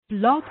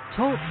Blog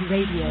Talk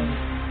Radio.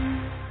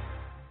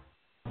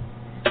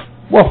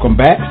 Welcome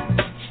back.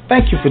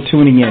 Thank you for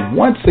tuning in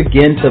once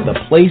again to the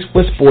place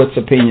where sports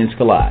opinions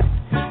collide.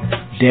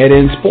 Dead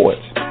End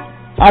Sports.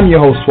 I'm your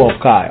host, 12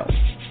 Kyle.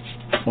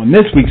 On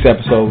this week's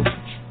episode,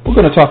 we're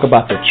going to talk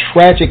about the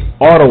tragic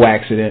auto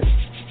accident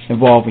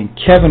involving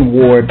Kevin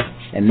Ward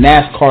and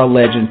NASCAR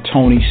legend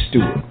Tony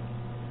Stewart.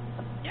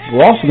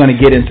 We're also going to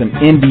get in some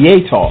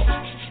NBA talk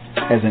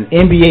as an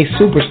NBA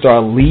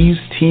superstar leaves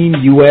Team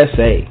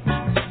USA.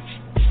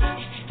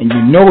 And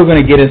you know we're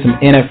going to get in some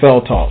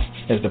NFL talk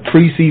as the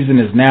preseason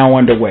is now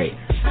underway.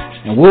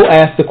 And we'll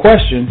ask the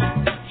question,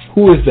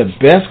 who is the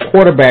best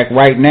quarterback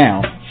right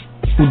now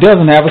who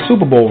doesn't have a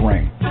Super Bowl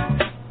ring?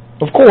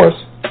 Of course,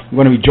 I'm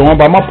going to be joined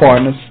by my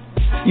partners.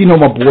 You know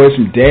my boys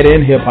from Dead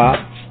End Hip Hop,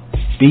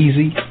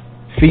 Beezy,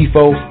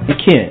 FIFO,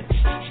 and Ken.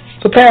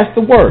 So pass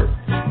the word.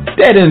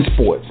 Dead End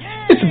Sports.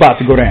 It's about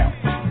to go down.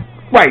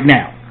 Right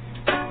now.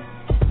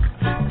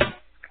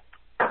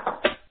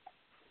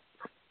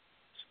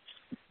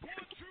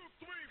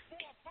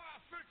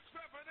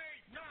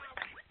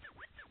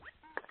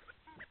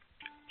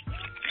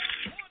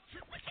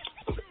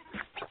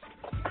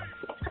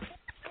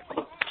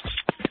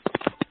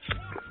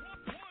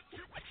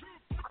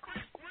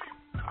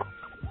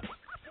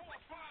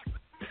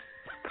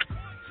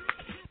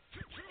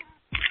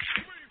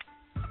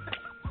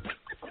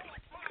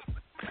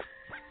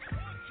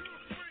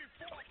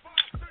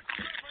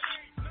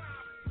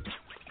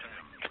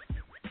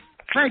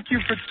 Thank you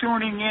for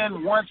tuning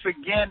in once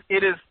again.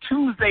 It is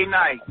Tuesday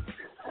night,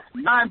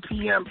 9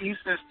 p.m.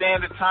 Eastern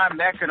Standard Time.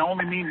 That can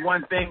only mean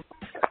one thing.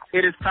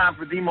 It is time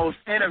for the most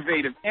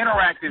innovative,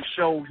 interactive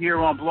show here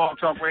on Blog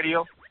Talk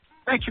Radio.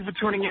 Thank you for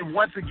tuning in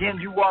once again.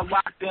 You are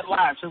locked in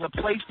live to the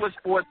place where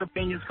sports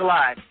opinions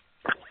collide.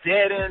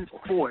 Dead End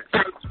Sports.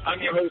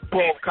 I'm your host,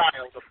 12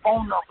 Kyle. The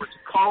phone number to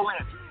call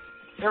in,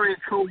 area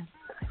code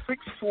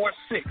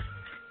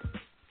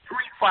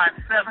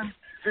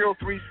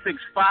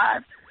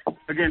 646-357-0365.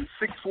 Again,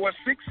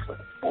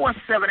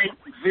 646-478-0365.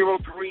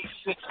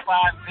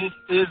 This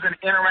is an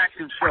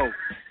interactive show.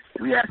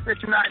 We ask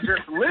that you not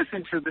just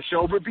listen to the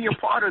show, but be a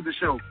part of the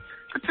show.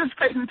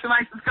 Participate in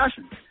tonight's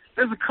discussion.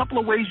 There's a couple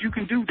of ways you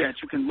can do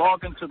that. You can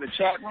log into the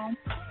chat room.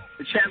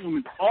 The chat room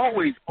is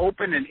always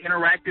open and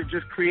interactive.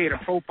 Just create a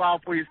profile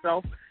for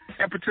yourself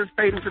and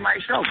participate in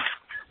tonight's show.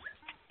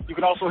 You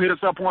can also hit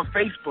us up on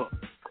Facebook.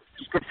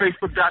 Just go to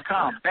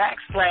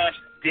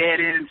facebook.com/Dead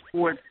End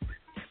Sports.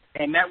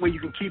 And that way you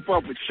can keep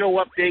up with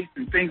show updates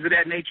and things of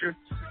that nature.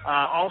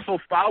 Also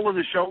follow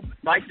the show,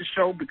 like the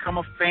show, become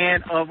a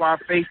fan of our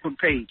Facebook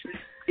page.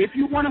 If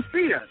you want to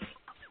see us,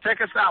 check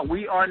us out.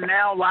 We are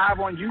now live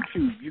on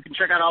YouTube. You can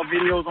check out our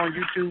videos on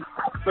YouTube.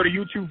 Go to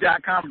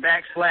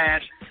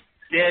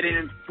youtube.com/Dead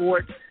End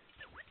Sports.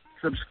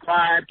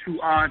 Subscribe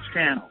to our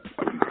channel.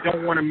 You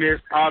don't want to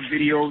miss our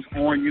videos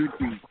on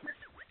YouTube.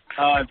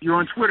 If you're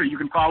on Twitter, you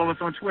can follow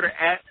us on Twitter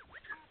at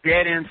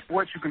Dead End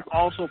Sports. You can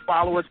also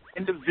follow us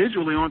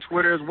individually on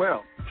Twitter as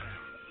well.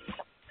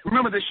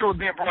 Remember, this show is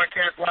being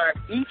broadcast live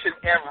each and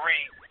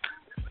every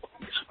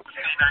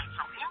Tuesday night.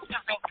 So even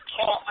if you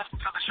can't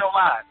listen to the show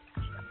live,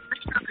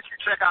 make sure that you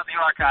check out the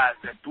archives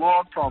at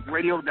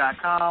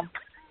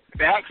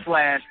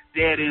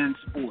blogtalkradio.com/Dead End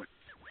Sports.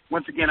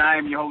 Once again, I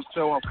am your host,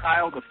 Joe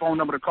Kyle. The phone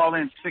number to call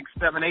in is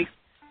 678.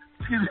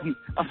 Excuse me,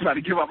 I'm sorry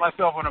to give up my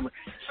cell phone number.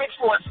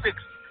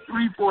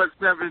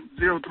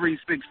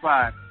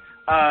 646-347-0365.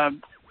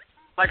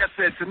 Like I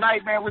said,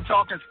 tonight, man, we're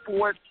talking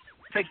sports,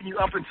 taking you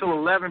up until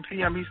 11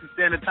 p.m. Eastern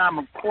Standard Time.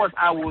 Of course,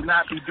 I will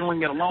not be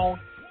doing it alone.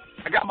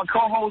 I got my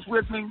co-host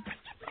with me.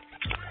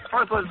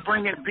 First, let's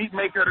bring in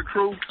Beatmaker of the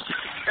crew.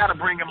 Got to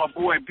bring in my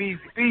boy, Beezy.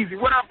 Beezy,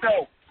 what up,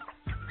 though?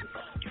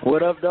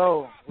 What up,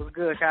 though? What's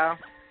good, Kyle?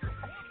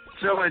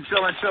 Chilling.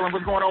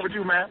 What's going on with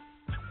you, man?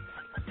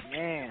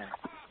 Man,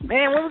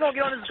 when we going to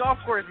get on this golf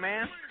course,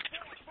 man?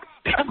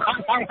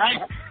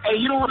 Hey,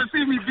 you don't want to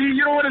see me, B.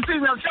 You don't want to see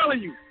me, I'm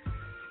telling you.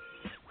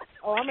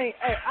 Oh, I mean,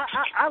 hey,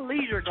 I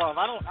leisure golf.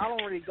 I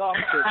don't really golf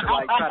to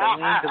like try to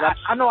win because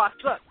I know I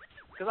suck.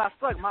 Because I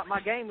suck. My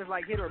game is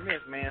like hit or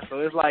miss, man. So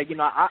it's like, you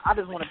know, I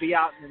just want to be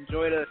out and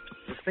enjoy the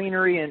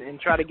scenery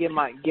and try to get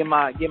my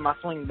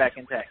swing back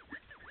intact.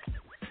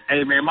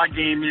 Hey, man, my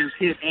game is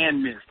hit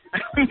and miss.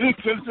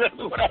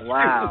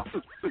 Wow. Hey,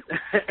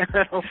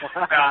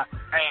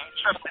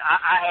 trust me,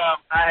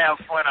 I have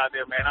fun out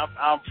there, man.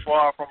 I'm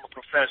far from a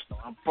professional.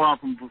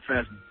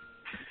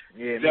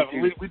 Yeah,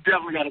 we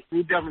definitely got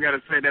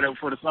to say that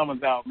before the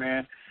summer's out,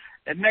 man.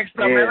 And next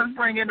up, man, let's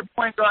bring in the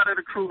point guard of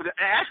the crew.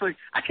 Actually,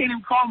 I can't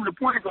even call him the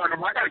point guard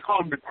anymore. I got to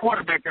call him the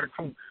quarterback of the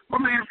crew. My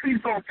man,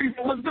 FIFO,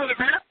 what's good,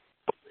 man?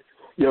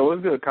 Yo,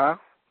 what's good, Kyle?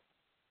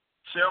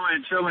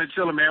 Chilling,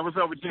 man. What's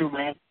up with you,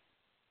 man?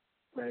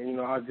 Man, you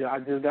know, I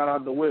just got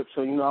out the whip,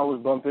 so, you know, I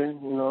was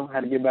bumping, you know,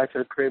 had to get back to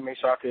the crib, make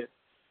sure I could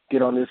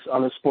get on this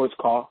sports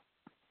call.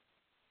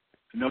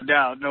 No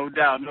doubt.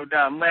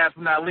 Last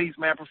but not least,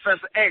 man,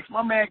 Professor X,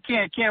 my man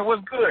Ken. Ken,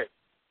 what's good?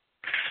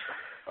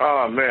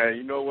 Oh, man,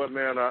 you know what,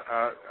 man?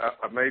 I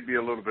may be a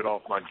little bit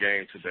off my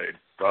game today.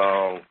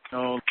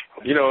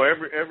 You know,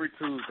 every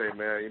Tuesday,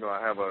 man, you know,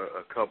 I have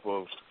a cup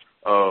of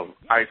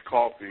iced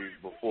coffee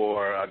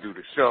before I do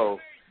the show.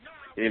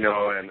 You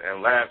know,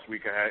 and last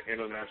week I had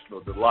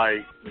International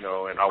Delight, you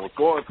know, and I was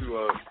going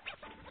to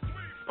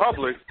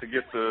Publix to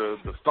get the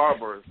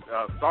Starbucks.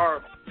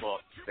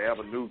 They have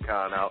a new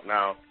kind out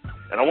now,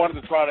 and I wanted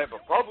to try that,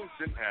 but Publix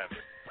didn't have it.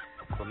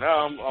 So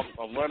now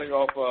I'm running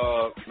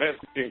off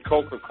Mexican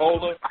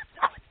Coca-Cola,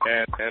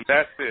 and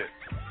that's it.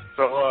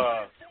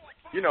 So,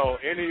 you know,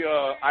 any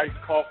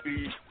iced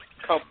coffee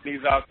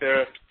companies out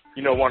there,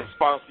 you know, want to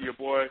sponsor your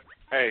boy,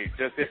 hey,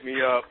 just hit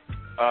me up,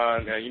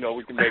 and, you know,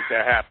 we can make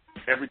that happen.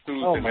 Every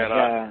Tuesday, man,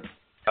 I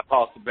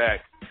toss it back.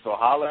 So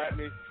holler at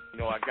me. You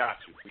know, I got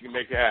you. We can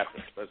make it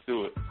happen. Let's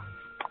do it.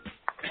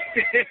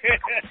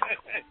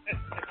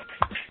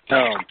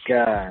 Oh,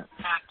 God.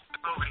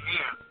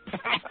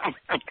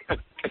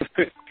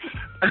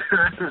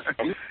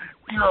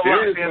 You know,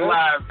 locked in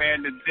live,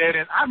 man. The dead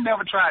end. I've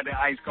never tried the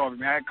iced coffee,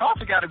 man.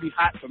 Coffee got to be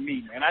hot for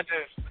me, man. I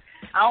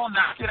don't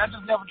knock it. I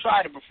just never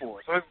tried it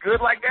before. So it's good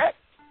like that?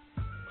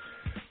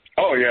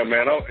 Oh yeah,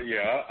 man.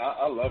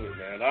 I love it,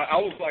 man. I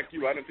was like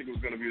you. I didn't think it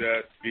was gonna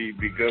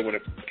be good when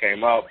it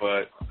came out,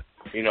 but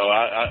you know,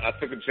 I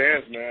took a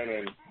chance, man,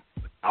 and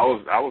I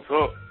was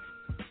hooked.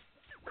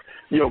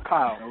 Yo,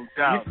 Kyle,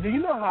 do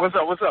you know how?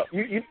 What's up?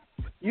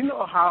 You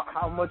know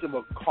how much of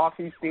a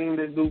coffee fiend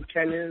this dude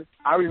Ken is?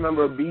 I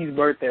remember B's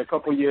birthday a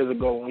couple years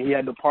ago when he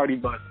had the party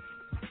bus.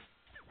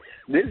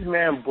 This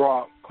man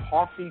brought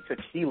coffee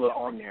tequila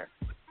on there.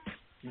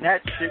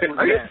 That shit was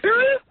Are you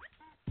serious?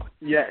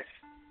 Yes.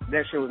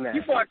 That shit was nasty.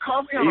 You bought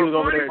coffee on he a was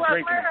over party there bus,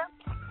 drinking man?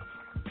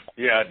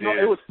 Yeah, I did. No,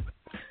 it was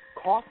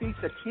coffee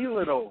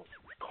tequila, though.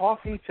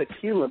 Coffee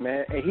tequila,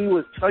 man. And he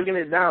was chugging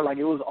it down like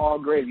it was all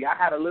gravy. I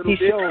had a little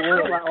bit. I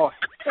was like, oh,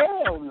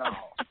 hell no.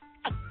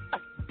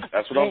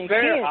 That's what I'm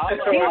saying.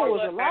 Ken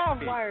was a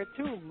live wire,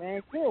 too,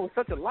 man. Ken was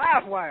such a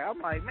live wire.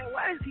 I'm like, man,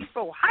 why is he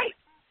so hyped?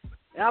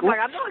 And I'm like,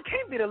 I know it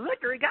can't be the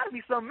liquor. It got to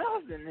be something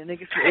else. And then it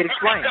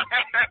explained.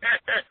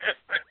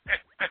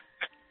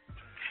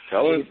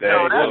 Tell us that.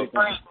 No, that's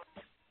funny.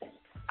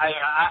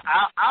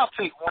 I'll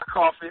take one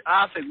coffee.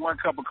 I'll take one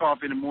cup of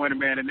coffee in the morning,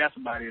 man, and that's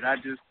about it.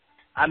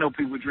 I know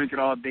people drink it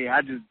all day.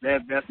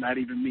 That's not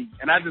even me.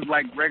 And I just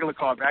like regular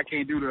coffee. I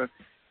can't do the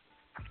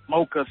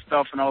mocha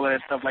stuff and all of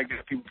that stuff like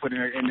that people put in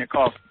their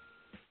coffee.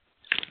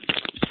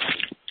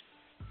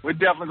 We're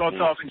definitely gonna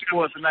talk some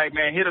sports tonight,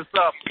 man. Hit us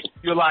up.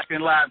 You're locked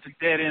in live to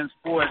Dead End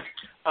Sports.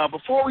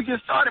 Before we get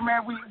started,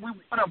 man, we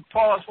want to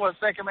pause for a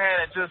second,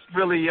 man, and just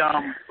really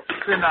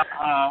send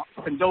our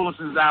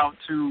condolences out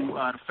to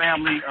the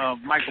family of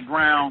Michael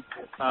Brown.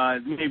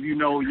 As many of you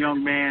know, a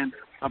young man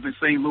up in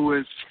St.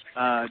 Louis,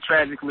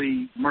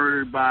 tragically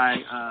murdered by,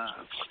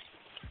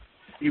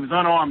 he was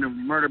unarmed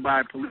and murdered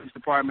by a police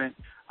department.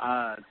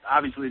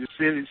 Obviously,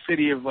 the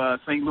city of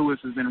St. Louis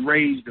is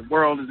enraged. The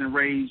world is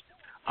enraged.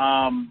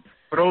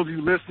 For those of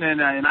you listening,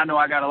 and I know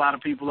I got a lot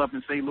of people up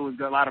in St. Louis,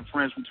 got a lot of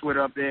friends from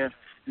Twitter up there,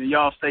 and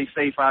y'all stay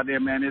safe out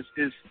there, man.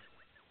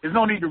 There's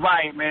no need to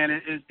riot,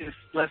 man.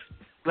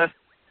 Let's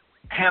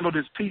handle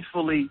this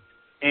peacefully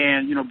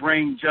and, you know,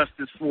 bring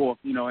justice forth,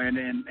 you know,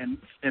 and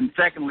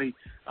secondly,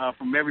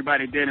 from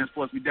everybody at Dead End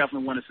Sports, we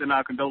definitely want to send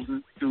our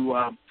condolences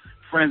to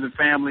friends and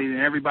family and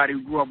everybody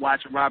who grew up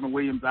watching Robin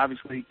Williams.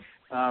 Obviously,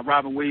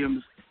 Robin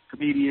Williams,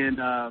 comedian,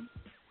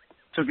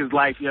 took his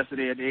life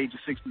yesterday at the age of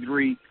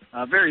 63.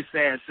 Very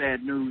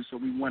sad news, so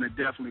we want to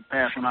definitely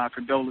pass on our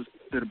condolences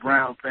to the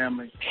Brown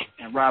family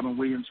and Robin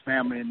Williams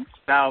family and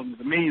thousands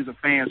of millions of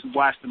fans who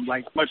watched them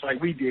much like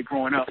we did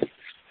growing up.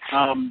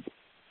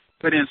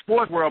 But in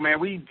sports world, man,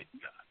 we're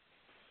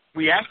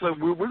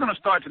going to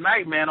start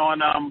tonight, man,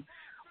 on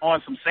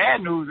some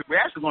sad news. We're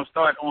actually going to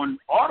start on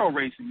auto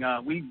racing.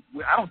 I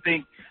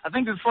think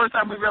this is the first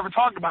time we've ever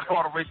talked about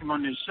auto racing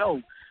on this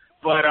show.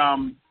 But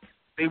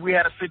we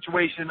had a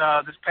situation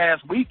this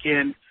past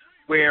weekend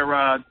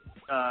where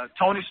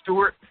Tony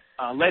Stewart,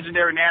 a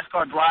legendary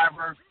NASCAR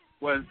driver,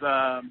 was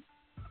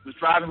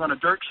driving on a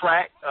dirt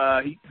track,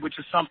 which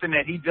is something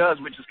that he does,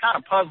 which is kind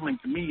of puzzling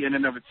to me in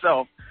and of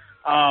itself.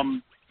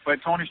 But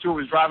Tony Stewart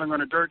was driving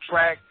on a dirt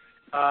track.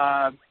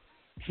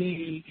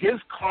 His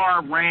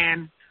car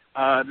ran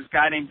this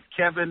guy named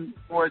Kevin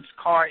Ward's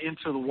car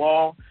into the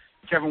wall.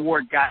 Kevin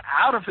Ward got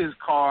out of his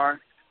car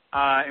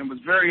and was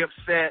very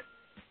upset,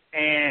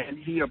 and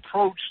he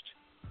approached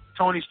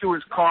Tony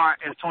Stewart's car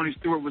as Tony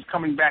Stewart was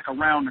coming back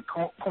around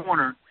the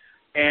corner,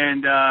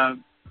 and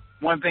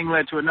one thing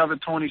led to another.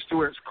 Tony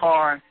Stewart's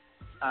car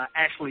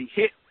actually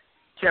hit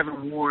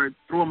Kevin Ward,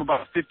 threw him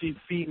about 50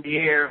 feet in the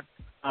air,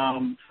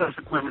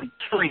 subsequently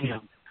killing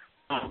him.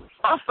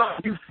 I saw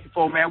you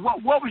people, man.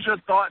 What was your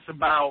thoughts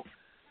about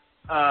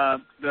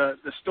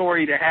the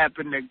story that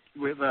happened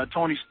with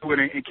Tony Stewart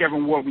and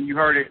Kevin Ward when you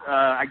heard it?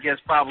 I guess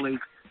probably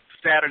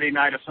Saturday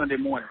night or Sunday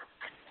morning.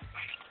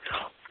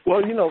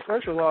 Well, you know,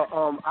 first of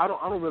all, I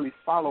don't really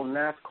follow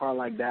NASCAR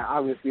like that.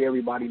 Obviously,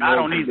 everybody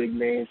knows the big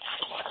names.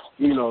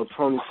 You know,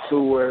 Tony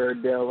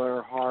Stewart, Dale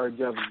Earnhardt,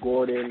 Jeff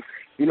Gordon.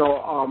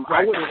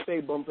 I wouldn't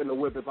say bumping the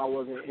whip if I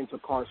wasn't into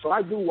cars. So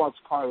I do watch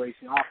car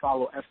racing. I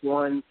follow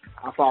F1.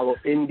 I follow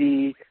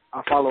Indy.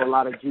 I follow a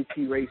lot of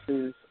GT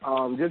races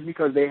just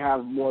because they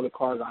have more of the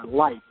cars I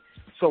like.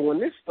 So when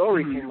this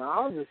story came out,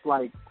 I was just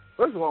like,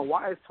 first of all,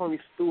 why is Tony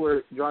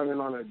Stewart driving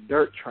on a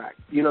dirt track?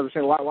 You know what I'm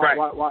saying?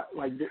 Why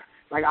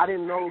like I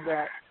didn't know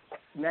that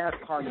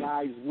NASCAR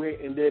guys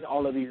went and did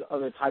all of these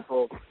other type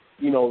of,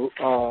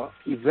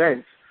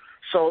 events.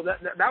 So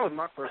that was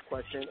my first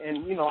question.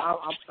 And,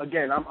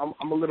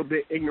 I'm a little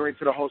bit ignorant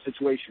to the whole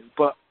situation.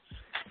 But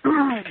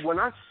when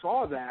I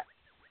saw that,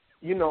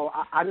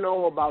 I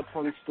know about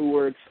Tony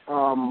Stewart's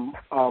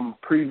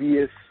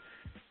previous,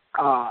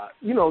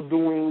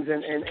 doings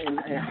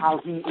and how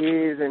he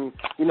is and,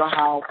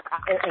 how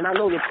 – and I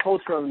know the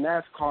culture of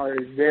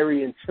NASCAR is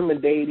very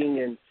intimidating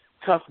and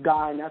tough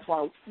guy, and that's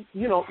why,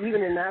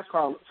 even in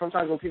NASCAR,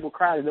 sometimes when people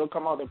crash, they'll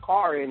come out of the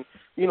car and,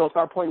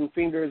 start pointing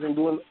fingers and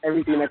doing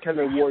everything that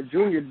Kevin Ward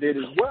Jr. did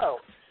as well.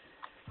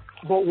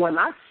 But when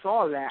I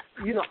saw that,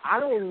 I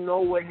don't know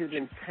what his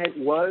intent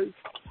was.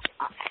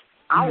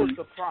 I was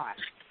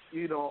surprised.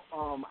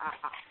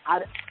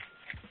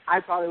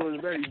 I thought it was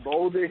very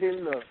bold of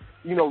him to,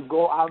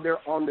 go out there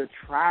on the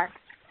track,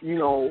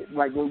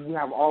 like when you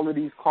have all of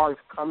these cars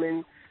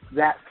coming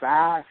that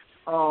fast.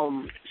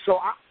 So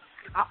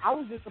I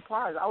was just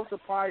surprised. I was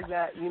surprised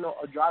that,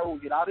 a driver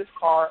would get out of his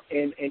car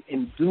and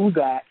do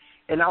that.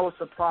 And I was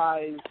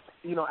surprised,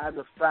 at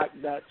the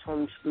fact that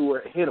Tony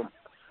Stewart hit him.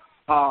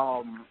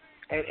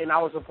 And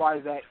I was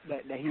surprised that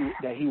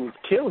he was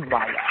killed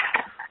by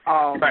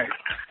that. Right.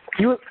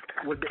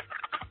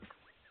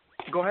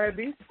 Go ahead,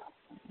 B.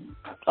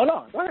 Oh,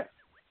 no, go ahead.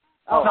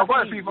 Oh, no, go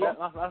ahead, people.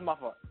 That's my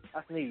fault.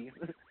 That's me.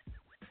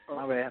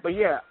 My bad. But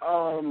yeah,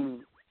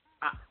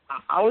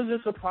 I was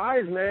just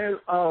surprised, man.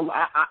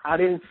 I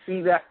didn't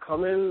see that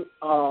coming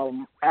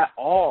at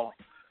all.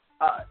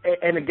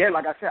 And again,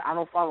 like I said, I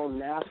don't follow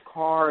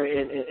NASCAR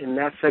in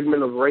that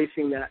segment of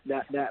racing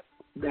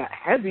that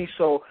heavy.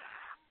 So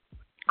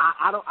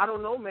I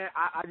don't know, man.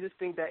 I just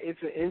think that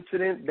it's an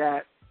incident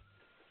that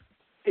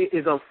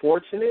is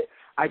unfortunate.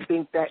 I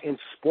think that in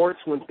sports,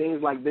 when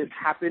things like this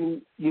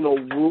happen,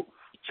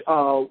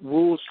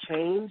 rules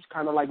change,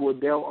 kind of like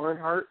with Dale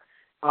Earnhardt.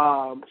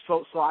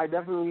 So I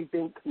definitely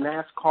think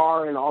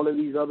NASCAR and all of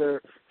these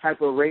other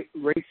type of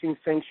racing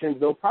sanctions,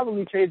 they'll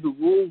probably change the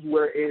rules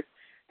where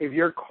if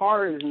your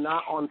car is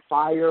not on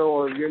fire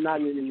or if you're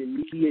not in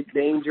immediate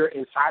danger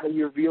inside of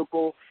your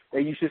vehicle,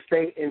 that you should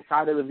stay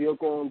inside of the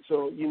vehicle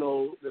until,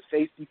 the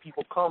safety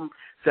people come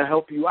to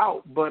help you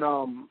out. But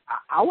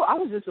I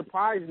was just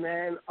surprised,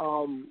 man,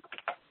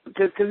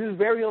 because it's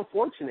very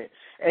unfortunate.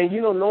 And,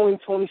 knowing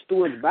Tony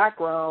Stewart's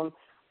background,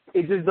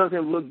 it just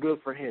doesn't look good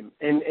for him.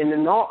 And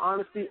in all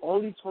honesty,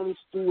 only Tony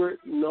Stewart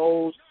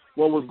knows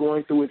what was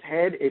going through his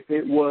head, if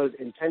it was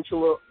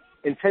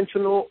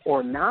intentional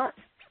or not.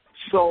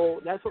 So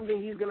that's something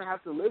he's going to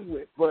have to live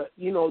with. But,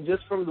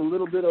 just from the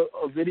little bit of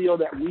video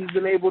that we've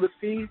been able to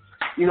see,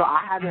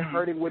 I haven't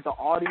heard it with the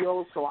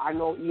audio, so I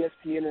know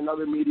ESPN and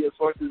other media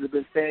sources have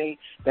been saying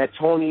that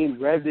Tony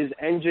revved his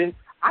engine.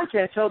 I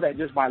can't tell that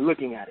just by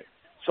looking at it.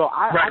 So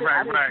I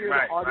didn't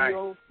hear the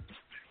audio. Right.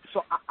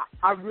 So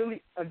I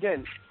really,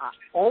 again,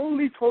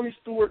 only Tony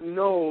Stewart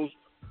knows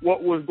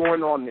what was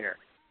going on there.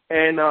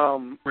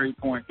 And great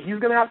point. He's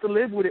going to have to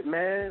live with it,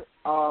 man.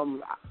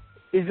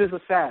 It's just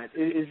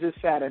it's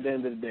just sad at the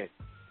end of the day.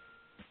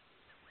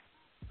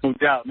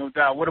 No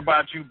doubt. What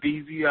about you,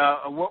 BZ?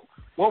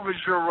 What was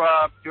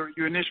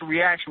your initial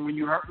reaction when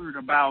you heard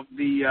about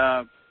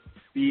the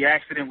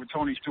accident with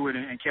Tony Stewart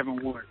and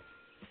Kevin Ward?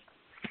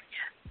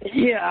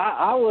 Yeah,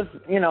 I was,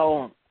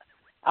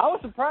 I was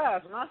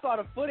surprised when I saw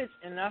the footage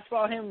and I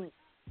saw him,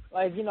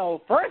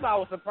 first I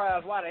was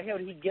surprised why the hell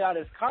did he get out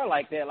of his car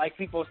like that, like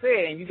people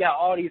said, and you got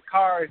all these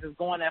cars just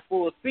going at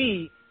full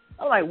speed.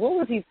 I'm like, what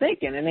was he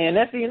thinking? And then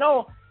next thing you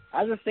know,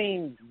 I just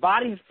seen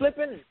bodies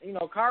flipping,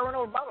 car run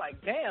over. I'm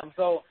like, damn.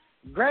 So,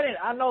 granted,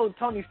 I know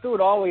Tony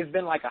Stewart always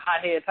been like a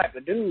hothead type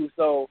of dude.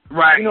 So,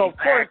 right, of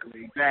course,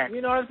 exactly.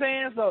 You know what I'm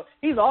saying? So,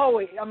 he's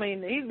always,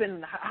 he's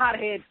been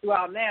hothead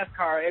throughout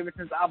NASCAR ever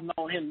since I've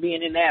known him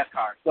being in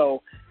NASCAR.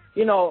 So,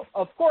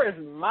 of course,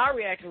 my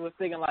reaction was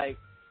thinking like,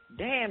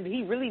 damn, did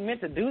he really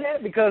meant to do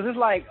that? Because it's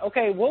like,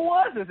 okay, what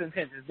was his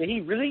intentions? Did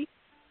he really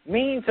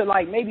mean to,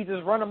 maybe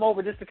just run him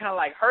over just to kind of,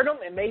 hurt him,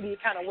 and maybe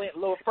it kind of went a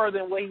little further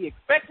than what he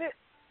expected?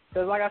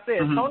 Because, like I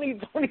said, Tony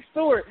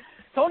Stewart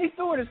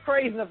is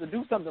crazy enough to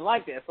do something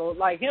like that. So,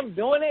 him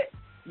doing it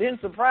didn't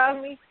surprise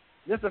me.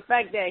 Just the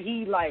fact that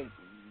he,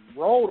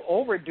 rolled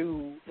over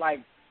dude,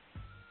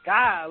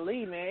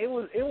 golly, man, it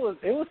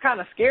was kind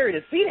of scary to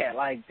see that.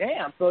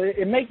 Damn. So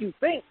it make you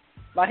think,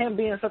 by him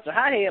being such a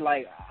hothead,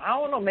 I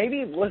don't know,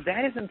 maybe was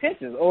that his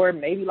intentions? Or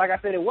maybe, like I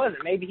said, it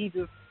wasn't. Maybe he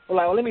just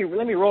well, let me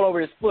roll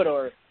over his foot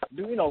or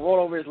roll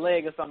over his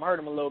leg or something, hurt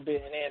him a little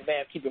bit, and then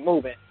bam, keep it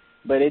moving.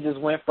 But it just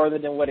went further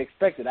than what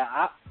expected.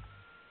 I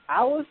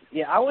was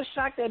shocked I was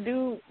shocked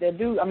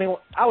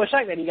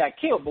that he got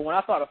killed. But when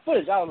I saw the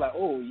footage, I was like,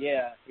 oh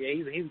yeah,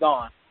 he's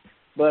gone.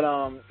 But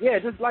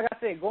just like I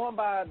said, going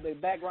by the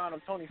background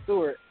of Tony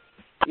Stewart,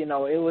 you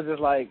know, it was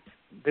just like,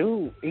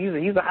 dude,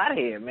 he's a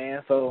hothead,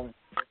 man. So,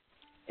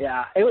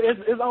 yeah,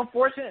 it's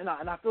unfortunate,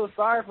 and I feel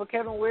sorry for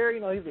Kevin Ware. You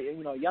know, he's a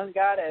young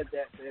guy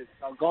that's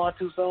gone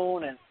too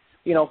soon, and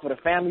you know, for the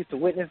families to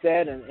witness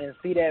that and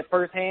see that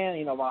firsthand,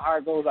 you know, my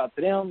heart goes out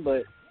to them.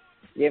 But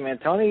yeah, man,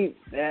 Tony,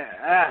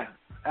 I'm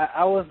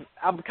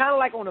kind of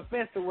like on the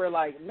fence to where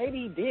like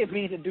maybe he did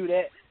mean to do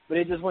that, but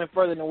it just went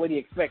further than what he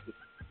expected.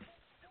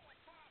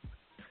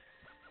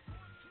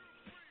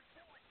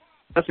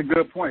 That's a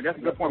good point.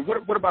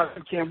 What about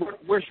you, Ken?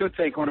 Where's your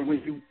take on it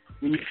when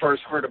you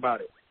first heard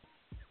about it?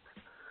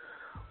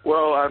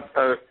 Well,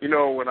 you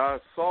know, when I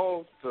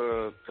saw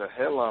the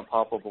headline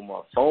pop up on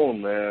my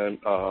phone, man,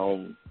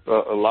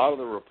 a lot of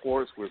the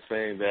reports were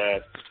saying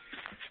that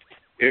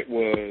it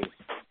was.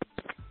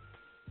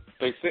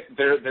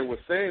 They were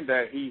saying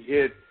that he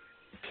hit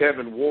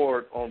Kevin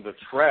Ward on the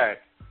track,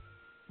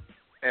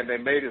 and they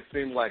made it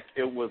seem like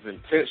it was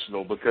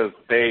intentional because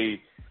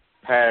they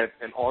had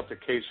an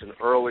altercation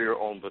earlier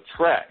on the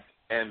track,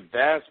 and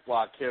that's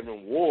why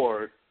Kevin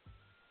Ward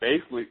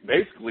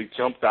basically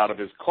jumped out of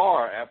his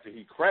car after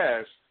he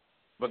crashed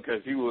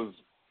because he was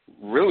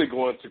really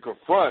going to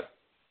confront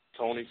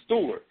Tony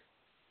Stewart.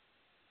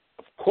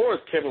 Of course,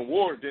 Kevin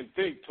Ward didn't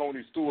think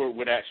Tony Stewart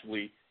would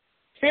actually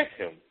hit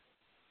him,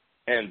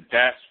 and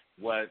that's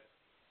what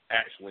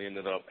actually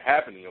ended up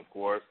happening, of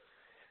course.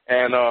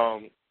 And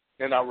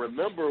I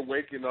remember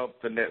waking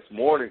up the next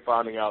morning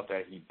finding out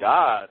that he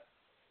died,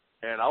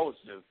 and I was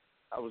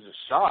just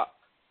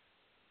shocked,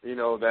 you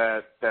know,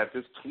 that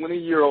this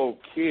 20-year-old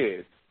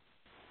kid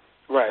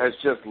has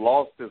just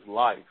lost his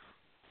life.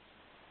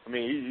 I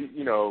mean,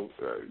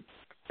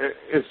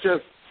 it's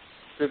just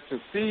to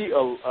see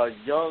a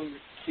young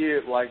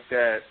kid like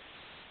that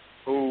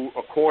who,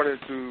 according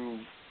to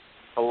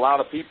a lot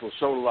of people,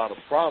 showed a lot of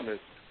promise,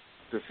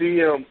 to see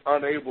him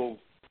unable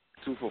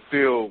to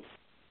fulfill,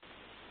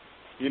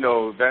 you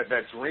know, that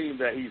dream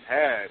that he's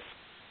had,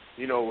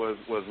 you know,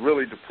 was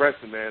really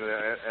depressing, man.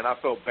 And I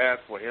felt bad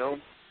for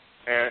him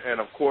and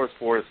of course,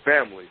 for his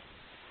family.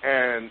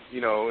 And,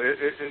 you know,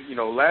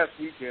 last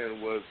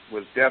weekend was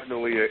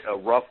definitely a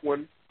rough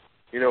one,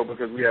 you know,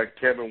 because we had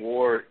Kevin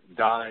Ward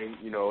dying,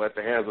 you know, at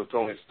the hands of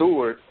Tony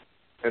Stewart.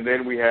 And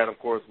then we had, of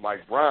course,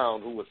 Mike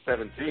Brown, who was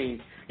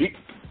 17.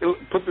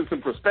 Put this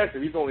in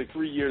perspective, he's only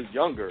 3 years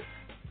younger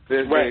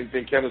than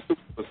Kevin Stewart.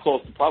 Was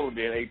close to probably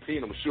being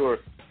 18, I'm sure,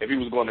 if he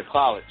was going to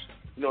college.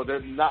 You know, they're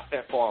not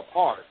that far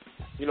apart.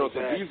 You know, so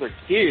these are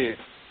kids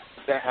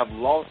that have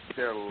lost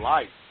their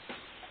life.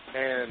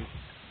 And,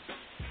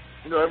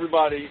 you know,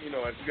 everybody, you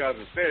know, as you guys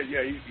have said,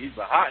 yeah, he's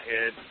a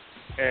hothead.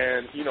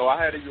 And, you know,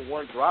 I had even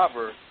one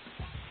driver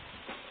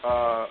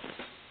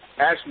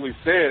actually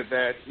said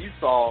that he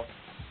saw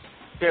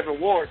Kevin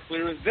Ward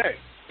clear as day.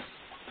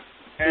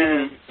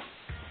 And,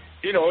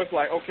 you know, it's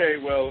like, okay,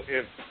 well,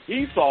 if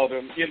he saw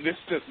them, and this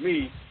is just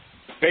me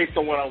based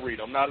on what I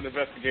read. I'm not an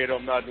investigator.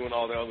 I'm not doing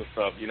all the other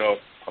stuff. You know,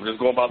 I'm just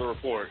going by the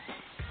report.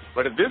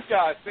 But if this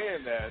guy's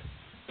saying that,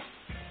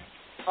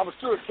 I'm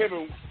sure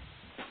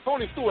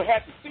Tony Stewart had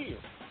to see him.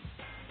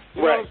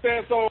 You know what I'm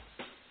saying? So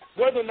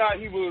whether or not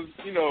he was,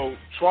 you know,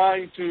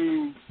 trying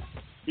to,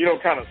 you know,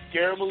 kind of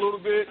scare him a little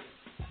bit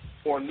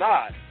or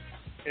not,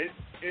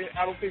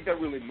 I don't think that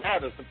really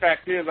matters. The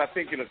fact is, I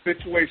think in a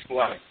situation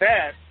like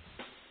that,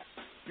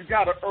 you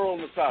got to err on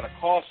the side of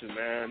caution,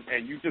 man,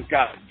 and you just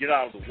got to get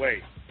out of the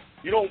way.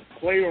 You don't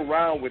play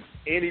around with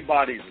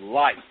anybody's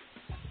life,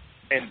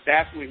 and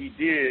that's what he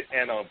did.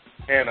 And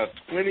a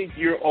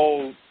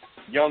 20-year-old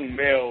young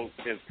male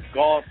is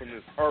gone from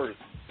this earth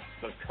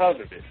because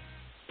of it.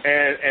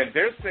 And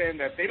they're saying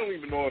that they don't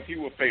even know if he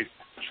will face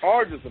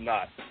charges or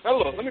not. Now,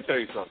 look, let me tell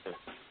you something.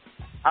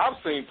 I've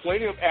seen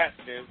plenty of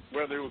accidents,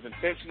 whether it was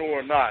intentional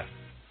or not,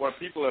 where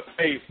people have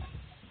faced,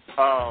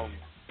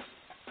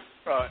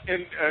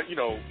 you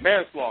know,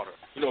 manslaughter,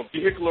 you know,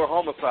 vehicular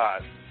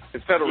homicide,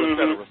 et cetera, et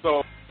cetera.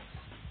 So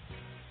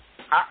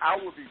I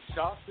would be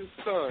shocked and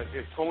stunned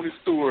if Tony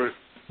Stewart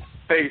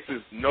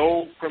faces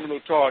no criminal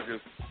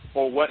charges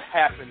for what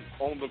happened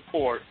on the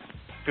court,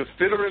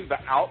 considering the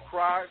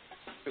outcry,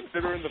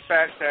 considering the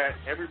fact that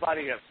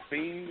everybody has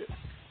seen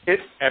it,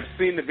 have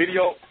seen the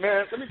video.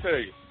 Man, let me tell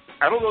you,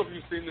 I don't know if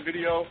you've seen the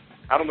video.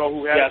 I don't know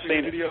who has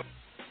seen the video,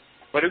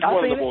 but it's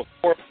one of the most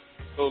horrible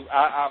videos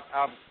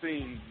I've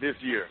seen this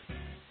year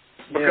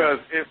because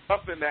it's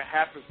something that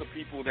happens to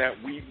people that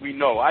we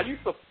know. I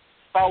used to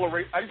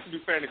do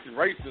fantasy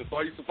racing, so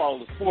I used to follow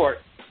the sport.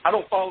 I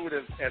don't follow it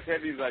as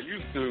heavy as I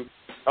used to.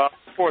 Of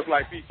course,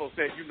 like people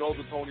said, you know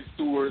the Tony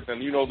Stewarts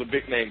and you know the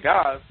big name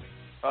guys,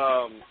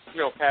 you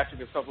know,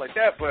 Patrick and stuff like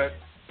that. But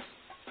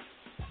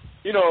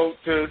you know,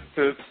 to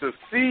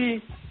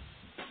see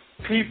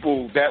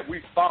people that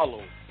we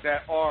follow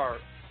that are,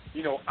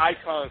 you know,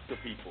 icons to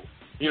people,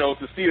 you know,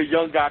 to see a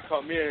young guy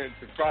come in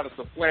to try to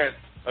supplant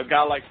a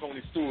guy like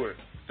Tony Stewart,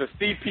 to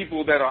see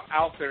people that are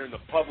out there in the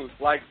public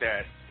like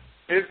that,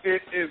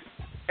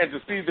 and to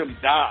see them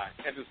die,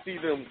 and to see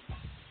them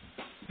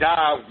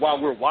die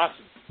while we're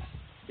watching.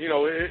 You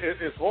know,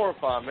 it's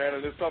horrifying, man,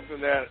 and it's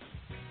something that,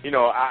 you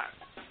know,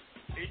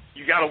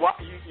 you gotta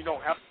watch. You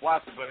don't have to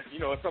watch it, but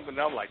it's something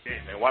that I'm like,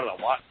 damn man, why did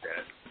I watch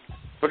that?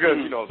 Because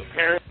the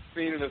parents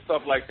seen it and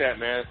stuff like that,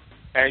 man.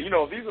 And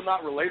these are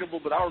not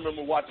relatable, but I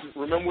remember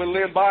when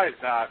Lynn Bias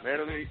died,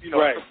 man. And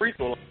right. The free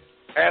throw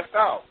passed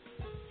out.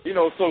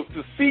 So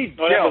to see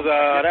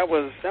that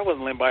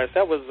wasn't Lynn Bias.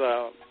 That was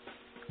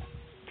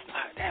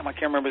damn, I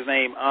can't remember his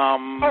name.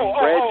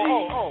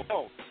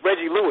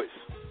 Reggie Lewis.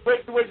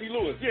 Reggie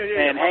Lewis.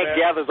 Yeah. And Hank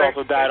Gathers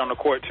also died on the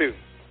court too.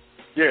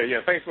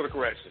 Yeah. Thanks for the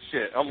correction.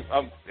 Shit.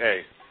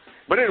 Hey.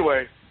 But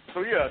anyway,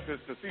 so yeah,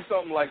 to see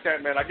something like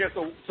that, man. I guess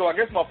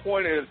my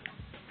point is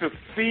to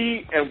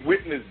see and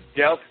witness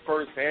death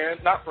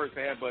firsthand, not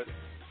firsthand, but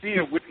see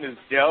and witness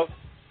death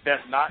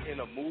that's not in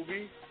a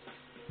movie.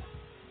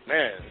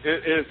 Man,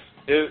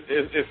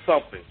 it's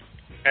something.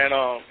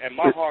 And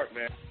my heart,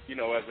 man,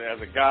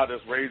 as a guy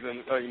that's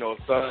raising a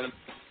son,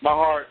 my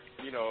heart,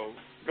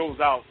 goes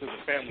out to the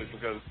family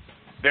because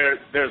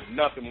there's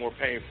nothing more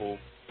painful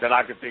that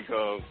I could think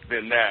of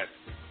than that,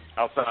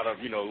 outside of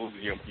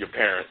losing your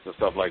parents and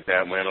stuff like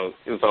that, man.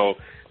 And so,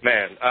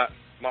 man,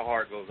 my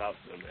heart goes out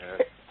to them, man.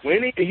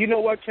 You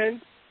know what,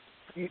 Ken?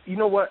 You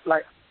know what?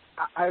 Like,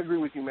 I agree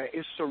with you, man.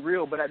 It's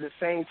surreal, but at the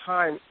same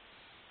time,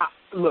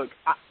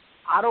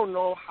 I don't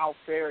know how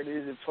fair it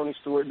is if Tony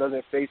Stewart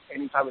doesn't face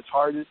any type of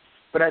charges,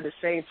 but at the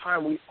same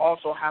time, we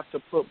also have to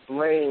put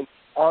blame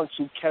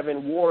onto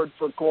Kevin Ward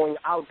for going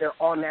out there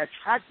on that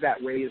track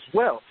that way as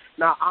well.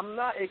 Now, I'm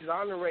not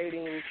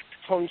exonerating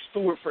Tony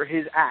Stewart for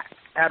his act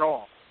at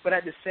all, but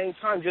at the same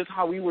time, just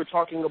how we were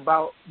talking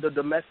about the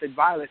domestic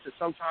violence and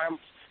sometimes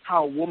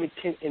how a woman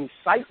can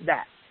incite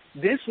that.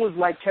 This was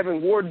like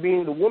Kevin Ward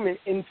being the woman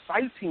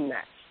inciting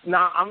that.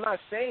 Now, I'm not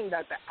saying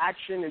that the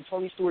action and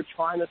Tony Stewart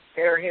trying to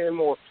scare him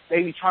or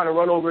maybe trying to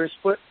run over his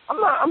foot.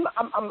 I'm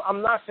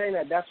not saying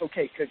that that's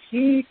okay, because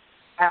he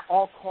at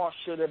all costs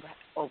should have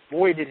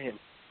avoided him.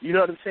 You know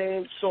what I'm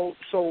saying? So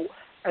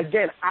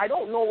again, I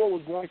don't know what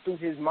was going through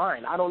his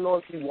mind. I don't know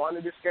if he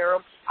wanted to scare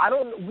him.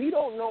 We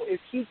don't know if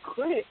he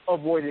couldn't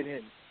avoided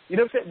him. You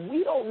know what I'm saying?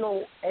 We don't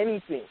know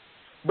anything.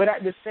 But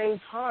at the same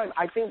time,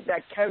 I think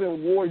that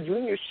Kevin Ward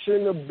Jr.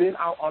 shouldn't have been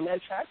out on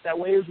that track that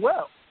way as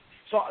well.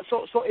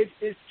 So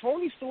if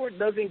Tony Stewart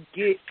doesn't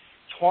get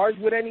charged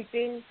with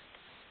anything,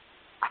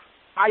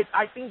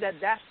 I think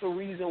that's the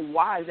reason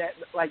why that's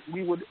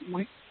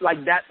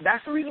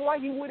the reason why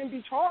he wouldn't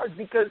be charged,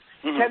 because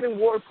Kevin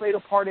Ward played a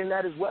part in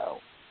that as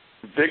well.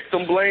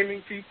 Victim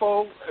blaming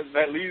people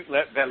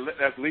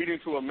that's leading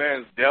to a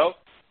man's death.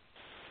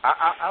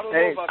 I don't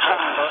know about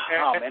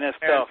that. Man, that's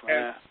tough,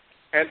 man.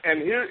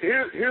 And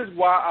here's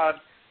why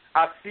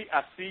I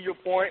see your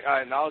point.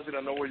 I acknowledge it.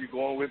 I know where you're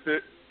going with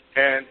it.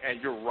 And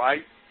you're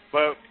right,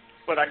 but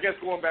I guess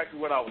going back to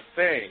what I was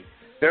saying,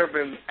 there have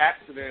been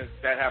accidents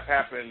that have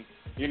happened,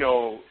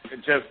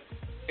 just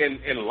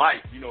in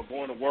life,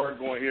 going to work,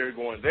 going here,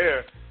 going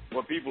there,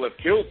 where people have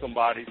killed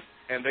somebody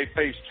and they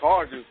face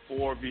charges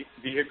for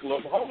vehicular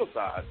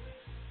homicide.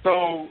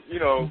 So,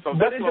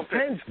 but it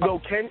depends,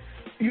 though, Ken.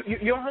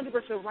 You're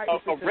 100% right.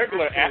 A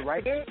regular accident,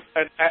 right?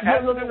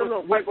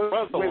 No. Wait,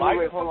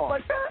 hold on.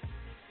 Like that?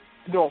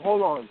 No,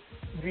 hold on.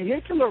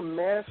 Vehicular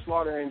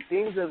manslaughter and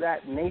things of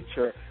that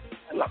nature,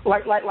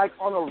 like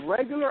on a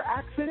regular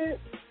accident,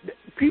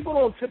 people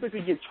don't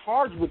typically get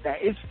charged with that.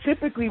 It's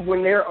typically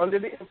when they're under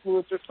the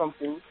influence or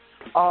something.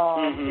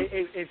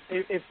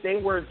 If they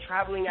were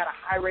traveling at a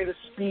high rate of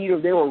speed or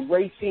they were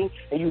racing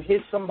and you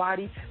hit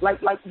somebody,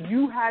 like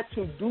you had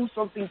to do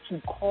something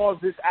to cause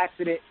this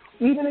accident,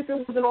 even if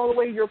it wasn't all the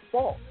way your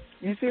fault.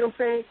 You see what I'm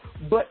saying?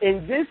 But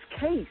in this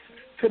case,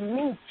 to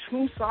me,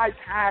 two sides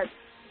had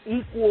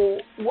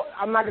equal,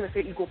 I'm not going to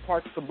say equal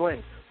parts to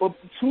blame, but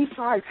two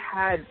sides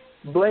had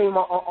blame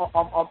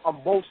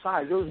on both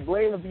sides. There was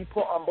blame to be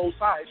put on both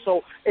sides.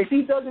 So if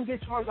he doesn't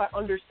get charged, I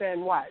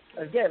understand why.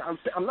 Again,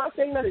 I'm not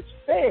saying that it's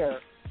fair,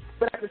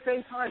 but at the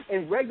same time,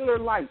 in regular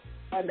life,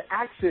 an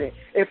accident,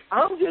 if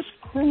I'm just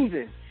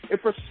cruising,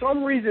 if for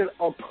some reason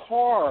a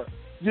car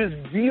just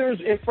veers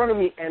in front of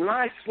me and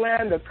I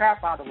slam the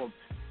crap out of him,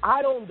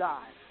 I don't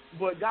die.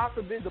 But God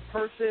forbid the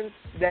person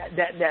that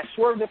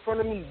swerved in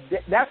front of me,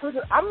 that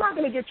person, I'm not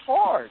going to get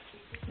charged.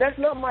 That's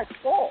not my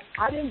fault.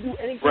 I didn't do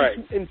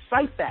anything to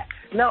incite that.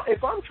 Now,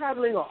 if I'm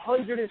traveling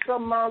 100 and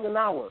some miles an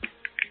hour,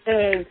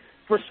 and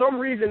for some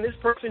reason this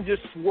person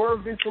just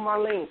swerved into my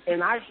lane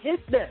and I hit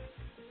them,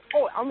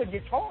 I'm going to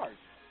get charged.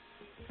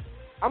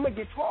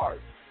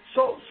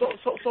 So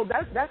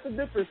that's the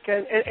difference,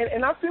 Ken.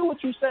 And I feel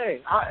what you're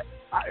saying.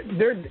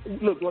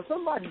 Look, when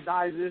somebody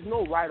dies, there's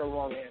no right or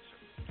wrong answer.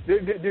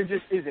 There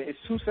just isn't. It's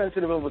too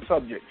sensitive of a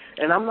subject.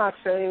 And I'm not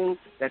saying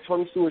that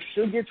Tony Stewart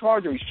should get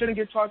charged or he shouldn't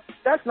get charged.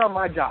 That's not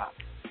my job.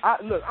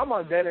 I'm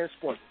on Dead End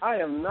Sports. I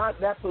am not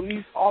that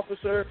police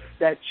officer,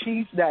 that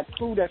chief, that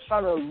crew that's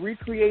trying to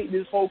recreate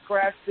this whole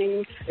crash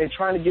scene and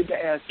trying to get the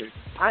answers.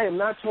 I am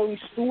not Tony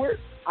Stewart.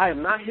 I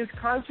am not his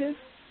conscience.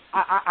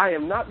 I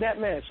am not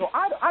that man. So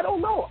I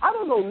don't know. I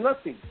don't know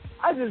nothing.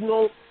 I just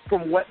know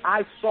from what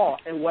I saw.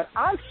 And what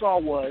I saw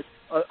was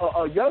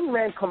a young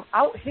man come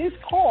out his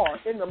car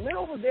in the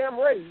middle of a damn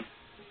race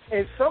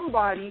and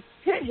somebody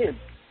hit him.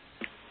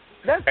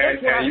 That's what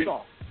I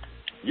saw.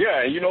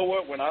 Yeah, and you know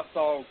what? When I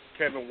saw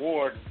Kevin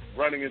Ward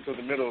running into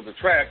the middle of the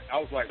track, I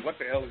was like, what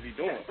the hell is he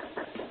doing?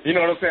 You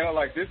know what I'm saying? I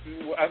was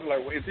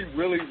like, well, is he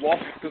really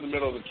walking to the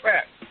middle of the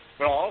track?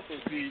 But I also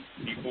see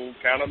people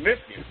kind of miss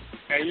him.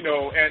 And, you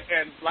know,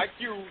 and like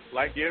you,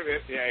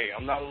 hey,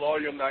 I'm not a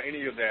lawyer, I'm not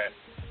any of that.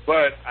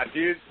 But I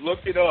did look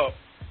it up,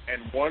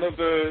 and one of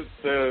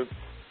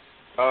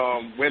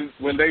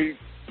when they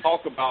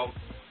talk about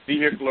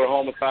vehicular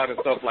homicide and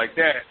stuff like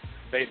that,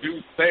 they do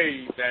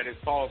say that it's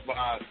caused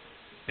by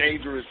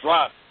dangerous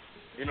driving.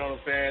 You know what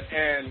I'm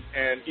saying?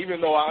 And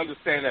even though I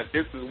understand that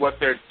this is what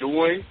they're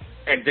doing,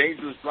 and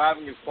dangerous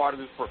driving is part of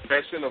this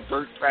profession of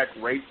dirt track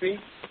racing,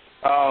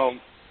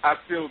 I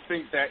still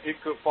think that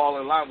it could fall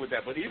in line with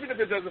that. But even if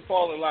it doesn't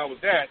fall in line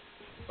with that,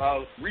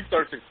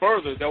 researching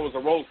further, there was a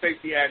Road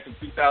Safety Act in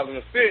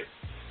 2006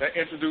 that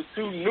introduced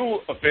 2 new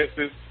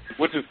offenses,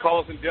 which is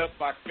causing death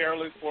by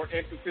careless or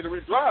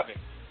inconsiderate driving.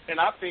 And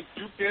I think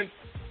you can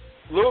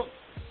look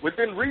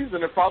within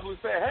reason and probably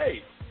say,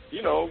 hey,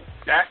 you know,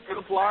 that could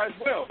apply as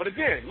well. But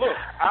again, look,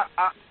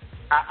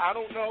 I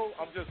don't know.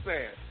 I'm just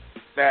saying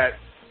that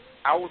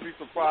I would be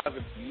surprised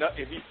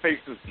if he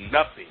faces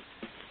nothing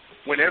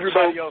when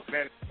everybody else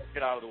manages to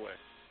get out of the way.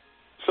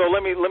 So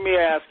let me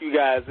ask you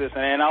guys this,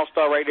 and I'll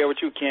start right there with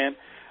you, Ken.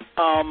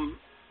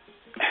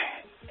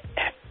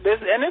 This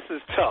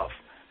is tough.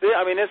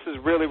 I mean, this is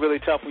really, really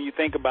tough when you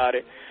think about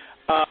it.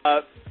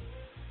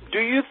 Do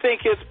you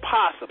think it's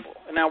possible?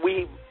 Now,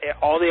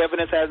 all the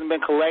evidence hasn't been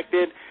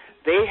collected.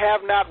 They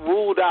have not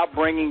ruled out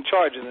bringing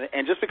charges,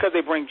 and just because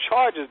they bring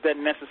charges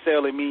doesn't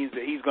necessarily mean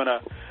that he's going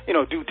to, you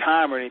know, do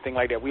time or anything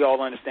like that. We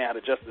all understand how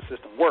the justice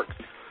system works.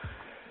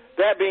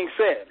 That being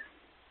said,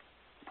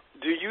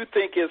 do you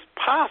think it's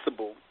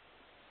possible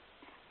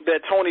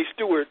that Tony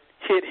Stewart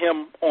hit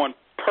him on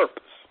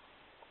purpose?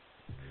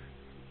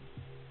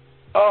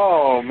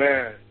 Oh,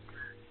 man.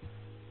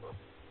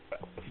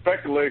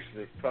 Speculation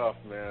is tough,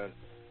 man.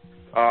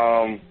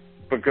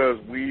 Because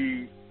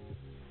we're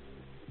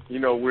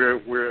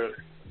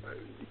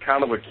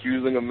kind of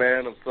accusing a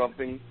man of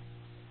something,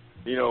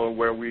 you know,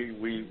 where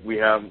we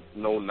have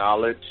no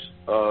knowledge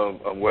of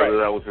whether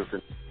that was his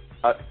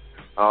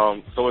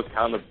intent. So it's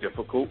kind of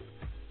difficult.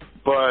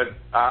 But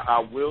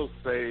I will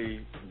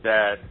say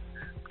that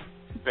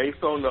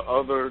based on the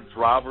other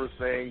drivers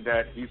saying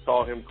that he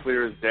saw him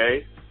clear as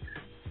day,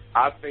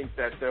 I think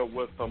that there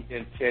was some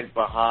intent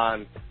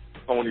behind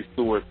Tony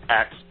Stewart's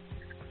action.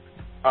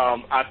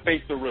 I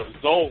think the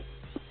result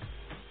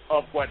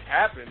of what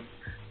happened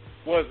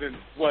wasn't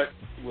what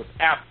was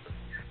after.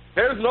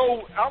 There's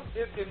no,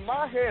 in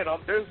my head,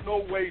 there's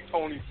no way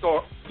Tony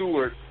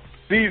Stewart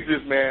sees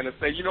this man and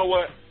say, you know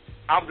what,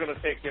 I'm going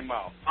to take him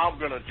out. I'm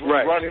going to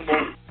run him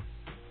over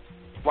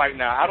right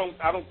now.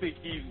 I don't think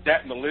he's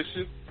that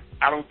malicious.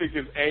 I don't think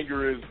his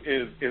anger is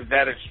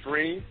that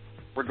extreme,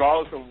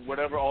 regardless of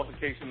whatever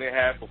altercation they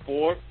had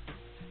before.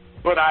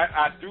 But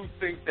I do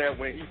think that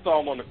when he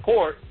saw him on the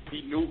court,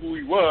 he knew who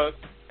he was,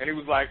 and he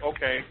was like,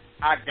 okay,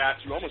 I got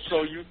you. I'm going to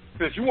show you.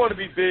 Since you want to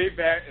be big,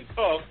 bad, and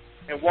tough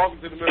and walk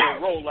into the middle of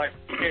the road like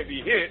you can't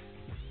be hit,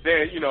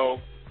 then, you know,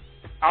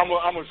 I'm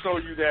going to show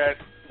you that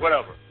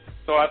whatever.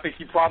 So I think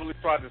he probably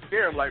tried to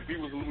scare him like B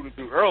was alluding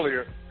to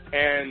earlier,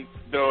 and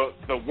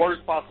the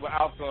worst possible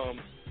outcome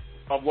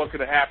of what could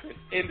have happened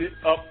ended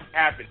up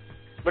happening.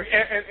 But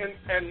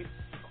and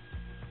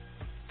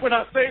when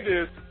I say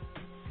this,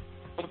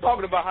 I'm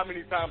talking about how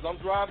many times I'm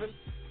driving,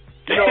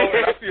 you know,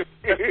 and I see a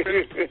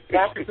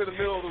walking to the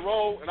middle of the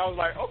road, and I was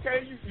like,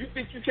 okay, you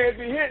think you can't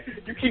be hit?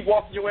 You keep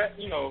walking your ass,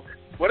 you know,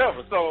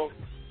 whatever. So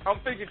I'm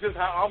thinking just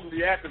how I'm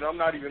reacting. I'm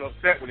not even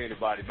upset with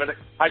anybody, but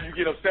how you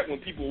get upset when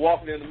people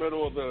walking in the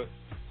middle of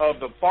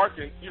the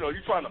parking, you know,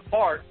 you're trying to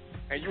park,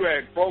 and you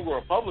at Kroger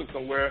or Publix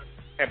somewhere,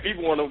 and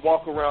people want to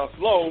walk around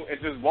slow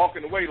and just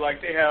walking away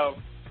like they have,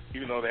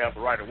 even though they have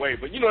the right of way,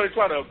 but, you know, they're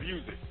trying to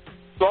abuse it.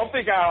 So I'm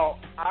thinking how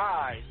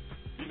I,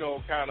 you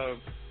know, kind of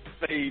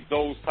say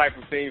those type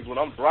of things when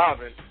I'm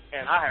driving,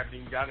 and I haven't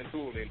even gotten into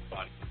it with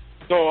anybody.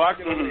 So I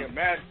can only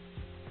imagine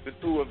the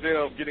two of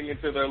them getting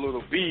into their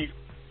little beef,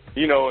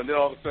 you know, and then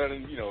all of a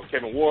sudden, you know,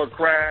 Kevin Ward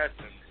crashed,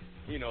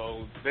 and, you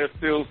know, there's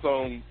still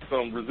some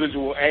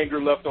residual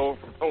anger left over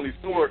from Tony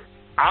Stewart.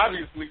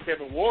 Obviously,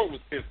 Kevin Ward was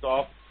pissed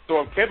off.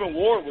 So if Kevin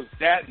Ward was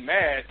that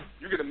mad,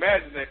 you can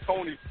imagine that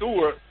Tony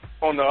Stewart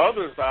on the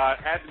other side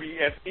had to be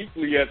as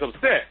equally as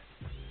upset.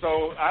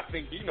 So I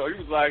think, you know, he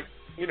was like,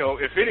 you know,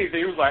 if anything,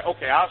 he was like,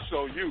 okay, I'll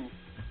show you.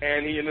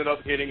 And he ended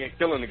up hitting and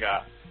killing the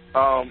guy.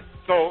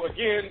 So,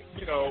 again,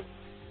 you know,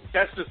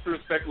 that's just pure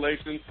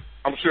speculation.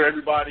 I'm sure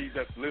everybody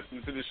that's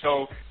listening to the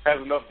show has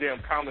enough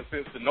damn common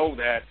sense to know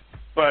that.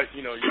 But,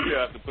 you know, you still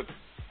have to put it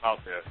out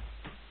there.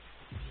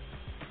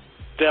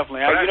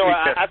 Definitely.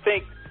 I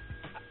think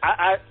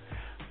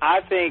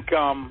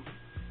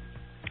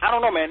I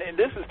don't know, man. And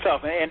this is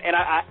tough.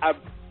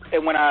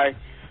 And when I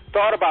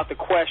thought about the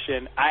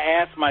question, I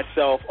asked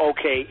myself,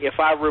 okay, if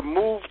I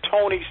remove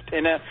Tony,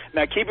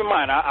 now keep in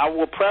mind, I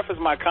will preface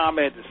my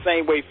comment the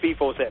same way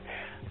FIFO said.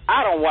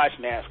 I don't watch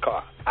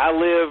NASCAR. I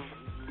live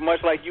much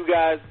like you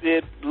guys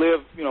did,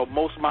 live,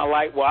 most of my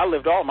life. Well, I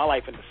lived all my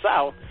life in the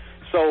South,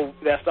 so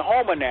that's the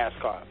home of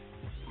NASCAR.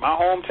 My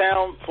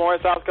hometown,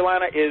 Florence, South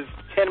Carolina, is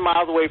 10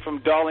 miles away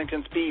from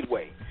Darlington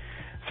Speedway.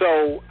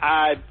 So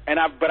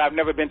but I've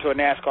never been to a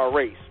NASCAR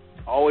race.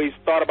 Always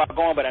thought about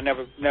going, but I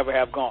never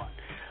have gone.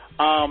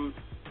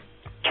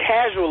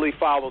 Casually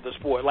follow the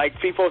sport. Like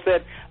FIFO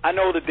said, I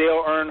know the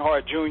Dale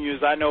Earnhardt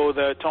Jr.'s, I know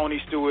the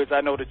Tony Stewarts,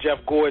 I know the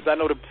Jeff Gords, I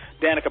know the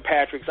Danica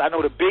Patricks, I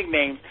know the big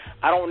names.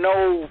 I don't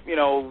know,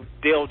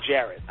 Dale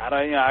Jarrett.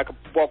 I could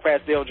walk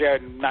past Dale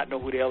Jarrett and not know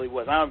who the hell he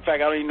was. In fact, I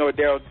don't even know if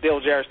Dale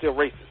Jarrett still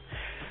races.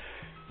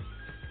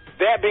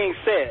 That being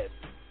said,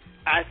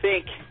 I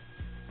think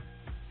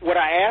what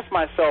I ask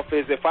myself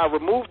is, if I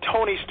remove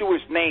Tony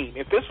Stewart's name,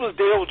 if this was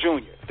Dale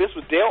Jr., if this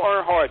was Dale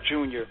Earnhardt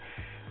Jr.,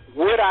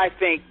 would I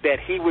think that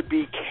he would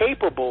be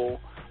capable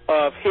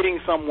of hitting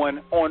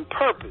someone on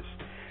purpose?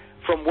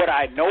 From what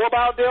I know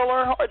about Dale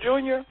Earnhardt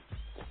Jr.,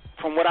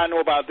 from what I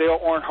know about Dale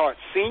Earnhardt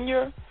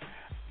Sr.,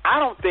 I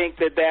don't think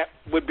that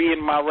would be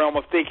in my realm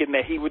of thinking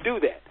that he would do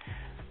that.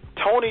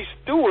 Tony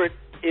Stewart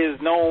is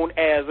known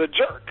as a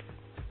jerk.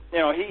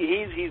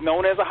 He's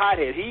known as a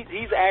hothead.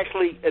 He's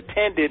actually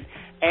attended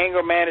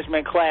anger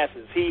management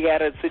classes. He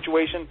had a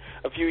situation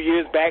a few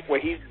years back where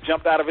he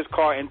jumped out of his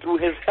car and threw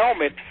his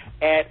helmet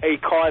at a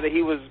car that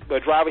a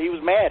driver he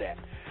was mad at.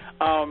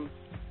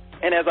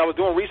 And as I was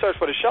doing research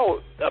for the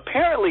show,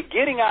 apparently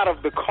getting out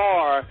of the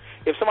car,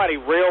 if somebody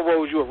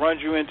railroads you or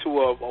runs you into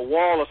a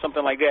wall or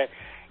something like that,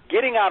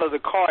 getting out of the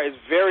car is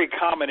very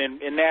common in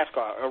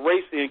NASCAR,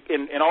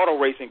 in auto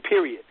racing,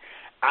 period.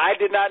 I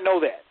did not know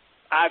that.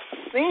 I've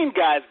seen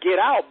guys get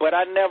out, but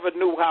I never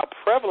knew how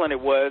prevalent it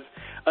was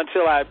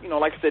until I,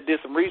 like I said, did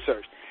some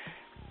research.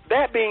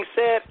 That being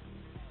said,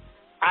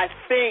 I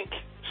think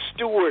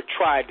Stewart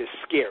tried to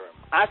scare him.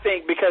 I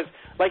think because,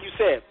 like you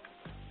said,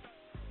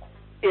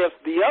 if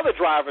the other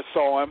driver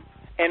saw him,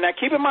 and now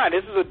keep in mind,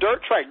 this is a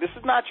dirt track. This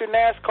is not your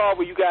NASCAR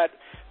where you got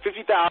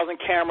 50,000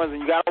 cameras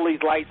and you got all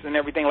these lights and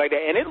everything like that.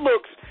 And it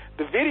looks,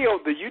 the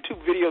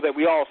YouTube video that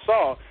we all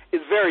saw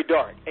is very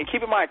dark. And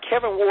keep in mind,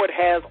 Kevin Ward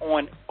has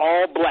on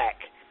all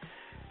black.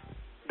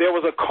 There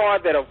was a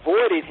car that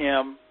avoided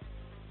him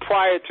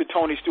prior to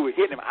Tony Stewart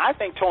hitting him. I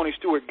think Tony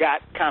Stewart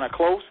got kind of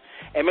close,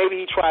 and maybe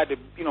he tried to,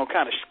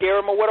 kind of scare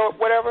him or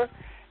whatever,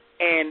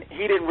 and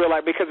he didn't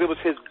realize, because it was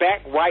his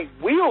back right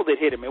wheel that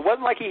hit him. It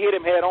wasn't like he hit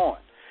him head on.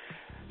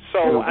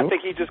 So I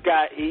think he just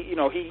got, he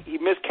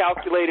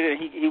miscalculated,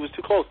 and he was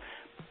too close.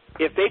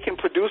 If they can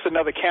produce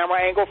another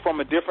camera angle from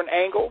a different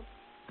angle,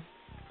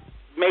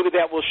 maybe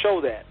that will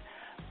show that.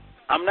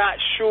 I'm not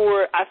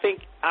sure.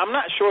 I'm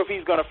not sure if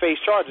he's going to face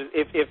charges.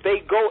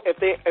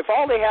 If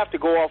all they have to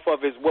go off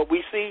of is what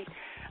we see,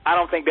 I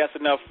don't think that's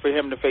enough for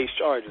him to face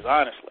charges,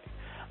 honestly.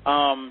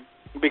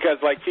 Because,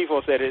 like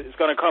FIFO said, it's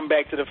going to come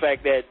back to the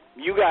fact that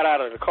you got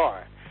out of the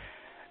car.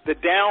 The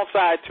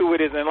downside to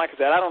it is, and like I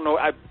said, I don't know.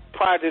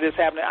 Prior to this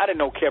happening, I didn't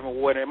know Kevin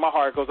Ward, and my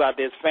heart goes out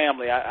to his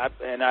family. I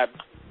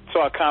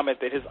saw a comment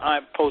that his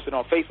aunt posted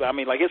on Facebook. I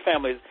mean, like, his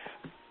family is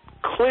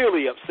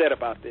clearly upset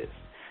about this.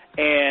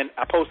 And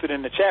I posted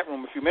in the chat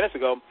room a few minutes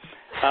ago,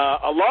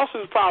 a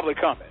lawsuit is probably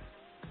coming.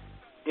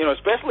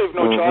 Especially if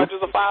no charges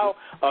are filed,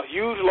 a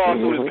huge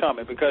lawsuit is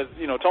coming because,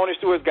 Tony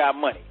Stewart's got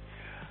money.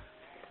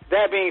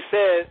 That being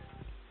said,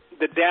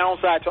 the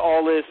downside to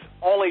all this,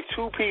 only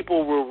 2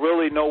 people will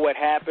really know what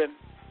happened,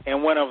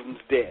 and one of them's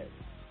dead.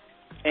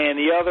 And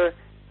the other,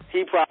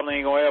 he probably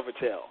ain't going to ever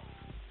tell.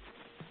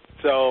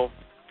 So,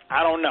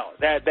 I don't know.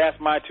 That's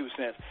my 2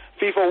 cents.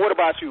 FIFO, what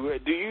about you?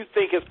 Do you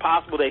think it's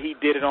possible that he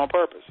did it on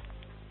purpose?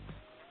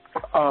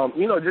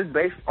 Just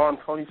based on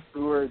Tony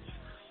Stewart's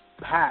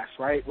past,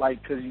 right?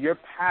 Like, because your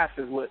past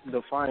is what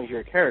defines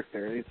your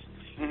character. It's,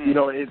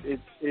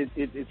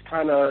 it's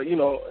kind of,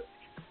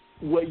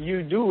 what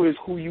you do is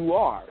who you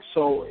are.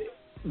 So,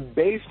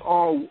 based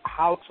on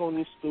how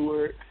Tony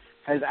Stewart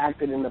has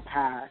acted in the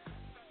past,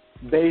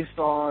 based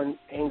on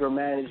anger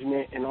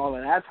management and all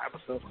of that type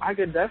of stuff, I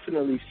could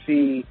definitely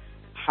see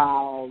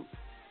how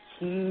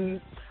he.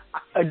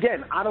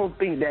 Again, I don't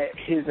think that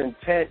his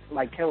intent,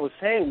 like Ken was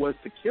saying, was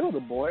to kill the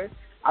boy.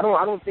 I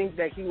don't think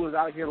that he was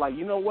out here like,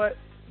 you know what,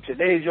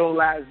 today's your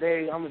last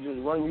day, I'm gonna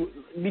just run you,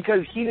 because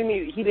he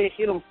didn't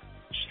hit him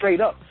straight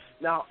up.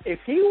 Now, if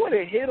he would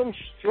have hit him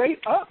straight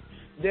up,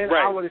 then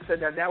right, I would have said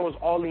that was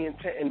all the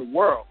intent in the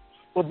world.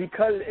 But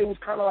because it was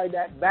kind of like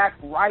that back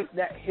right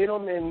that hit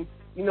him, and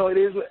it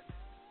is.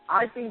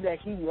 I think that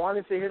he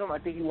wanted to hit him. I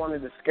think he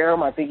wanted to scare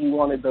him. I think he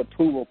wanted to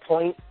prove a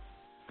point.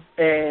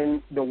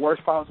 And the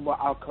worst possible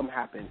outcome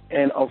happened.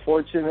 And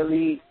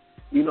unfortunately,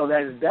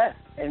 that's death.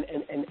 And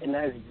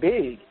that's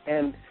big.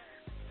 And,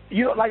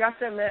 like I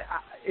said, man,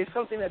 it's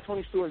something that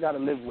Tony Stewart got to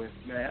live with,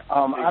 man.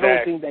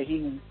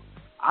 Exactly.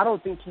 I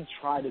don't think he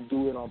tried to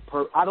do it on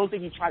purpose. I don't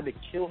think he tried to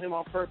kill him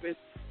on purpose.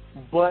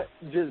 But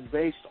just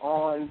based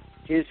on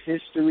his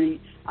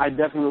history, I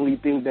definitely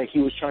think that he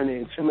was trying to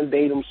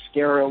intimidate him,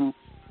 scare him,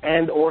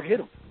 and or hit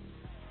him.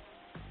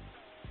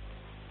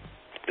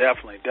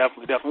 Definitely.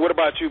 What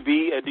about you,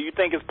 B? Do you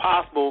think it's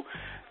possible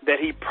that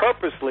he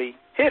purposely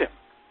hit him?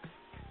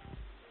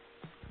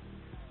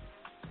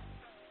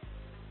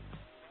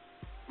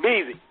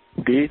 Beezy.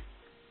 B.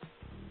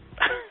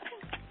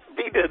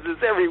 B does this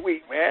every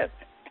week, man.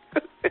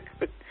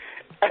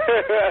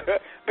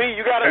 B,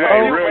 you got to Hey,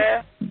 know, real-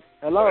 man.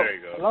 Hello. There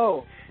you go.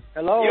 Hello.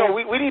 Hello. You know,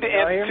 we need to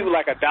Y'all hear institute me?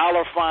 like a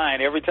 $1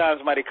 fine every time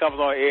somebody comes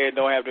on air and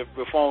don't have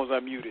the phones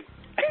unmuted.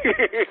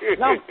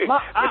 No,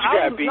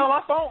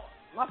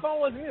 my phone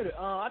was muted.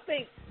 I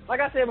think, like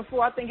I said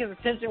before, I think his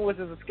intention was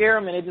to scare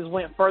him, and it just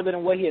went further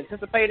than what he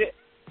anticipated.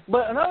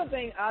 But another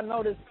thing I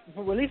noticed,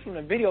 at least from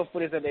the video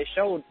footage that they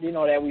showed,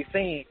 that we've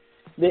seen,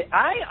 that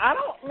I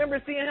don't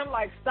remember seeing him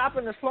like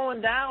stopping or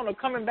slowing down or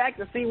coming back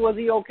to see was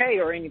he okay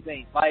or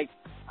anything. Like,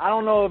 I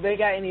don't know if they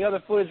got any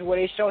other footage where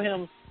they show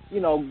him,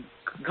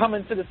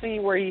 coming to the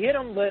scene where he hit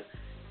him, but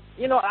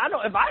I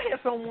know if I hit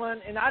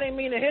someone and I didn't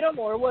mean to hit him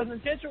or it wasn't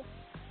intentional,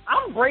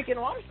 I'm braking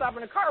or I'm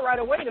stopping the car right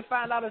away to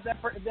find out if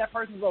that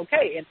person's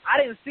okay. And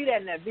I didn't see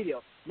that in that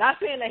video. Not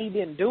saying that he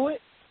didn't do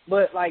it,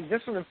 but like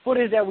just from the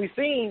footage that we've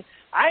seen,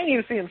 I didn't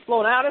even see him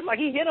slow down. It's like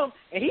he hit him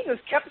and he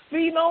just kept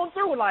speeding on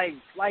through like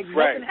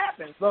nothing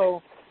happened.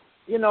 So,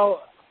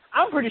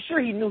 I'm pretty sure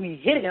he knew he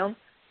hit him.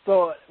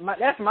 So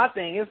that's my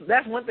thing.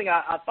 That's one thing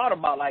I thought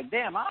about. Like,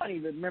 damn, I don't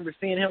even remember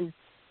seeing him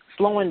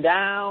slowing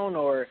down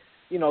or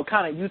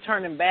kind of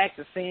U-turning back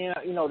to seeing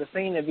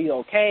if he's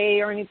okay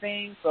or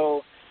anything.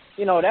 So,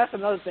 that's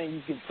another thing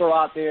you could throw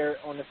out there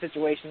on the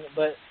situation.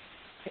 But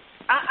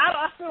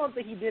I still don't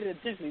think he did it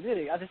intentionally, did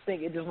he? I just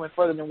think it just went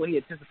further than what he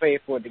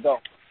anticipated for it to go.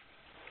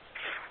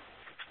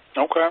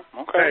 Okay.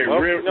 Hey,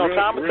 Well,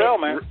 time to tell,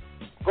 man.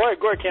 Go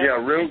ahead, Ken. Yeah,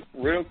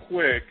 real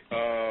quick.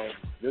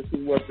 This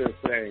is what they're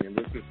saying, and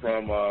this is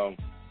from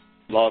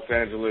Los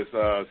Angeles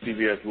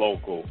CBS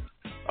Local.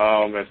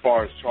 As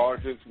far as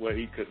charges, what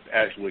he could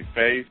actually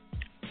face,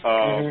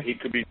 he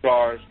could be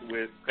charged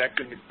with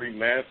second-degree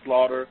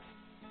manslaughter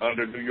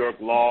under New York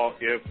law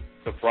if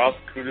the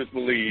prosecutors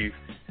believe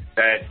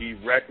that he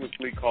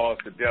recklessly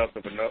caused the death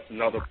of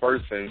another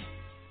person,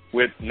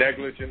 with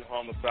negligent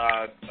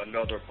homicide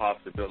another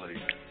possibility.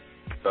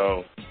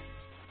 So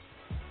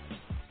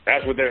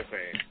that's what they're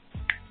saying.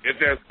 If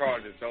there's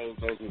charges, those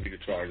would be the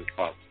charges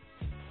possible.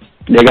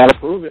 They got to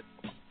prove it.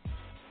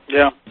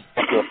 Yeah.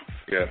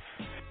 Yeah.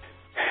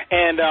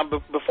 And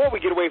before we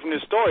get away from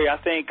this story, I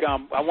think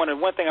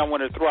one thing I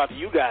wanted to throw out to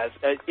you guys.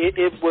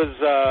 It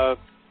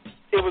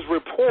was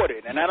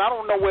reported, and I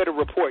don't know where the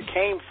report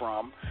came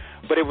from,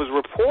 but it was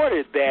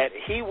reported that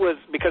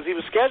because he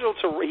was scheduled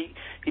to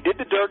he did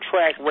the dirt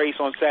track race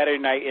on Saturday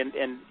night,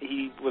 and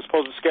he was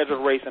supposed to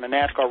schedule a race in a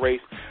NASCAR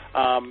race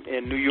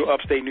in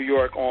upstate New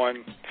York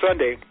on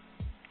Sunday.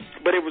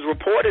 But it was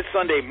reported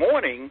Sunday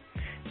morning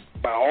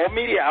by all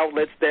media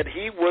outlets that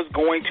he was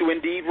going to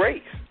indeed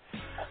race.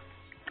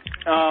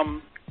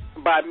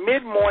 By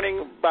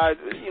mid-morning,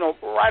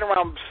 right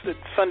around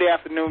Sunday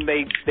afternoon,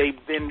 they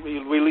then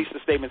released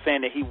a statement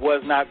saying that he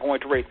was not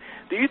going to race.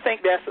 Do you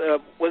think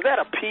was that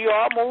a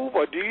PR move,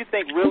 or do you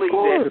think really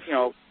that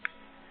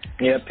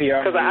Yeah,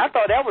 PR. Because I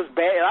thought that was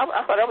bad.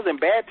 I thought that was in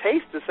bad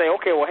taste to say,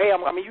 okay, well, hey,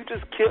 you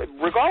just killed.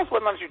 Regardless of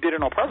whether or not you did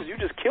it on purpose, you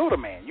just killed a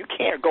man. You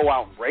can't go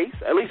out and race.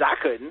 At least I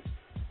couldn't.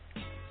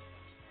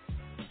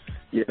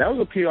 Yeah, that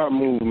was a PR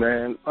move,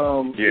 man.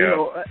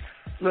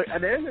 Look,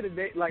 at the end of the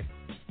day, like,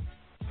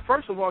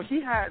 first of all,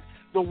 he had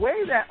the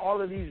way that all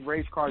of these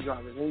race car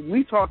drivers, and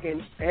we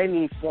talking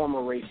any form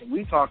of racing,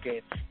 we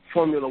talking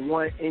Formula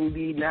One,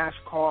 Indy,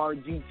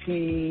 NASCAR,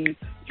 GT,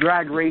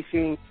 drag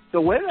racing. The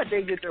way that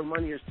they get their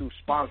money is through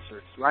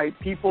sponsors, right?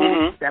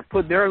 People that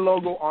put their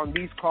logo on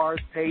these cars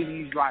pay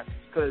these drivers.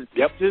 Because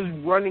just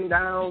running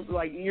down,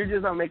 like, you're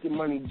just not making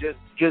money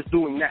just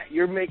doing that.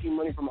 You're making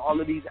money from all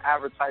of these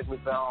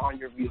advertisements that are on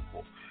your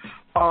vehicle.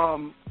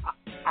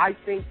 I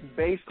think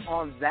based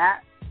on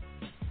that,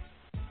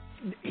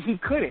 he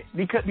couldn't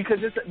because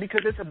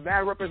it's a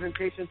bad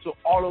representation to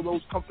all of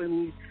those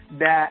companies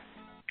that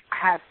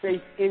have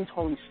faith in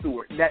Tony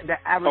Stewart, that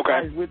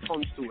advertise with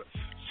Tony Stewart.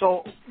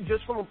 So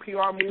just from a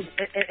PR move,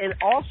 and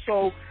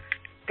also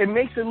it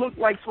makes it look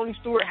like Tony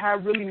Stewart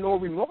had really no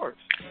remorse.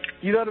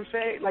 You know what I'm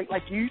saying?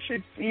 Like you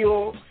should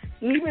feel,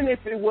 even if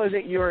it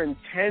wasn't your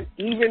intent,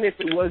 even if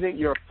it wasn't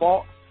your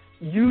fault,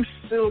 you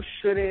still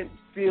shouldn't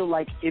feel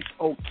like it's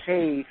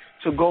okay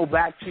to go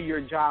back to your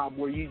job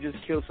where you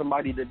just killed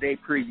somebody the day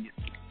previous.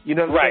 You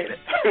know what I'm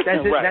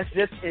saying? That's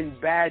just in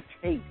bad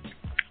taste.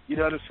 You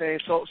know what I'm saying?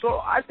 So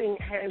I think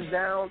hands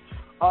down,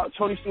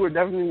 Tony Stewart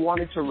definitely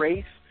wanted to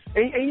race.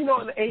 And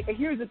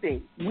here's the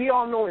thing. We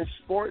all know in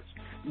sports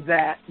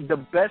that the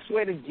best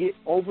way to get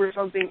over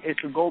something is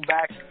to go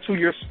back to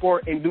your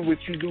sport and do what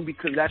you do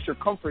because that's your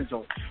comfort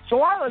zone.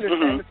 So I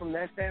understand it from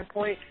that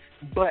standpoint,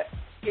 but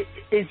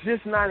it's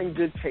just not in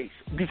good taste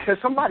because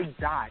somebody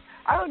died.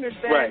 I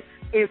understand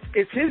if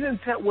his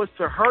intent was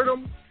to hurt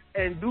him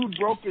and dude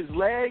broke his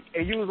leg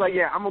and you was like,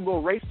 yeah, I'm going to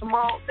go race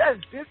tomorrow, that's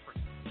different.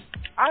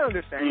 I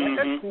understand that.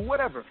 That's cool,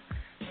 whatever.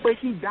 But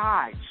he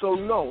died. So,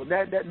 no,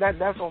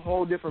 that's a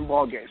whole different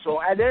ballgame.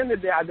 So, at the end of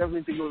the day, I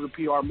definitely think it was a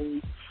PR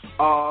move,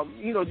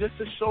 just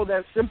to show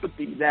that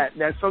sympathy, that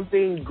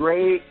something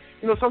great,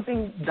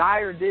 something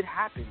dire did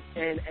happen.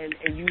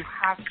 And you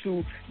have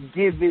to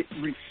give it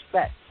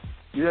respect.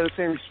 You know what I'm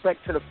saying?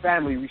 Respect to the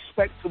family,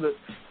 respect to the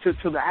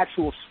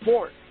actual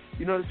sport.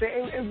 You know what I'm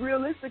saying? And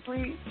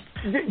realistically,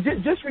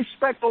 just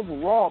respect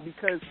overall,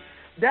 because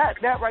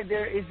that right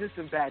there is just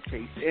in bad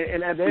taste.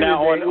 And at the end of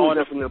the day, it was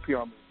definitely a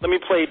PR move. Let me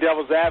play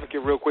devil's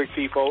advocate real quick,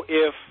 FIFO.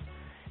 If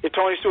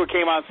Tony Stewart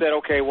came out and said,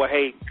 okay, well,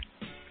 hey,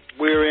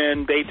 we're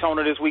in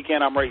Daytona this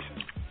weekend, I'm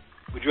racing,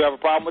 would you have a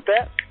problem with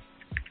that?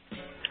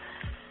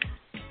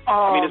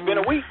 I mean, it's been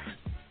a week.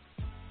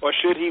 Or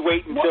should he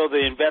wait until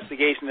the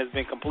investigation has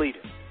been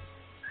completed?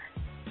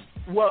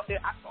 Well,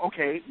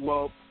 okay,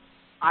 well,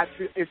 I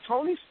feel if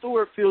Tony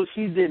Stewart feels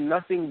he did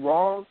nothing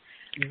wrong,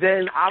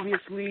 then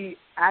obviously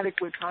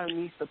adequate time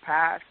needs to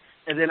pass,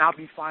 and then I'll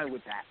be fine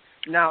with that.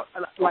 Now,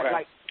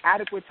 like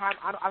adequate time,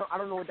 I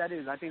don't know what that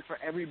is. I think for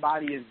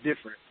everybody is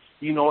different.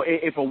 You know,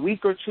 if a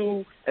week or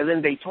two and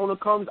then Daytona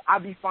comes,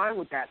 I'd be fine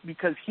with that,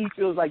 because he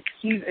feels like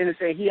he's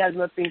innocent. He has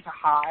nothing to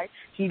hide.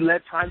 He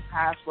let time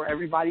pass for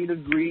everybody to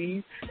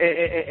grieve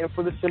and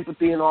for the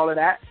sympathy and all of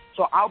that.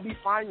 So I'll be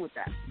fine with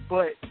that.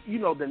 But, you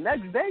know, the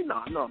next day,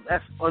 no,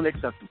 that's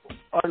unacceptable.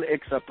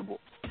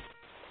 Unacceptable.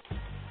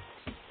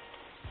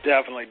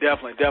 Definitely. The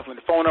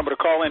phone number to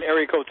call in,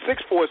 area code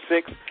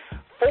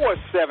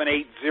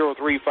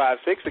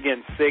 646-478-0356.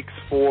 Again,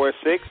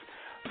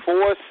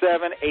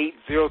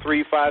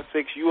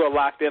 646-478-0356. You are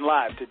locked in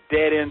live to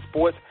Dead End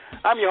Sports.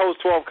 I'm your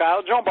host, 12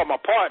 Kyle, joined by my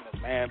partners,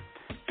 man,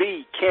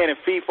 B, Ken, and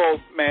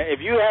FIFO. Man, if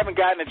you haven't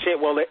gotten a chance,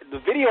 well, the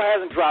video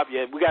hasn't dropped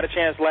yet. We got a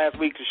chance last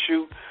week to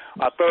shoot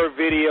our third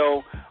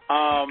video.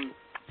 I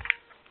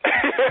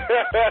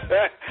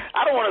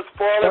don't want to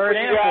spoil it for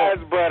you guys,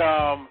 but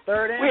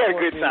we had a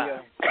good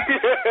time.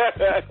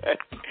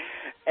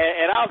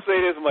 and I'll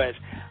say this much.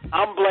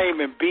 I'm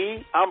blaming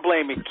B, I'm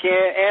blaming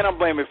Ken, and I'm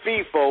blaming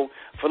FIFO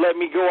for letting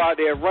me go out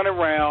there, run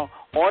around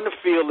on the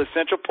field at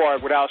Central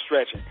Park without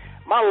stretching.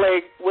 My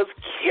leg was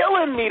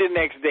killing me the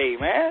next day,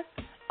 man.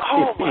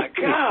 Oh, my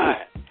God.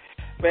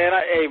 Man,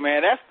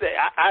 that's the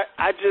 –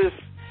 I just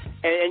 –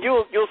 and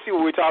you'll see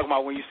what we're talking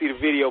about when you see the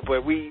video,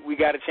 but we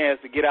got a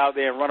chance to get out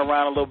there and run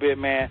around a little bit,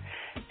 man.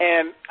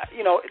 And,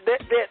 you know,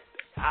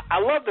 I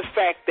love the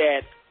fact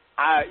that,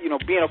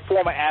 being a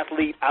former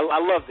athlete, I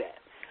love that.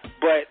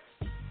 But,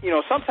 you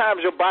know,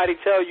 sometimes your body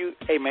tell you,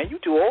 hey, man, you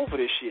too old for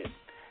this shit.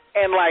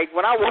 And, like,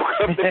 when I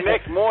woke up the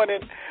next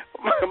morning,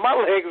 my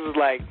legs was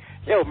like,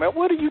 yo, man,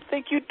 what do you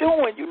think you're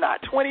doing? You're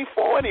not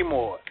 24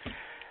 anymore.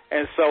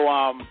 And so,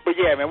 but,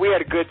 yeah, man, we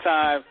had a good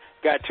time.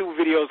 Got 2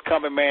 videos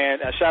coming, man.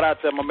 Shout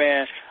out to my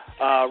man,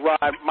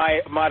 Rod,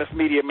 Modest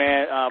Media,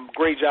 man.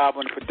 Great job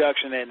on the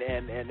production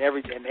and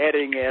everything, and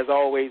editing, as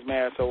always,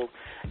 man. So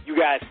you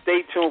guys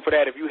stay tuned for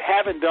that. If you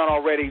haven't done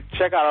already,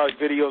 check out our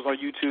videos on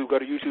YouTube. Go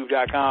to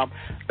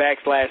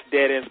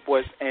youtube.com/Dead End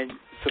Sports and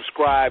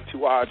subscribe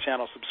to our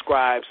channel.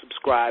 Subscribe,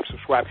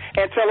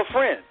 and tell a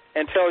friend,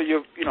 and tell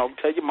your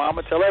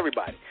mama, tell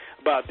everybody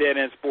about Dead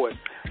End Sports.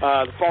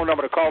 The phone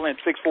number to call in,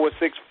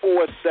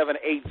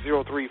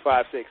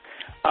 646-478-0356.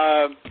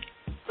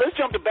 Let's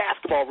jump to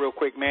basketball real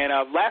quick, man.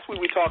 Last week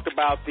we talked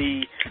about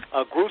the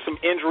gruesome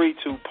injury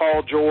to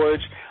Paul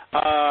George,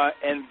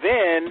 and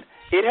then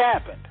it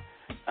happened.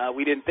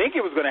 We didn't think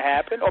it was going to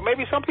happen, or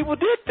maybe some people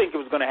did think it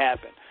was going to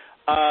happen.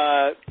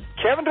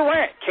 Kevin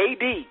Durant,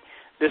 KD,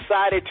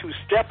 decided to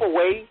step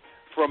away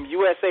from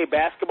USA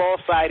Basketball,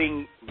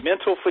 citing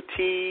mental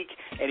fatigue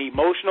and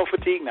emotional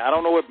fatigue. Now, I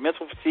don't know what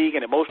mental fatigue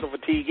and emotional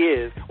fatigue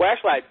is. Well,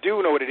 actually, I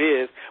do know what it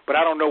is, but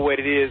I don't know what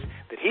it is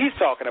that he's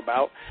talking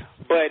about.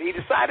 But he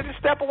decided to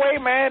step away,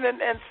 man,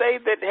 and say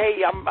that,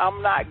 hey,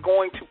 I'm not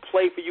going to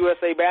play for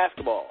USA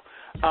Basketball.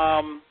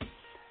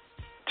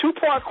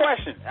 Two-part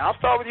question. I'll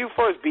start with you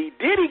first, B.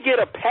 Did he get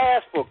a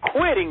pass for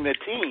quitting the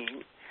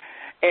team?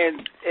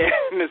 And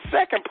the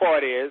second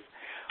part is,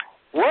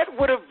 what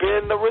would have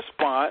been the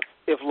response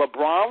if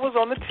LeBron was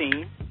on the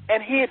team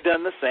and he had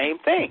done the same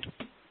thing?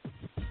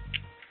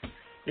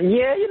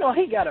 Yeah,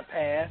 he got a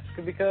pass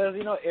because,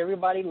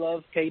 everybody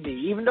loves KD,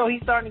 even though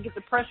he's starting to get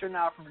the pressure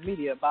now from the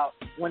media about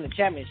winning the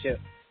championship.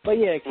 But,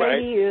 yeah,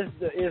 KD is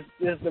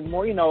the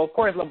more, of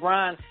course,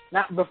 LeBron.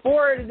 Now,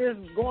 before this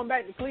going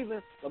back to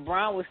Cleveland,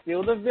 LeBron was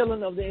still the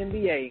villain of the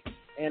NBA.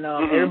 And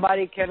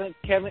everybody, Kevin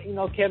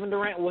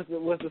Durant was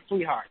the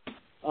sweetheart.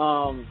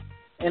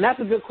 And that's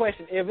a good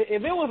question. If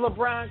it was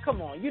LeBron,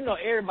 come on,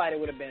 everybody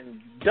would have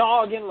been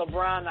dogging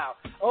LeBron out.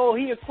 Oh,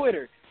 he a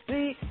quitter.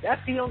 See,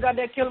 he don't got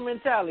that killer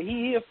mentality.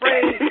 He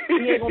afraid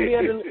he ain't gonna be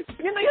able to.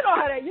 You know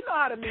how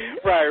to mean.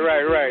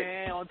 Right.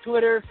 Man, on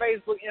Twitter,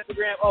 Facebook,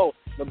 Instagram. Oh,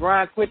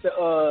 LeBron quit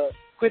the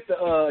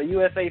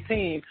USA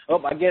team.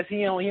 Oh, I guess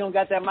he don't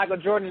got that Michael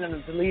Jordan in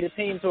him to lead a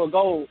team to a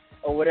goal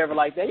or whatever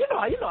like that. You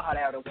know how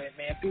that would went,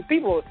 man.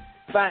 People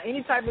find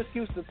any type of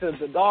excuse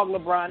to dog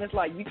LeBron. It's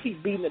like you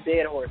keep beating a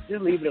dead horse.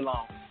 Just leave it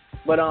alone.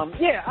 But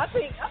yeah, I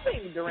think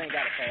Durant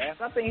got a pass.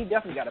 I think he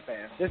definitely got a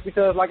pass. Just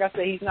because, like I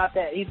said, he's not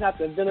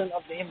the villain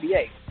of the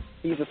NBA.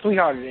 He's the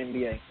sweetheart of the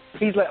NBA.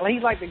 He's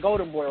like the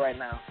golden boy right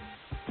now.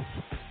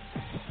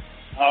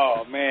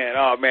 Oh man,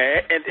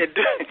 and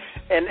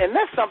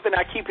that's something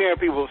I keep hearing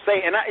people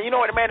say. And you know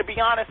what, man? To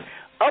be honest,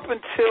 up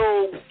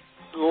until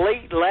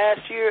late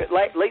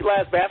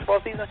last basketball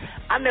season,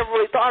 I never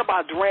really thought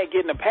about Durant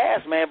getting a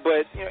pass, man.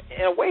 But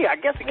in a way, I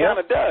guess he kind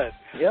of does.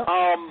 Yeah.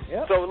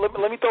 So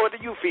let me throw it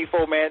to you,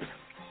 FIFO, man.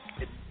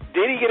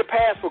 Did he get a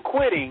pass for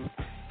quitting?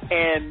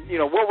 And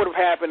what would have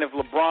happened if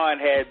LeBron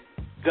had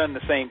done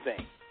the same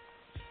thing?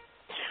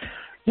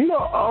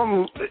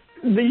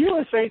 The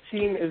USA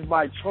team is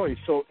by choice.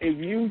 So if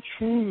you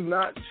choose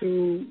not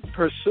to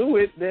pursue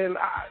it, then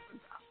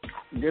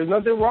there's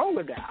nothing wrong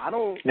with that.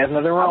 There's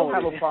nothing wrong with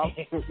have a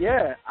problem.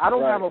 Yeah, I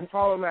don't have a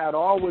problem at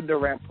all with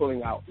Durant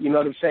pulling out. You know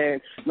what I'm saying?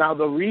 Now,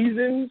 the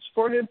reasons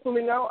for him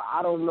pulling out,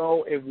 I don't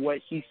know if what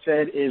he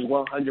said is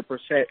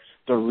 100%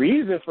 the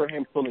reason for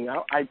him pulling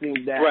out. I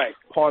think that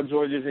Paul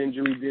George's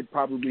injury did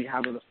probably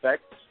have an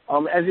effect,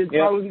 as it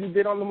probably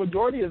did on the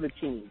majority of the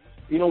team.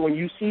 When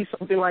you see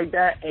something like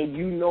that and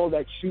you know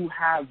that you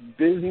have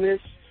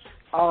business,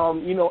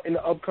 in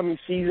the upcoming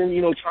season,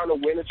 trying to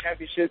win a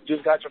championship,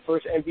 just got your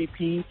first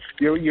MVP,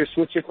 you're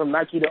switching from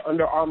Nike to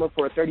Under Armour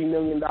for a $30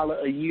 million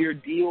a year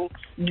deal.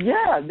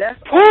 Yeah,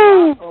 that's a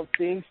lot of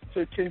things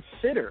to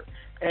consider.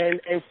 And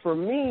for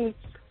me,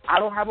 I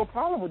don't have a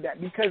problem with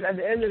that because at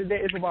the end of the day,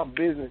 it's about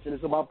business and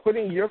it's about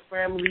putting your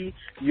family,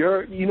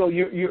 your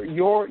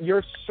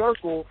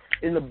circle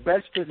in the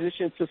best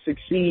position to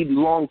succeed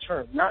long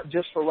term, not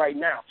just for right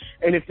now.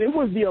 And if it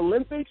was the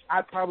Olympics,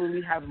 I'd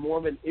probably have more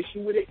of an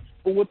issue with it.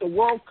 But with the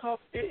World Cup,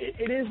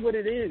 it is what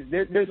it is.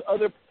 There's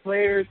other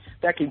players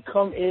that can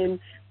come in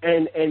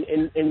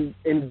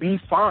and be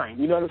fine.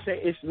 You know what I'm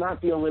saying? It's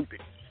not the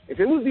Olympics. If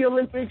it was the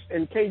Olympics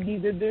and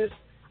KD did this,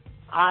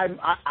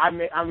 I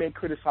may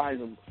criticize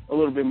him a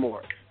little bit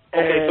more.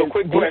 Okay, so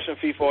quick question,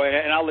 FIFO,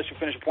 and I'll let you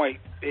finish your point.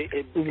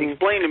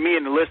 Explain to me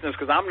and the listeners,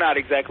 because I'm not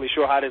exactly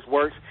sure how this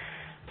works.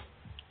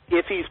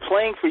 If he's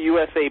playing for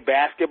USA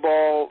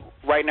basketball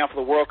right now for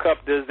the World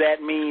Cup, does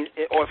that mean,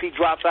 or if he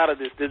drops out of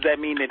this, does that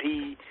mean that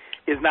he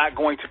is not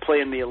going to play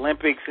in the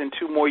Olympics in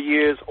 2 more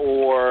years,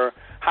 or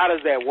how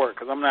does that work?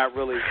 Because I'm not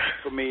really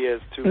familiar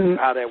as to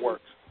how that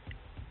works.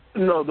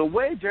 No, the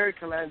way Jerry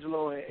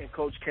Colangelo and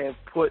Coach Kev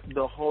put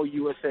the whole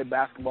USA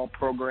basketball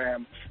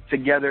program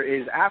together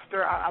is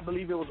after, I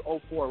believe it was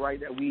 2004, right,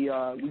 that we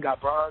got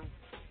bronze.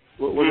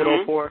 Was it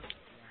 2004?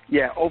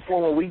 Yeah,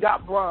 2004 when we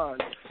got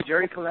bronze.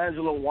 Jerry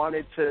Colangelo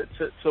wanted to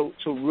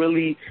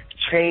really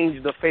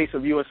change the face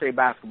of USA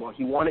basketball.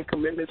 He wanted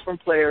commitments from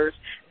players,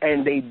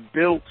 and they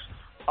built,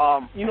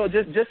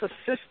 just a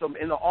system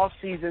in the off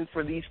season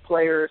for these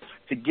players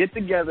to get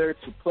together,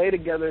 to play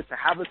together, to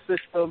have a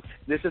system.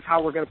 This is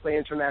how we're going to play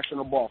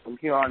international ball from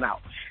here on out.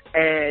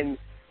 And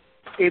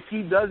if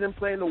he doesn't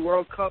play in the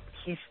World Cup,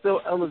 he's still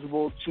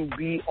eligible to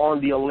be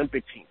on the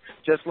Olympic team,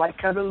 just like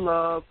Kevin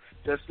Love,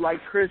 just like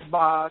Chris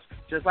Bosh,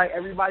 just like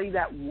everybody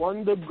that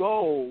won the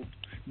gold.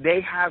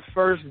 They have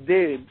first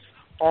dibs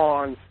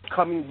on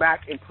coming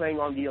back and playing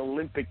on the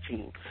Olympic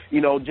team.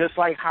 Just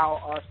like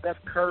how Steph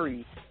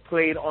Curry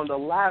played on the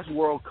last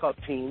World Cup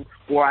team,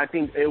 or I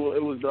think it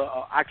was the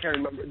I can't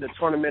remember, the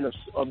tournament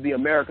of the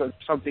Americas,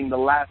 something the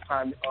last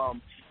time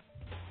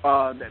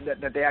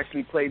that they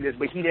actually played this,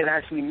 but he didn't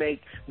actually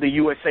make the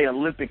USA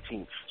Olympic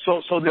team.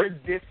 So they're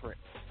different.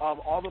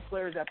 All the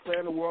players that play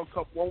in the World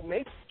Cup won't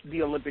make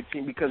the Olympic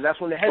team because that's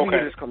when the heavy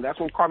hitters come. That's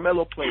when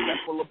Carmelo played.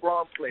 That's when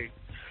LeBron played.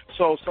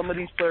 So some of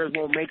these players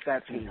won't make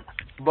that team.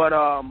 But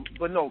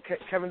no,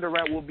 Kevin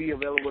Durant will be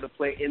available to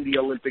play in the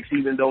Olympics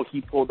even though he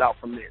pulled out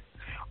from this.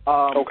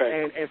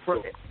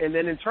 And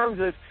then in terms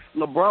of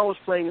LeBron was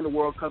playing in the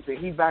World Cup and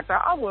he backed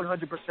out, I'm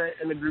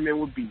 100% in agreement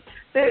with B.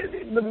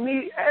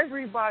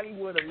 Everybody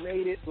would have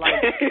made it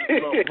like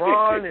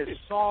LeBron is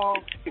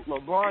soft,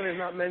 LeBron is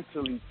not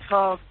mentally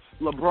tough,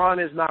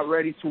 LeBron is not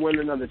ready to win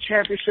another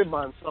championship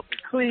by himself in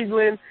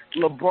Cleveland.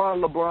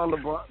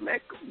 LeBron. Man,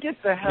 get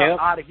the hell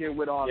out of here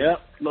with all this.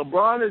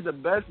 LeBron is the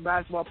best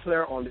basketball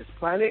player on this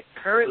planet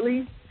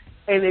currently,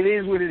 and it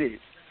is what it is.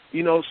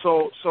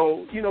 So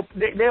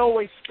they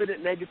always spit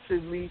it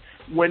negatively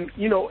when,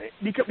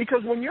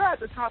 because when you're at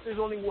the top, there's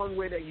only one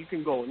way that you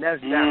can go, and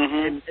that's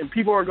down. And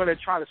people are going to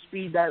try to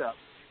speed that up.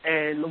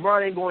 And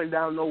LeBron ain't going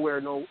down nowhere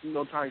no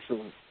time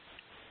soon.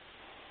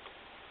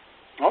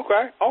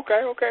 Okay.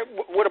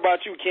 What about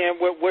you, Ken?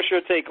 What's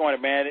your take on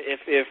it, man?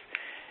 If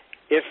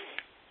did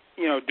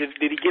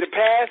he get a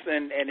pass?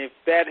 And if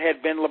that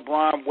had been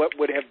LeBron, what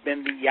would have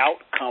been the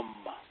outcome?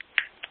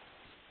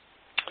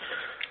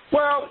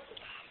 Well,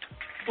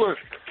 look,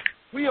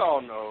 we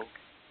all know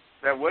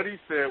that what he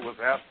said was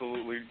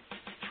absolutely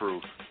true.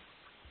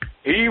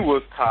 He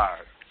was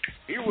tired.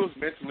 He was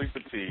mentally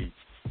fatigued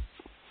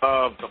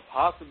of the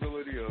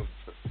possibility of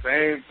the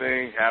same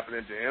thing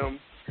happening to him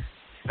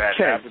that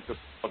happened to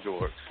Paul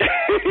George.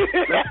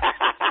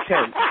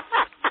 Ken,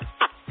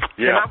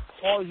 can I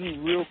pause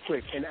you real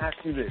quick and ask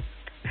you this?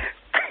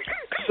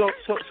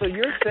 So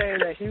you're saying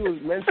that he was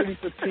mentally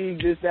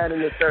fatigued, this, that,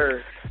 and the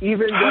third,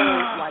 even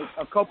though, like,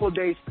 a couple of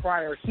days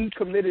prior, he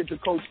committed to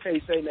Coach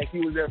K saying that he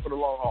was there for the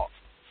long haul,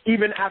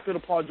 even after the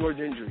Paul George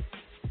injury.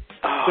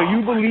 So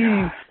you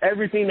believe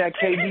everything that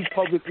KD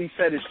publicly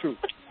said is true?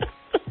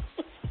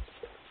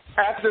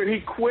 After he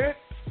quit?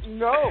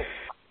 No.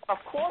 Of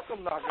course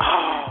I'm not going to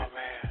Oh, believe it.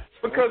 man.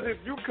 Because if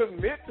you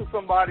commit to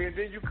somebody and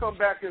then you come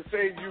back and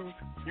say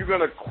you're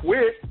going to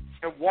quit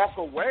and walk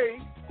away,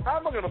 how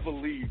am I going to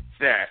believe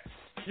that?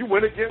 You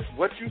went against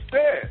what you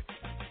said.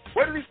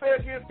 What did he say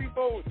against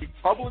people? He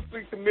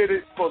publicly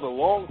committed for the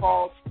long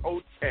haul to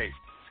OTA.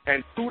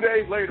 And 2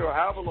 days later, or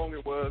however long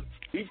it was,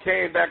 he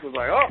came back and was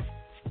like, oh,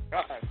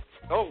 God,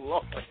 oh,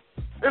 Lord,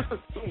 this is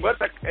too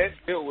much. I can't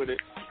deal with it.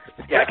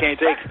 Yeah, I can't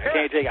take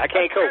it. I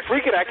can't cope.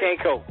 Freak it, I can't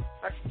cope.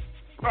 I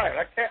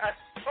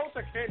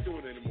can't do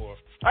it anymore.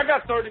 I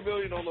got $30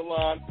 million on the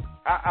line.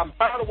 I'm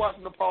tired of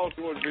watching the Paul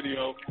George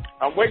video.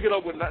 I'm waking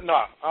up with,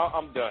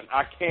 I'm done.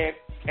 I can't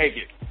take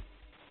it.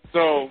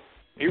 So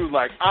he was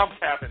like, I'm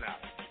tapping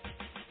out.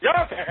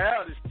 Y'all can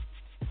have this.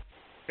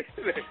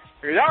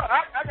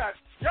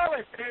 Y'all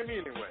ain't paying me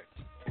anyway.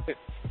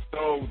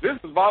 So this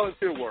is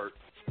volunteer work.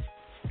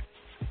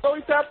 So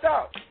he tapped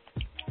out.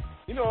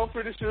 You know, I'm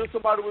pretty sure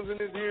somebody was in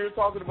his ear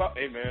talking about,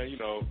 hey, man, you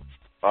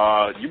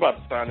about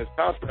to sign this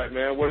contract,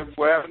 man. What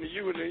happened to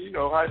you? And then,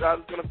 how it's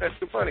going to fetch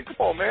the money. Come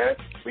on, man.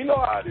 We know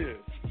how it is.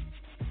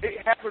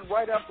 It happened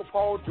right after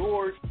Paul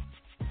George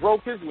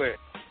broke his leg.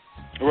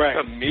 Right.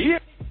 To me,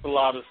 it makes a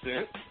lot of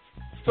sense.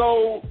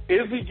 So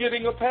is he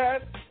getting a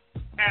pass?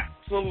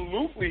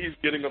 Absolutely he's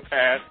getting a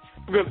pass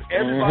because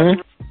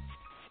everybody,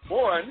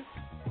 one,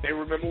 they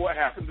remember what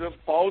happened to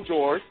Paul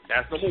George.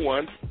 That's number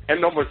one.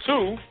 And number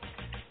two,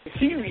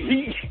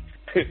 he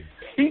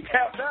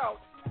tapped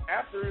out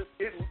after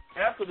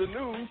the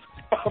news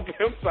of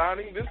him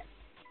signing this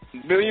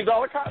 $1 million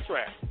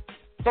contract.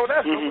 So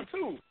that's number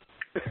two.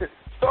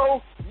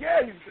 So,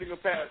 yeah, he's getting a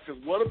pass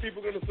because what are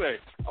people going to say?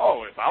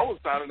 Oh, if I was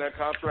signing that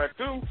contract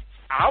too,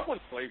 I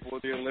wouldn't play for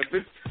the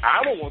Olympics.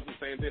 I don't want the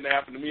same thing to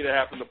happen to me that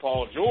happened to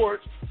Paul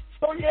George.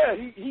 So, yeah,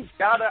 he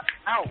got out,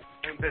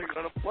 and they're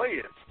going to play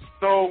it.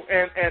 So,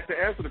 and to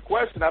answer the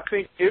question, I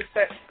think if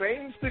that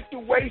same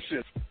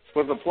situation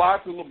was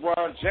applied to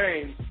LeBron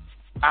James,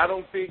 I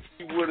don't think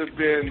he would have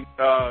been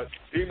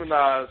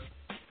demonized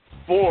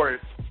for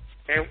it.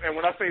 And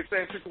when I say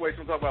same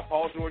situation, I'm talking about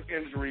Paul George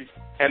injury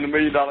and the $1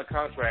 million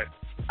contract.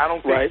 I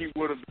don't think he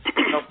would have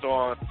been jumped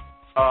on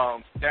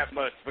that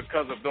much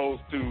because of those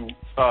two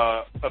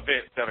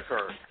events that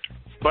occurred.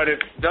 But if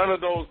none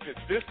of those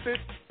existed,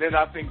 then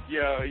I think,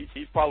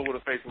 he probably would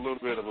have faced a little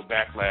bit of a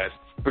backlash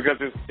because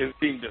his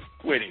team just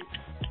quitting.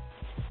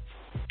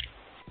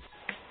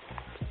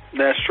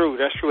 That's true.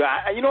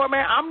 You know what,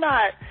 man?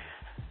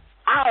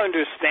 I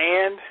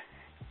understand.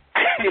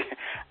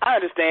 I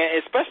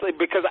understand, especially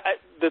because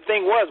the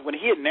thing was, when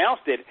he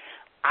announced it,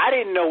 I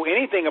didn't know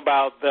anything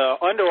about the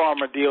Under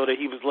Armour deal that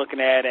he was looking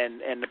at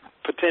and the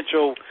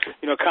potential,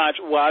 contract.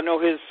 Well, I know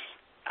his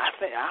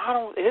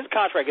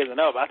contract isn't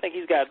up. I think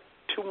he's got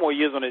 2 more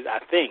years on his. I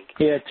think.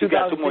 Yeah, he's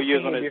got 2 more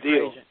years on his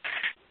deal.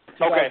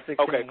 Okay,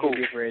 cool.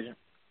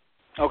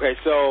 Okay,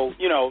 so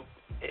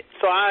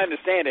so I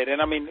understand it,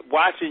 and I mean,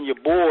 watching your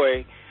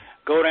boy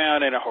go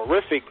down in a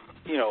horrific,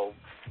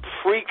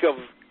 freak of,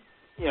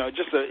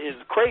 just his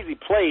crazy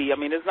play. I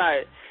mean, it's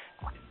not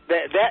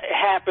that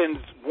happens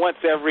once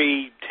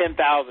every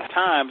 10,000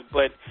 times,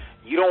 but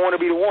you don't want to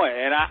be the one,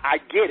 and I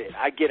get it.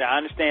 I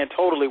understand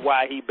totally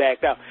why he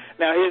backed out.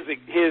 Now his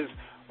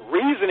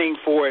reasoning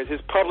for it,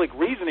 his public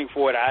reasoning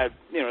for it,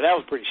 that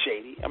was pretty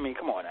shady. I mean,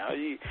 come on now,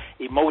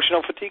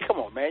 emotional fatigue. Come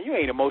on, man, you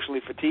ain't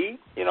emotionally fatigued.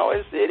 It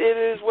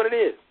is what it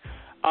is.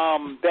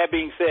 That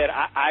being said,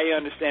 I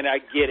understand it. I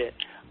get it.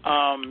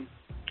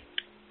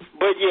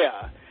 But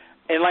yeah,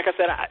 and like I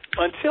said,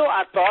 until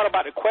I thought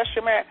about the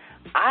question, man,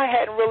 I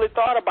hadn't really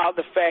thought about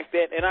the fact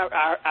that, and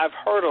I've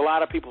heard a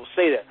lot of people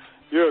say that,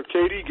 yeah,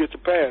 KD gets a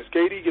pass,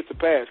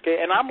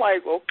 and I'm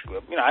like, well,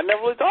 I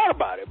never really thought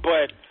about it,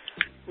 but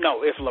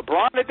no, if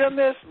LeBron had done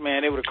this,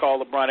 man, they would have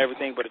called LeBron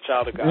everything but a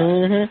child of God.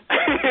 I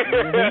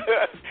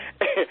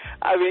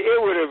mean,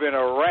 it would have been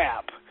a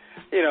wrap,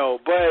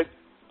 but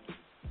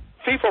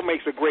FIFO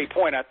makes a great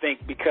point, I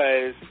think,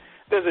 because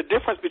there's a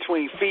difference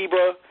between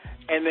FIBA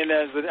and then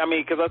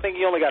because I think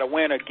you only got to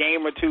win a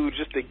game or two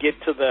just to get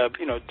to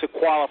to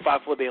qualify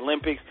for the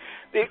Olympics.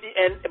 But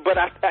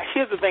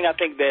here's the thing I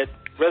think that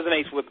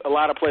resonates with a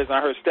lot of players, and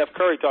I heard Steph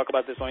Curry talk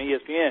about this on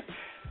ESPN.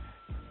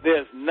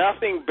 There's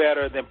nothing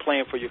better than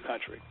playing for your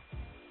country.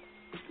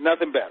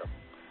 Nothing better.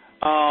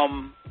 A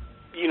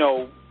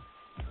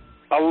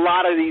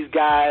lot of these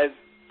guys,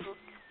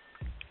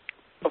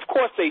 of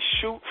course, they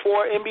shoot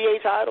for an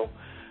NBA title,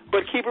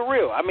 but keep it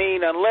real. I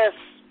mean, unless,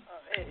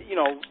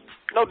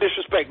 no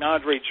disrespect to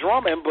Andre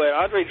Drummond, but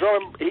Andre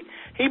Drummond,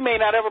 he may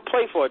not ever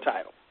play for a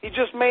title. He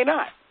just may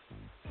not.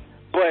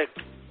 But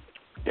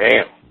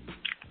damn.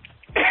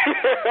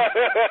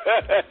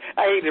 I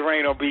hate to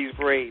rain on B's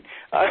parade.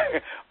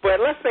 But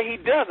let's say he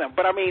doesn't.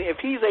 But, I mean, if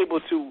he's able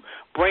to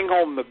bring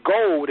home the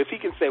gold, if he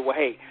can say, well,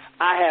 hey,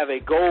 I have a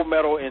gold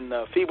medal in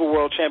the FIBA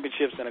World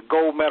Championships and a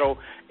gold medal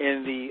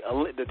in the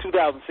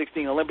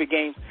 2016 Olympic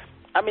Games,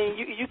 I mean,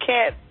 you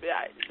can't,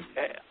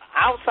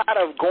 outside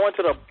of going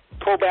to the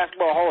Pro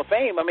Basketball Hall of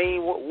Fame, I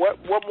mean,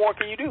 what more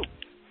can you do?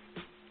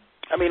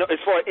 I mean, as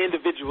far as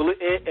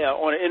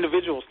on an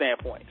individual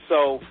standpoint.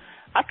 So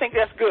I think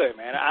that's good,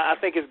 man. I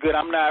think it's good.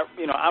 I'm not,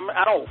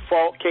 I don't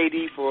fault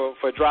KD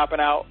for dropping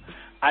out.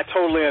 I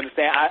totally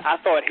understand. I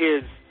thought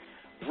his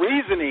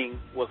reasoning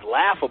was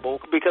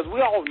laughable because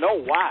we all know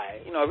why.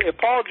 If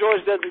Paul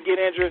George doesn't get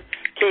injured,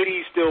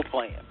 KD's still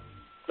playing.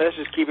 Let's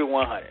just keep it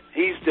 100.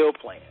 He's still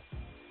playing.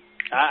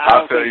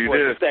 I'll tell you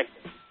this.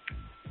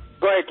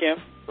 Go ahead, Kim.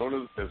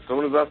 As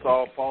soon as I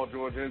saw Paul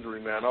George injury,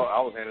 man,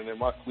 I was handing in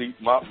my cleat,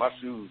 my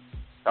shoes.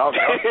 I'm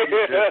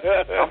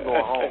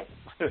going home.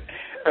 No.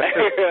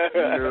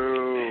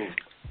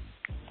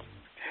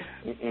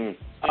 Mm-mm.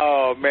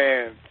 Oh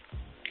man.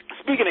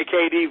 Speaking of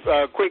KD,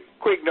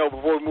 quick note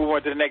before we move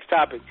on to the next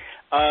topic.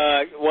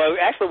 Well, it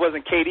actually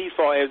wasn't KD's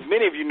fault. As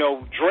many of you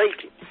know,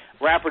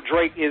 rapper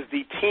Drake is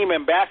the team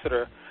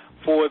ambassador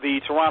for the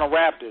Toronto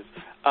Raptors.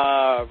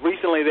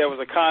 Recently, there was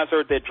a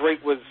concert that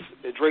Drake was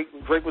at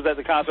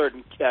the concert,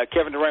 and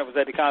Kevin Durant was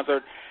at the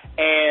concert,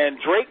 and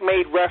Drake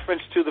made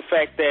reference to the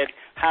fact that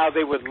how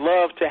they would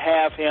love to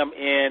have him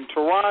in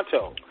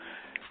Toronto.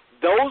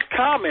 Those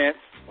comments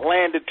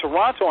landed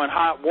Toronto in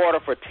hot water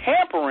for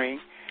tampering,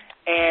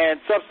 and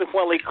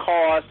subsequently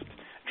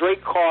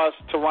Drake cost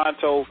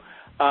Toronto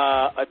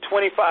a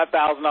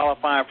 $25,000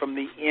 fine from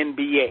the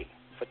NBA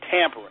for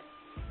tampering.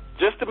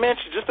 Just the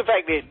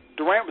fact that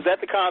Durant was at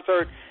the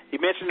concert, he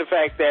mentioned the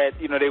fact that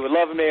they would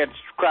love him there, and the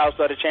crowd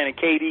started chanting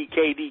KD,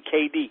 KD,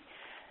 KD,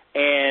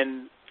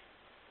 and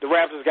the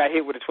Raptors got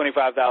hit with a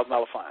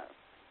 $25,000 fine.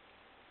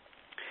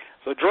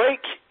 So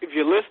Drake, if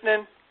you're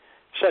listening,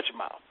 shut your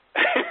mouth.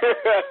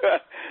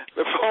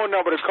 The phone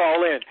number to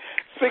call in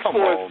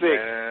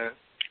 646.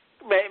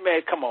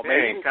 Man, come on,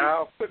 man.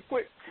 Kyle,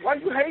 quit. Why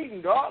you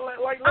hating, dog?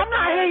 I'm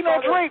not hating on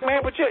Drake,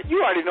 man, but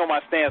you already know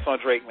my stance on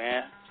Drake,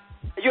 man.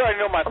 You already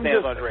know my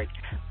stance on Drake.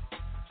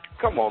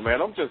 Come on,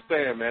 man. I'm just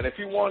saying, man. If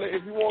you want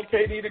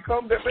KD to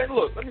come there, man,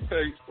 look, let me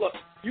tell you. Look,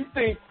 you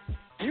think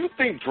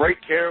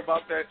Drake care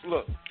about that?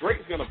 Look,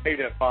 Drake's gonna pay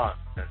that fine.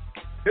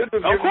 Of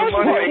course,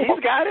 money. He's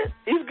got it.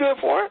 He's good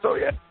for it. So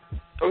yeah.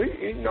 So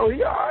he all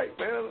right,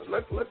 man.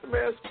 Let the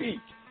man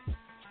speak.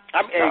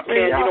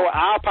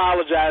 I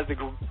apologized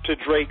to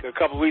Drake a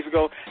couple of weeks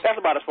ago. That's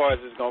about as far as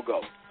it's gonna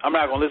go. I'm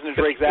not gonna listen to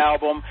Drake's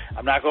album.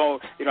 I'm not gonna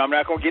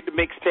get the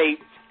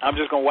mixtape. I'm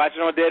just gonna watch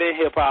it on Dead End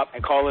Hip Hop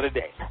and call it a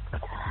day.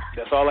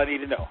 That's all I need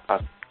to know.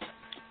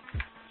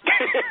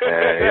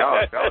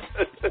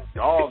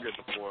 Y'all get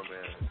the point,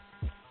 man.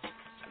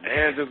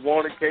 Man just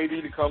wanted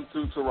KD to come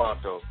to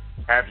Toronto.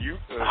 Have you?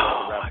 Oh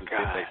my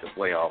God! Make the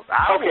playoffs.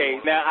 Okay,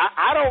 now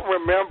I don't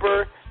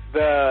remember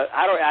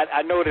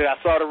I know that I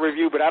saw the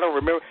review, but I don't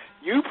remember.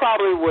 You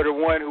probably were the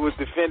one who was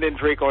defending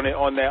Drake on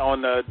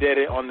the Dead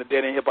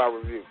End Hip Hop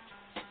review.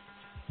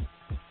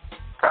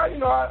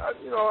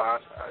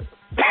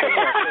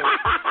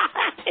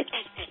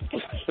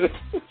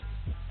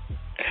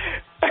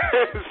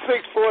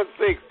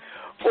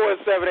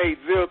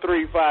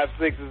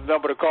 646-478-0356 is the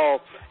number to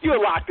call. You're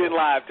locked in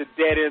live to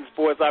Dead End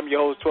Sports. I'm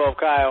your host, 12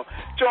 Kyle.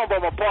 Joined by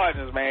my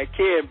partners, man,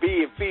 Ken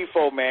B and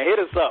FIFO, man. Hit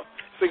us up,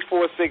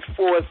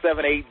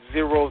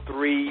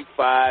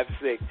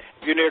 646-478-0356.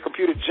 If you're near a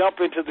computer, jump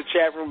into the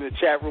chat room. The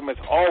chat room is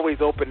always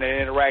open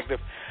and interactive.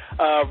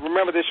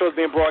 Remember, this show is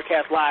being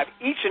broadcast live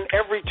each and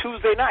every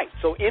Tuesday night.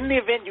 So in the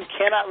event you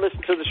cannot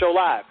listen to the show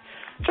live,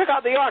 check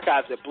out the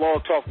archives at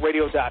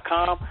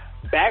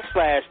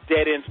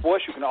blogtalkradio.com/Dead End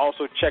Sports. You can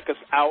also check us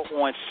out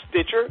on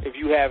Stitcher. If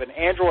you have an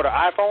Android or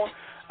iPhone,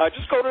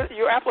 just go to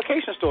your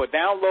application store.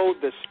 Download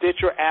the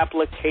Stitcher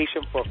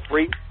application for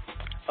free.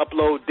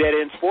 Upload Dead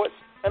End Sports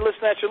and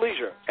listen at your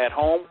leisure, at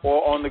home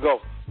or on the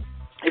go.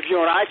 If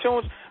you're on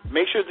iTunes,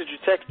 make sure that you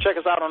check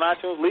us out on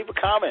iTunes. Leave a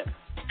comment.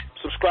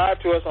 Subscribe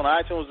to us on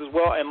iTunes as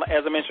well. And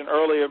as I mentioned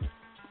earlier,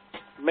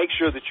 make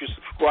sure that you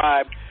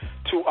subscribe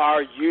to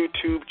our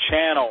YouTube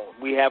channel.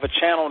 We have a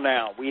channel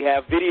now. We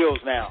have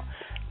videos now.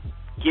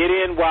 Get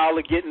in while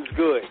the getting's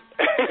good.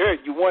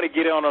 You want to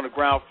get in on the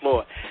ground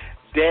floor.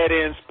 Dead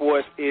End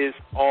Sports is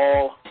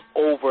all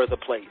over the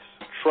place.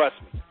 Trust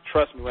me.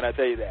 Trust me when I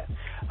tell you that.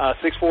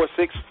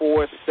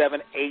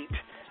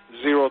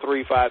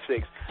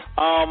 646-478-0356.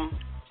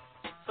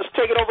 Let's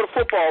take it over to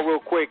football real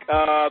quick.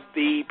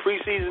 The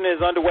preseason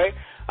is underway.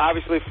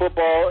 Obviously,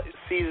 football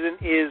season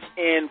is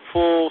in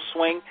full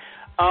swing.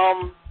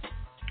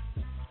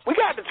 We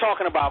got to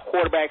talking about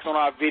quarterbacks on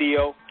our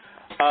video,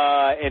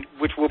 and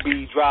which will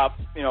be dropped,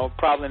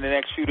 probably in the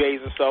next few days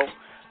or so.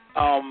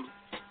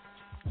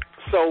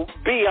 So,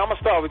 B, I'm gonna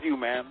start with you,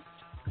 man.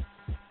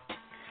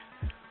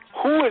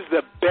 Who is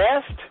the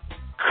best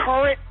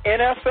current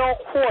NFL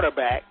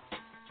quarterback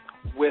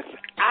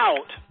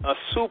without a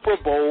Super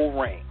Bowl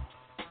ring?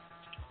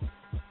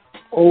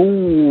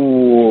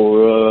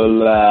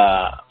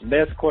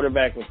 Best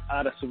quarterback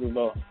without a Super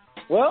Bowl.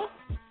 Well,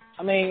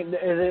 I mean, does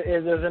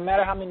it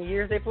matter how many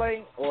years they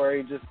play,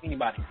 or just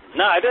anybody?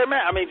 No, it doesn't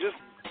matter. I mean, just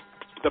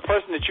the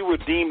person that you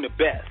would deem the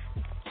best.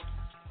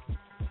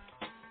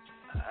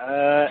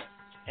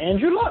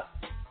 Andrew Luck.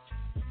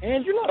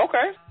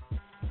 Okay.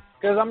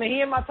 Because, I mean,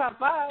 he in my top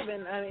five,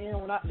 and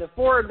the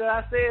four that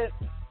I said,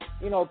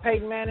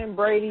 Peyton Manning,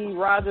 Brady,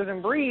 Rodgers,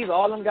 and Breeze,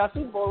 all of them got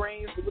Super Bowl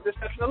rings with the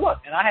exception of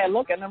Luck. And I had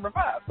Luck at number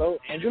 5, so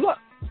Andrew Luck.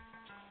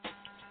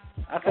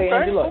 I say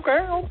Andrew Luck.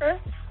 Okay.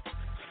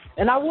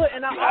 And I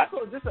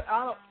also, just an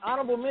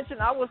honorable mention,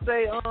 I would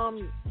say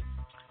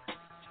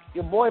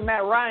your boy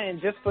Matt Ryan,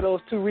 just for those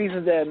 2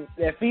 reasons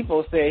that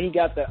FIFO said. He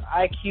got the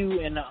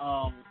IQ and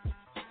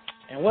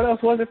and what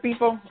else was it,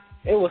 FIFO?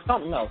 It was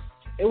something else.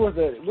 It was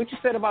what you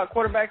said about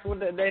quarterbacks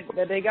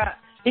that they got.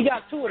 He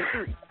got 2 of the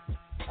 3.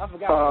 I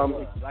forgot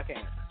what it was. I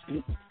can't.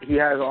 He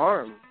has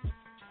arms.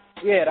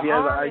 Yeah, the he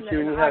arm has an IQ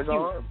and he has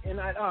arms. And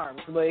that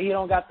arms, but he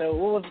don't got the.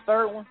 What was the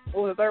third one?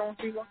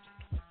 FIFO?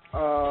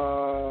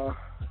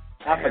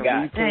 I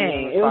forgot.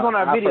 Dang, it was on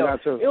our video.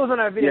 It was on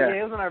our video.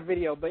 Yeah, it was on our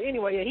video. But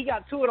anyway, yeah, he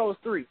got 2 of those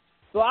 3.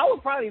 So I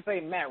would probably say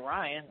Matt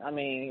Ryan. I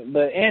mean,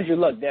 but Andrew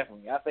Luck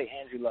definitely. I say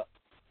Andrew Luck.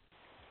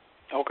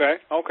 Okay.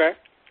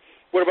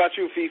 What about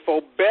you,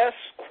 FIFO? Best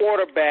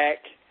quarterback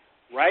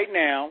right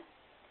now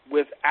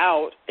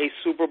without a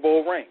Super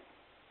Bowl ring?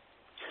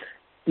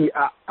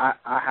 Yeah,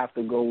 I have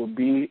to go with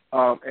B,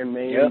 and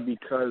mainly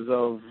because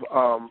of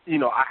I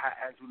had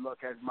Andrew Luck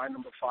as my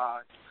number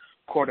 5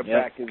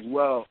 quarterback as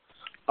well.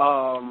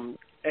 And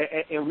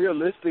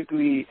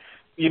realistically,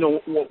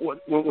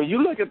 when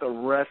you look at the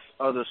rest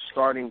of the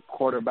starting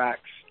quarterbacks,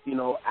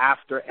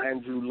 after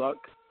Andrew Luck,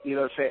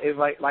 it's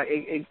like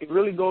it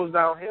really goes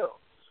downhill.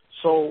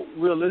 So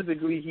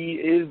realistically, he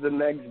is the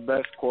next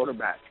best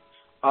quarterback.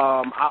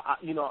 I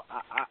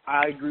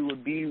agree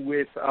with B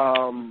with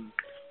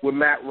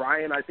Matt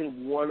Ryan. I think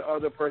one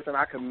other person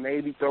I could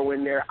maybe throw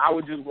in there, I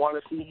would just want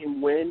to see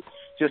him win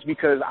just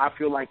because I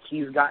feel like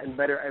he's gotten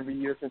better every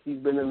year since he's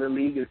been in the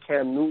league, is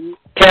Cam Newton.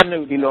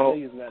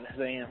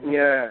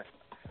 Yeah.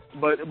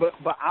 But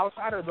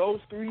outside of those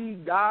 3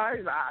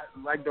 guys,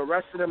 like the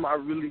rest of them, I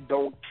really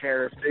don't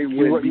care if they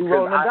win. You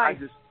rolling the dice.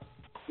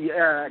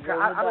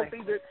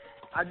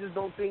 I just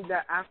don't think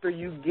that after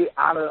you get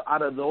out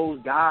of those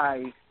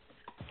guys,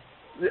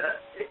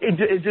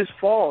 it just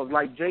falls.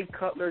 Like Jay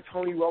Cutler,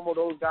 Tony Romo,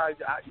 those guys,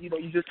 you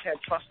just can't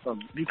trust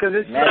them because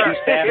it's Matthew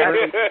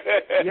Stafford.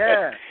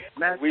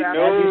 Matt we Stafford.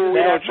 know we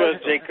don't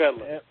trust Jay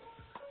Cutler.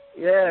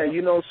 Yeah,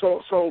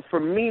 so for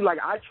me, like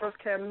I trust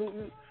Cam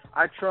Newton.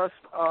 I trust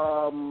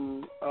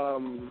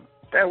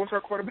what's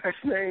our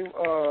quarterback's name?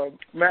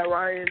 Matt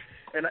Ryan,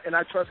 and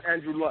I trust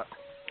Andrew Luck.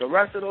 The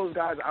rest of those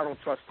guys, I don't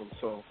trust them.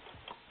 So,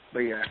 but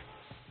yeah.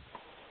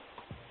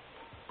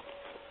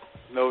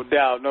 No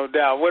doubt.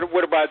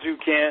 What about you,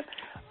 Ken?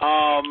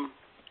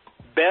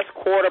 Best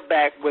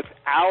quarterback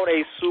without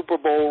a Super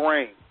Bowl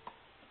ring?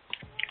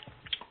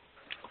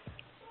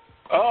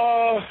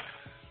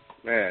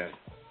 Man,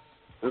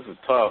 this is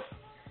tough.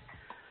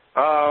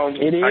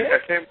 It is? I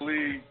can't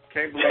believe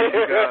you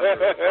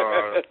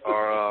guys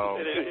are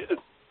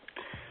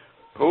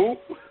who?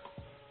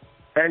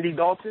 Andy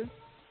Dalton.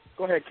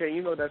 Go ahead, Ken.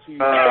 You know that's who you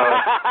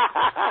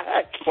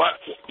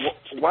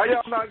Why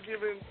y'all not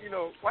giving,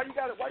 why you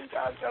guys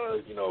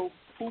gotta,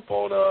 poop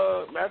on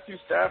Matthew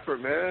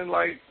Stafford, man?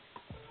 Like,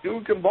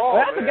 dude can ball,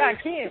 well, that's man. the guy,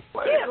 Ken.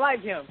 Ken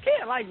like him.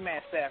 Ken like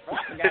Matt Stafford.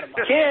 I forgot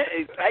about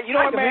Ken, that. you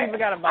know what, man?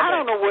 I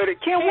don't know what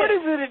Ken, what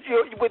is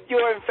it with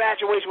your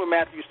infatuation with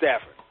Matthew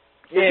Stafford?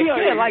 Yeah, he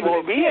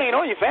ain't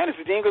on your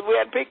fantasy team because we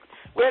hadn't picked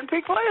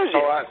players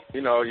yet.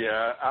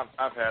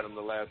 I've had him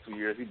the last 2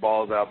 years. He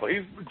balls out, but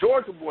he's a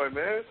Georgia boy,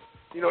 man.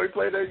 He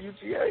played at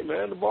UGA,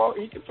 man.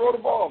 He can throw the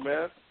ball,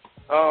 man.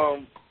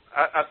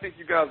 I think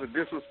you guys are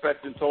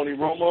disrespecting Tony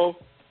Romo.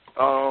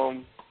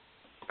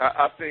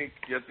 I think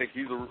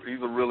he's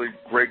a really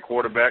great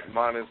quarterback,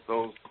 minus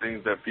those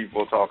things that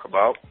people talk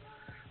about.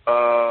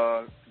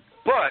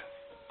 But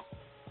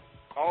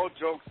all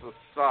jokes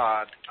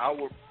aside, I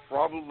would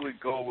probably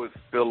go with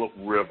Phillip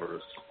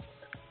Rivers.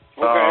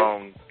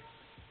 Okay.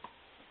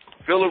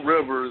 Phillip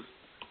Rivers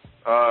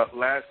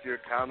last year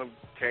kind of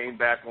came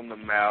back on the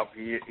map.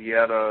 He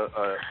had a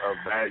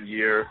bad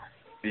year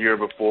the year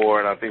before,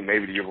 and I think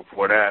maybe the year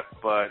before that.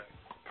 But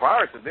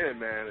prior to then,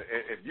 man,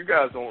 if you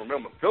guys don't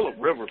remember, Phillip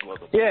Rivers was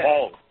a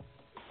baller.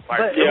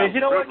 But you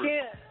know what,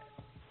 Ken?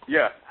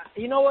 Yeah.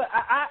 You know what?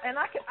 I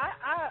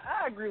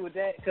agree with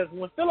that because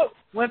when Phillip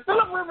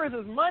Rivers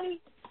is money,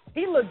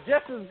 he looks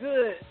just as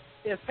good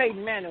as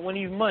Peyton Manning when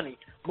he's money.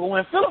 But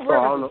when Phillip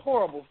Rivers is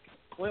horrible,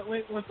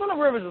 when Phillip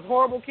Rivers is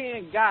horrible,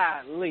 Ken,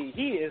 golly,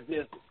 he is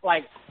just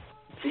like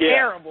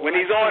terrible. When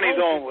he's on, he's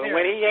on.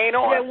 When he ain't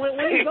on,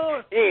 when he's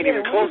on, he ain't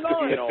even close to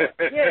being on.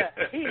 Yeah,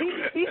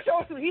 he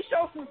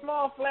shows some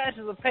small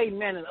flashes of Peyton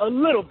Manning a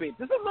little bit,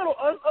 just a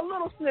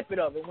little snippet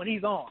of it when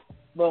he's on.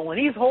 But when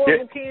he's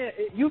horrible, Ken,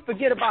 you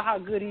forget about how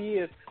good he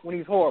is when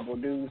he's horrible,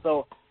 dude.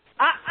 So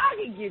I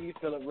can give you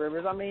Phillip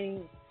Rivers. I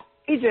mean,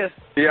 he just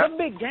the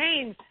big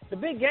games in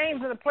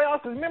the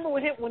playoffs. Remember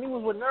with him when he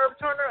was with Nerve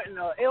Turner and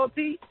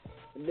LT.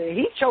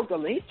 He choked.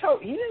 He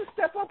didn't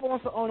step up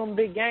on them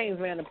big games,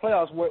 man. In the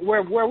playoffs,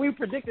 where we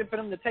predicted for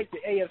them to take the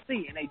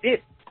AFC, and they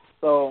did.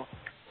 So,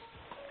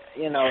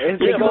 it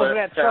goes to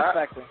that trust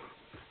factor.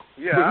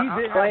 Yeah, but he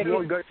did have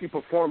one gutsy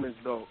performance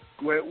though.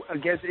 Where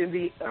against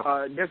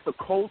against the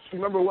Colts,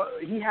 remember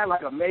what he had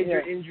like a major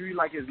injury,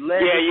 like his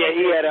leg. Yeah,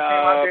 he had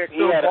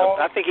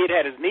I think he'd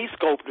had his knee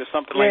scoped or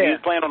something like. He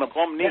was playing on a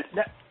bum knee.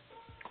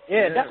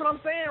 That's what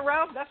I'm saying,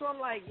 Ralph. That's what I'm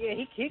like. Yeah,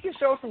 he can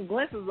show some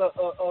glimpses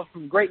of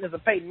some greatness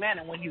of Peyton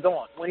Manning when he's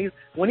on. When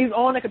he's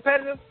on the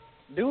competitive,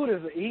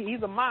 dude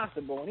he's a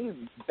monster, but when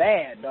he's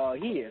bad, dog,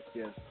 he is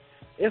just.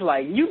 It's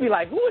like you be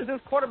like, who is this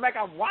quarterback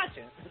I'm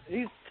watching?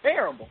 He's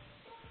terrible.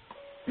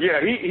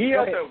 Yeah, he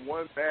had that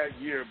one bad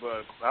year,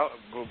 but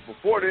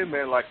before then,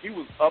 man, like he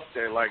was up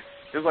there. Like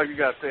just like you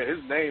guys said,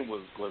 his name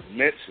was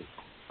mentioned.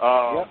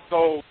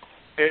 So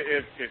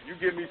if you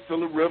give me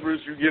Phillip Rivers,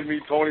 you give me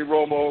Tony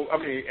Romo,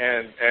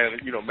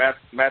 and you know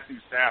Matthew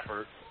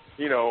Stafford,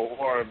 you know,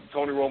 or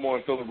Tony Romo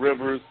and Phillip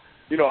Rivers,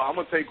 you know, I'm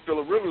gonna take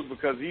Phillip Rivers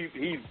because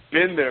he's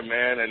been there,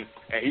 man, and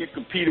he's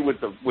competed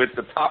with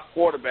the top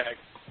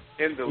quarterbacks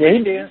in the league. Yeah,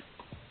 he did.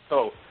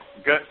 So,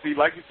 see,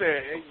 like you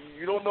said,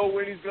 you don't know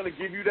when he's going to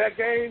give you that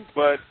game,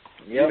 but,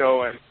 you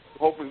know, and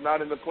hope it's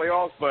not in the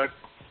playoffs. But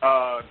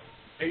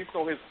based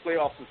on his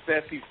playoff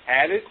success, he's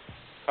had it,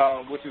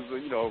 which is,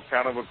 you know,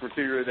 kind of a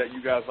criteria that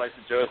you guys like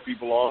to judge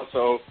people on.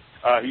 So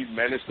he's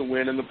managed to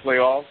win in the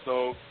playoffs.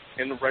 So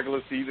in the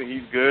regular season,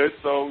 he's good.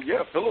 So,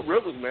 yeah, Phillip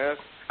Rivers, man,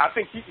 I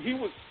think he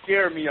would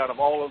scare me out of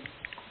all of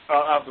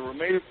the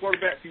remaining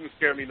quarterbacks. He would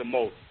scare me the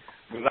most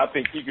because I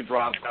think he could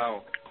drive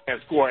down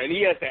and score. And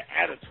he has that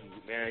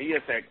attitude, man. He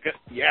has that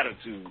gutsy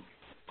attitude.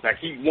 Like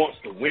he wants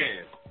to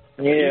win.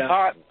 Yeah. He's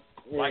hot.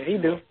 Yeah, he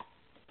do.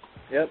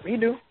 Yep, he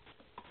do.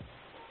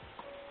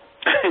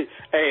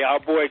 Hey, our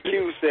boy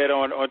Q said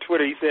on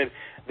Twitter, he said,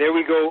 there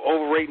we go,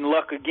 overrating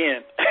Luck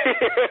again.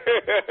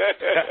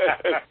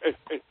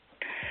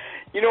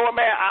 You know what,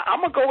 man?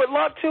 I'm going to go with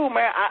Luck, too,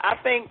 man. I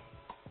think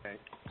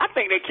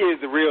that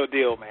kid's the real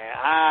deal,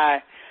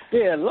 man.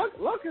 Yeah,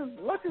 Luck is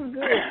good,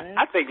 man.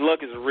 I think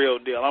Luck is a real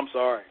deal. I'm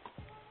sorry.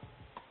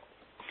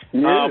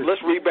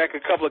 Let's read back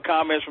a couple of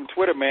comments from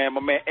Twitter, man.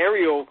 My man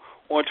Ariel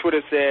on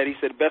Twitter said,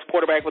 best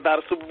quarterback without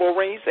a Super Bowl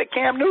ring. He said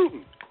Cam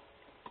Newton.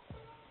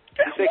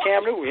 He said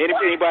Cam Newton.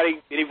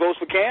 Any votes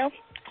for Cam?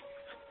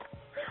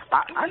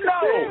 I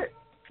know.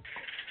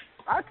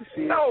 I can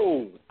see it.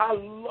 No, I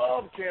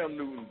love Cam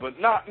Newton, but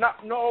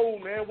no,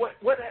 man.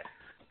 What?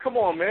 Come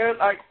on, man.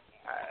 Like,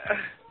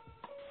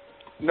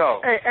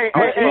 no.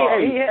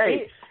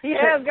 He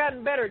has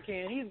gotten better,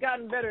 Ken. He's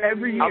gotten better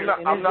every year.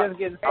 I'm not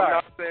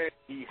saying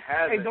he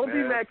hasn't. Hey, don't be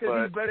man, mad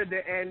because he's better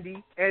than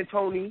Andy and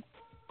Tony.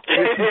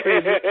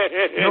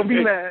 Don't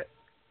be mad.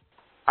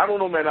 I don't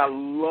know, man. I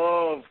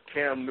love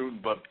Cam Newton,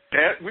 but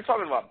we're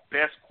talking about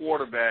best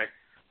quarterback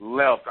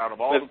left out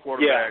of all the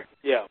quarterbacks.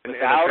 Yeah. In the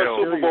Without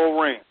NFL. a Super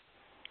Bowl ring.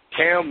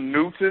 Cam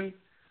Newton.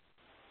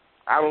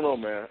 I don't know,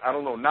 man. I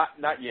don't know. Not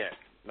yet.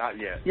 Not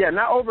yet. Yeah,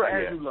 not over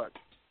Andrew Luck.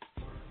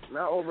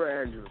 Not over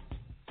Andrew.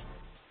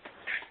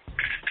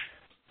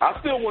 I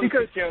still want to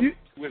see Cam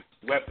with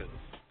weapons.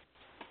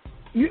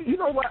 You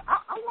know what?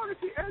 I want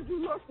to see Andrew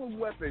Luck with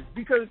weapons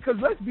because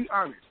let's be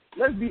honest.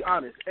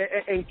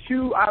 And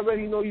Q, I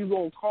already know you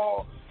gonna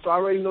call, so I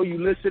already know you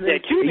listening. Yeah,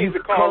 Q needs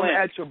to call in.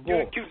 At your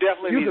boy. Q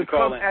definitely needs to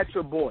call in. You can come at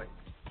your boy.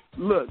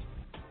 Look.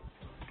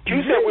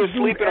 Q said we're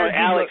sleeping on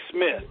Alex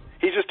Smith.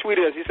 He just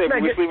tweeted us. He said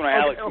we're sleeping on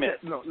Alex Smith.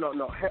 No.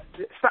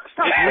 Stop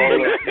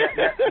trolling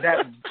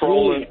that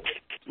trolling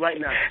right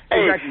now.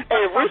 Hey, exactly.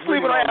 Hey, if we're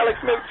sleeping on Alex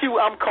Smith, Q,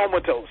 I'm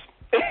comatose.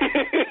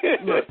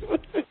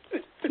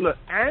 Look,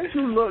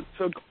 Andrew Luck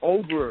took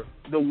over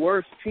the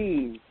worst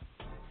team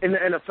in the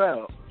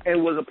NFL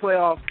and was a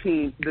playoff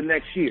team the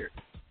next year.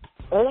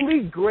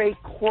 Only great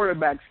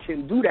quarterbacks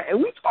can do that. And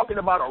we're talking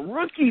about a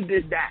rookie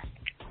did that.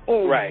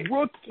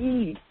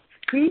 Rookie.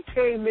 He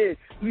came in.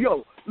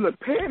 Yo, look,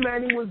 Peyton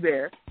Manning was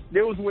there.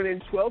 They was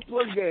winning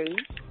 12-plus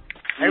games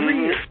every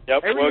year.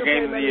 Yep, every 12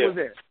 year games a year. was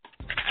there.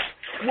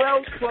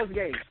 12-plus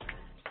games.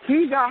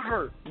 He got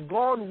hurt.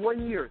 Gone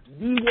 1 year.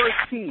 The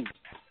worst team.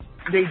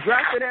 They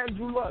drafted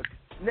Andrew Luck.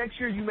 Next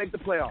year, you make the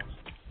playoffs.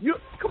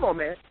 Come on,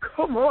 man.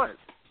 Come on.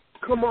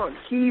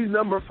 He's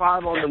number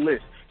 5 on the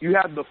list. You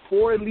have the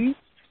 4 elites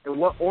in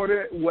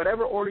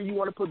whatever order you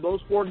want to put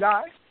those 4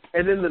 guys,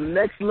 and then the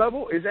next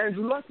level is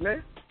Andrew Luck,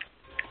 man.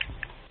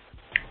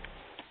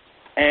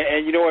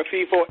 And you know what,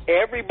 FIFO?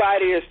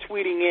 Everybody is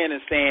tweeting in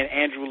and saying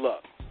Andrew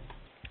Luck.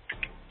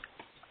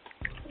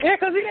 Yeah,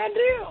 because he got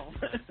deal.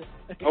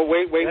 Oh,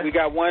 wait. We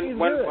got one.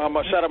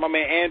 Shout out my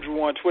man Andrew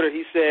on Twitter.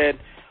 He said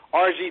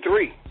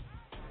RG3.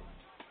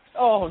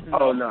 Oh, no.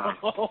 Oh, no.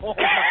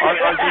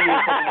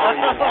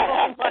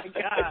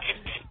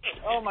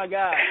 Oh, my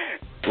God.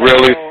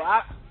 Really?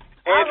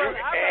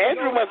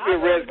 Andrew must be a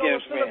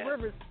Redskins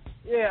fan.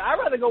 Yeah, I'd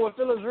rather go with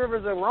Phillip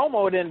Rivers and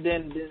Romo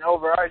than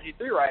over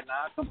RG3 right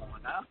now. Come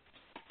on now.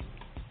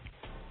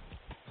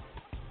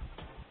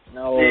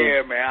 No.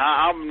 Yeah, man.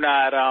 I'm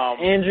not.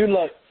 Andrew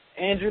Luck.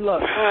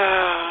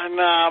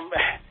 Nah.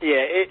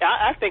 Yeah.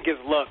 I think it's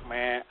Luck,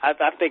 man. I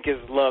think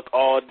it's Luck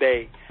all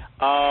day.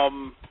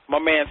 My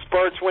man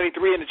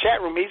Spur23 in the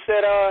chat room. He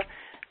said.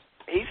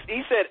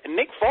 He said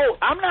Nick Foles.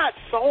 I'm not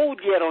sold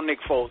yet on Nick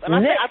Foles.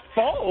 And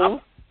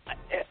Foles.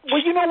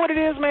 Well, you know what it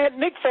is, man?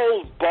 Nick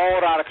Foles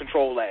balled out of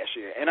control last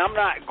year, and I'm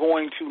not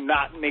going to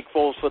knock Nick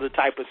Foles for the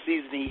type of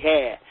season he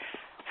had.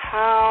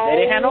 They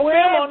didn't have no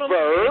film on him.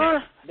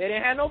 They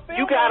didn't have no film.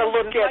 You got to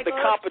look at the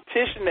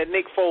competition that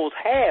Nick Foles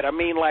had. I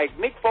mean, like,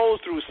 Nick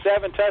Foles threw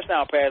 7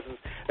 touchdown passes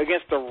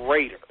against the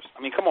Raiders.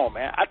 I mean, come on,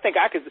 man. I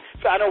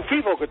know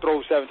people could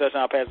throw 7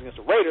 touchdown passes against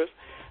the Raiders.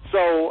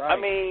 So, right. I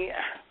mean,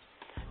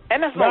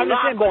 and that's no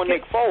knock on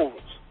Nick Foles.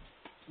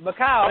 But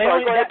Kyle,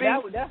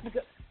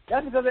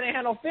 that's because they didn't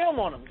have no film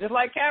on him, just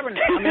like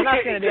Kaepernick. I mean,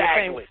 not saying they're the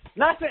same.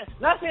 Not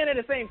saying they're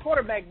the same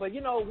quarterback, but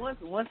you know, once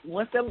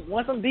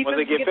some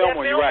defense get that film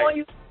on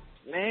you,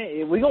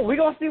 man, we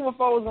gonna see what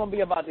Foles gonna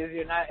be about this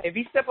year. Now, if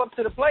he step up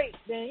to the plate,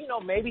 then you know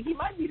maybe he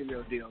might be the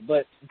real deal.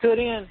 But until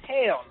then,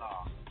 hell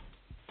no.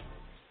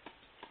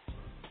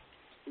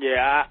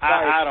 Yeah,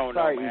 I don't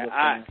know, man.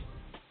 I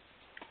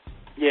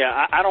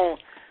don't.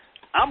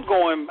 I'm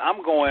going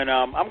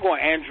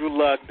Andrew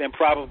Luck, then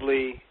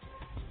probably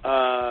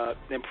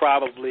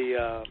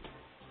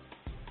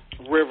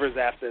Rivers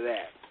after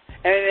that.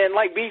 And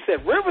like B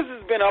said, Rivers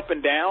has been up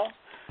and down.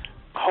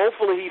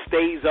 Hopefully he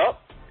stays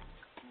up.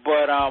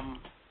 But I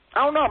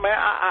don't know, man.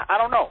 I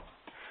don't know.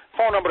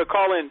 Phone number to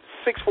call in,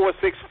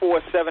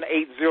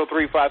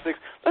 646-478-0356.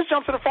 Let's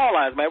jump to the phone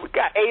lines, man. We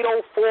got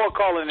 804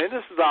 calling in.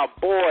 This is our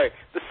boy,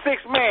 the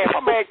sixth man,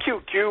 my man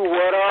QQ.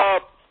 What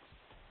up?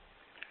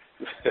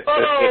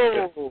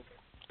 Oh.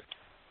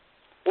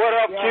 What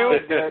up, Q?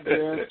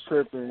 Goddamn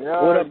tripping.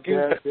 What up, Q?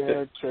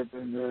 Goddamn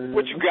tripping, man.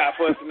 What you got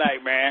for us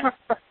tonight, man?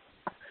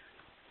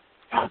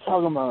 I'm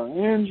talking about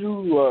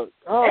Andrew Luck.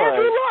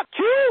 Andrew Luck, Q?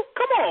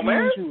 Come on,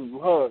 man. Andrew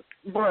Luck.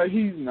 Bro,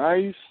 he's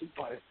nice,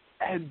 but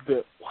at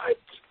the what?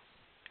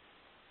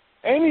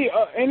 Any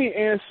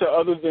answer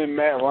other than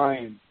Matt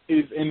Ryan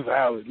is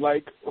invalid.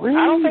 Like, really?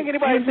 I don't think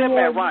anybody said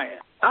Matt Ryan.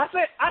 I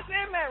said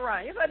Matt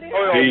Ryan. Yes, I did.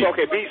 Oh,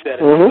 okay, B said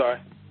it. I'm sorry.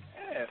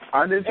 Yeah.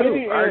 I did too.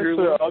 Any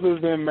answer other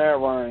than Matt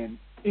Ryan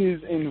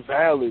is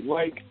invalid.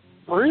 Like,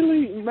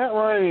 really, Matt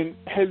Ryan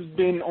has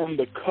been on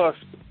the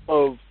cusp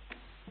of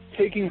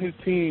taking his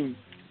team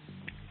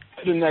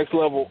to the next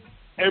level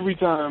every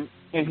time,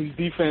 and his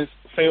defense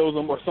fails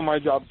him or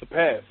somebody drops a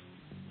pass.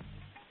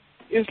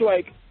 It's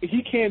like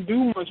he can't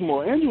do much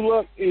more. Andrew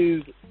Luck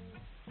is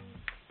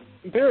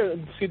there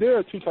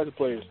are two types of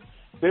players.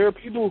 There are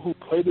people who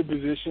play the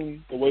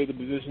position the way the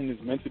position is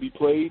meant to be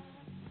played,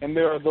 and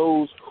there are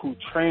those who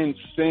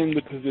transcend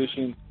the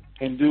position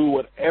and do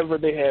whatever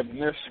they have in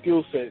their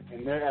skill set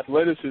and their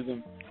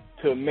athleticism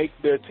to make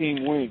their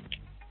team win.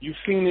 You've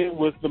seen it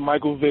with the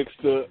Michael Vicks,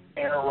 the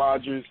Aaron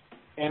Rodgers,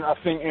 and I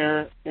think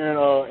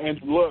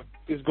Andrew Luck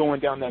is going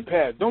down that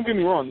path. Don't get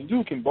me wrong, the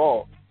dude can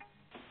ball.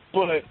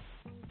 But,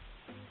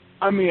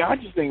 I mean, I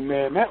just think,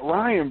 man, Matt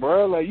Ryan,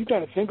 bro, like, you got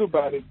to think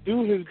about it.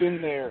 Dude has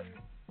been there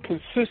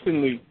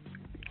consistently.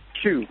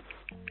 Q,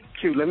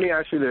 let me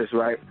ask you this,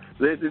 right?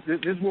 This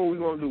is what we're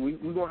going to do.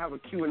 We're going to have a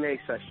Q&A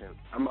session.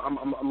 I'm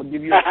going to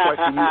give you a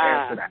question. You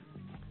answer that.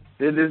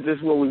 This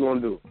is what we're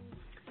going to do.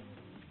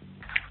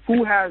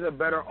 Who has a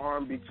better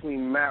arm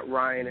between Matt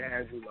Ryan and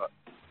Andrew Luck?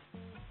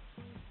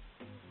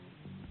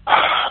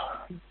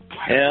 I'm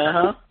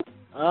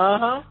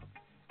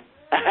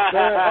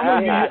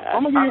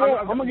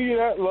gonna give you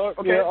that. Luck.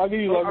 Okay. Yeah, I'll give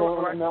you Luck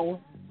on that one.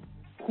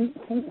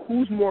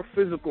 Who's more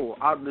physical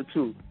out of the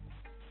two?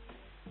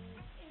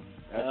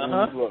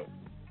 Luck.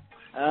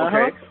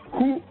 Okay.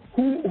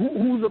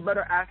 Who's a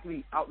better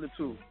athlete out of the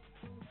two?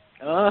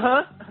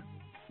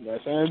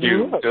 That's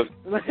Andrew Luck. Okay.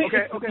 Wait.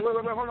 Hold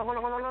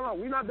on.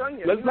 We're not done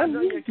yet. Let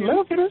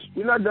me finish.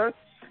 We're not done.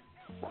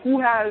 Who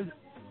has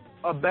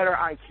a better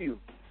IQ?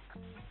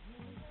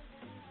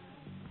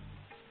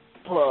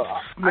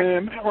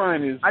 Man, Matt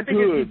Ryan is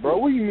good, bro.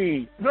 What do you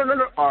mean? No.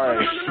 All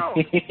right. No.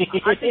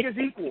 I think it's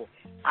equal.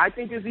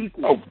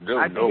 Oh, no,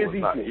 it's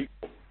not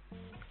equal.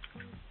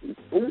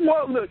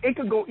 Well, look, it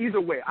could go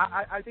either way.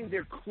 I think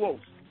they're close.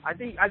 I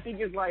think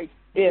it's like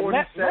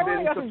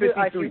 47 to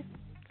 53.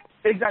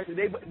 Exactly.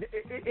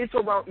 It's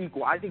around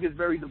equal. I think it's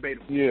very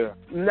debatable. Yeah.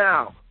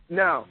 Now,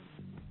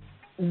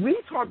 we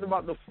talked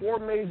about the 4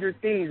 major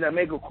things that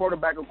make a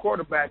quarterback,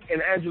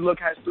 and Andrew Luck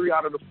has 3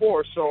 out of the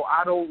 4, so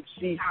I don't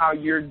see how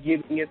you're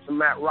giving it to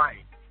Matt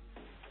Ryan.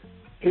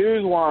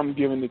 Here's why I'm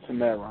giving it to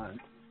Matt Ryan.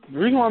 The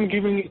reason why I'm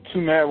giving it to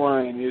Matt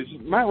Ryan is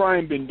Matt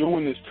Ryan been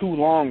doing this too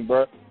long,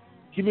 bro.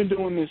 He's been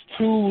doing this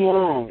too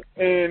long,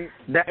 and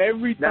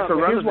every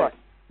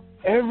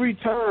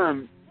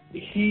time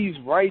he's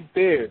right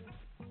there.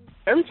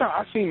 Every time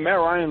I've seen Matt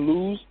Ryan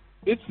lose,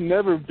 it's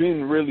never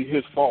been really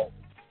his fault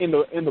in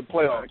the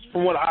playoffs,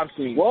 from what I've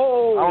seen.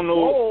 Whoa! I don't know.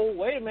 Whoa!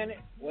 Wait a minute.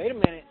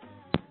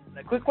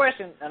 A quick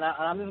question, and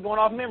I'm just going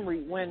off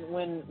memory. When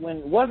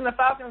wasn't the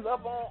Falcons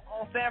up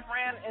on San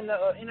Fran in the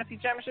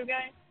NFC Championship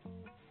game?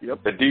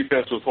 Yep. The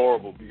defense was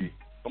horrible, B.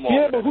 Come on.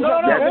 Yeah, but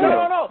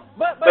no.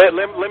 But let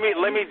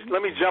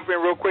me jump in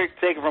real quick.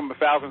 Take it from a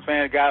Falcons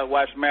fan, a guy that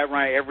watches Matt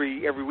Ryan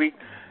every week.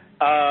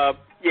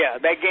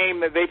 Yeah, that game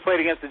that they played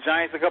against the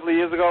Giants a couple of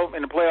years ago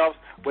in the playoffs,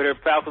 where the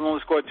Falcons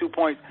only scored 2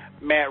 points,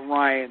 Matt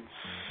Ryan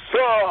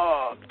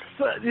sucked.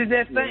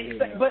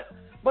 But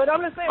But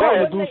I'm just saying.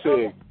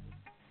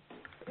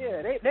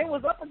 Yeah, they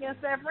was up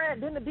against San Fran.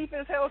 Didn't the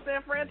defense held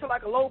San Fran to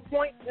like a low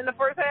point in the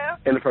first half?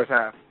 In the first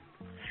half.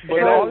 But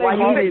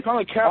Colin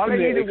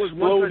Kaepernick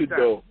exploded,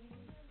 though.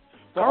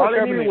 All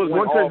they needed was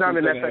one touchdown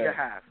in that second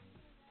half.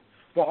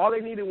 But all they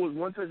needed was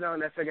one touchdown in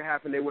that second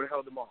half, and they would have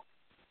held them off.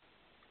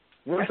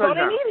 That's all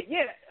they needed.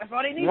 Yeah, that's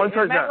all they needed. One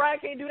touchdown. Matt Ryan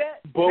can't do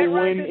that. But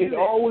when it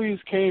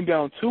always came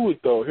down to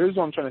it, though, here's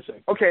what I'm trying to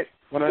say. Okay.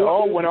 When it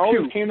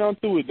always came down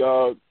to it,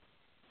 dog,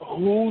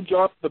 who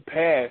dropped the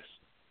pass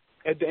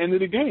at the end of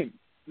the game?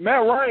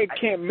 Matt Ryan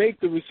can't make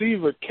the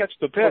receiver catch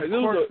the pass. It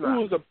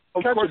was a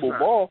catchable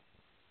ball.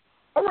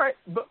 All right,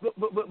 but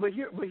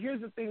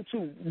here's the thing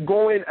too.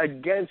 Going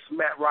against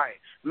Matt Ryan,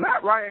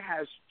 Matt Ryan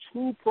has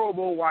 2 Pro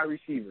Bowl wide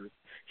receivers.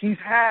 He's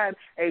had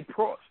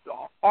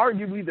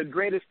arguably the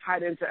greatest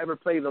tight end to ever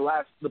play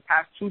the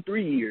past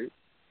 2-3 years.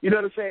 You know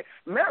what I'm saying?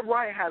 Matt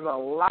Ryan has a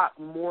lot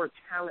more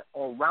talent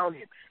around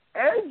him.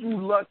 Andrew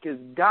Luck has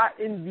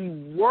gotten the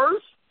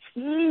worst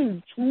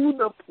team to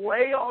the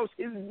playoffs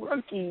his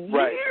rookie year.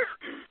 Right.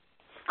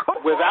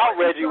 Without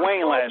Reggie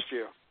Wayne last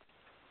year.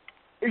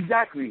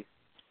 Exactly.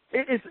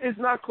 It's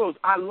not close.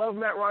 I love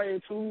Matt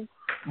Ryan too,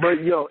 but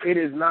it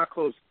is not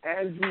close.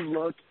 Andrew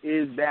Luck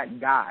is that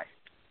guy.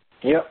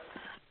 Yep.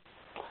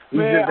 He's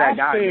just that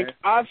guy, man.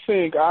 I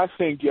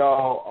think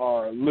y'all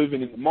are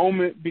living in the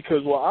moment,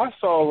 because what I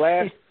saw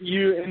last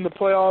year in the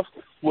playoffs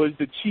was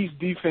the Chiefs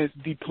defense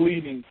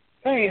depleting.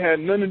 They ain't had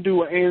nothing to do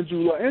with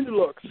Andrew Luck. Andrew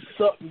Luck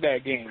sucked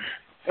that game.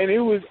 And it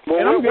was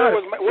where was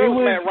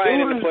Matt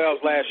Ryan in the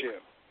playoffs last year?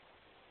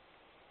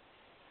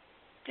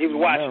 He was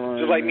watching,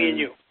 just like me and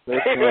you.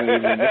 That's not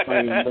even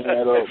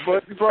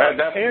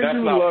But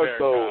Andrew Luck,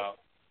 though,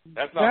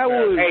 that's not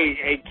fair.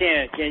 Hey,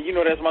 Ken, you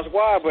know that's my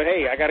squad, but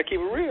hey, I got to keep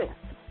it real.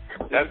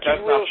 That's not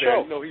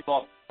fair. You know, he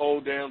lost the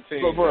whole damn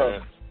team. But, bro,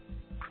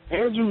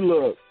 Andrew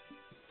Luck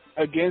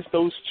against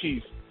those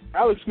Chiefs,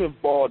 Alex Smith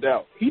balled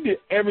out. He did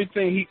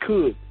everything he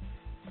could.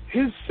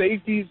 His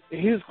safeties,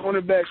 his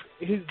cornerbacks,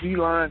 his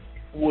D-line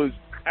was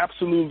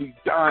absolutely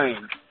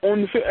dying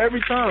on the field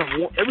every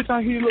time. Every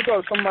time he looked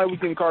up, somebody was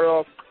getting carted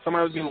off,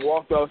 somebody was getting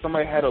walked off,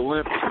 somebody had a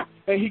limp,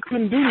 and he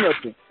couldn't do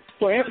nothing.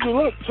 So Andrew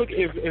Luck took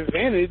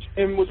advantage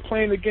and was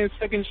playing against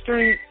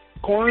second-string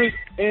corners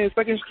and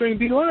second-string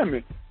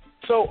D-linemen.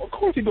 So, of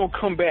course, he's going to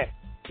come back.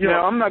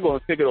 Now, I'm not going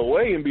to take it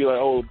away and be like,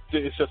 oh,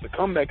 it's just a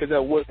comeback, because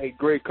that was a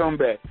great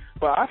comeback.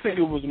 But I think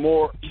it was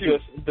more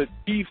just the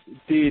Chiefs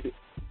did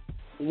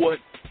what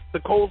the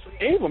Colts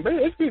gave them.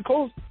 Basically,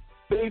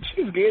 the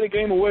Chiefs gave the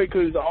game away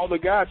because all the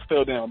guys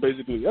fell down,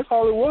 basically. That's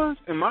all it was,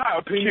 in my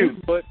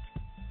opinion. But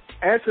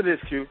answer this,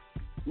 Q.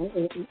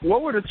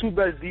 What were the 2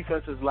 best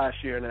defenses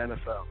last year in the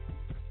NFL?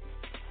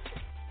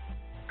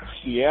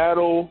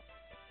 Seattle,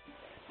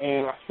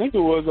 and I think it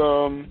was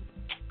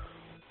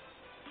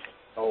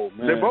oh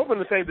man, they're both in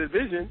the same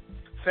division.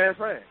 San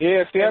Fran.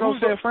 Yeah, Seattle,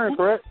 San Fran,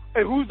 correct?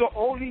 Hey, who's the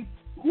only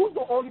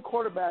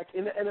quarterback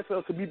in the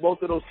NFL to beat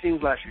both of those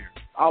teams last year?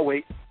 I'll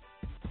wait.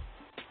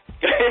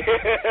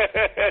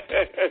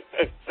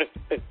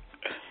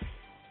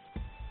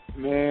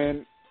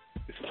 Man,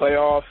 it's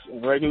playoffs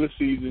and regular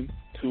season,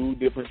 2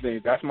 different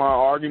things. That's my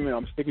argument.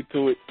 I'm sticking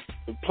to it.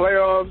 The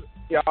playoffs,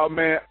 y'all,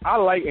 man, I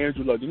like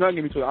Andrew Luck. Do not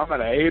get me to it. I'm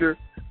not a hater.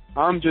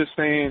 I'm just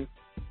saying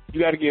you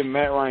got to give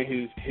Matt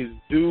Ryan his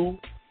due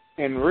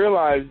and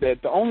realize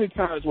that the only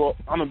times, well,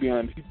 I'm going to be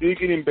honest, he did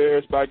get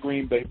embarrassed by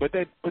Green Bay, but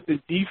the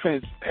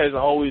defense has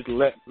always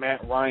let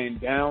Matt Ryan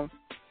down,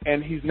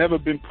 and he's never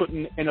been put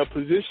in a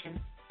position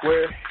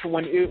where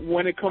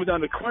when it comes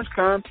down to crunch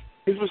time,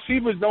 his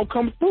receivers don't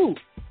come through.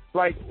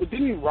 Like,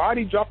 didn't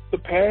Roddy drop the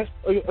pass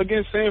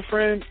against San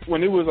Fran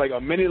when it was like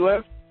a minute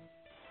left?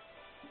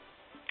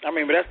 I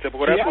mean, but that's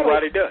typical. That's what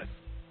Roddy does.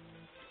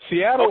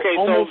 Seattle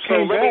almost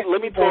came back.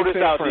 Let me throw this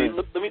out to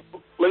you.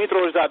 Let me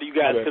throw this out to you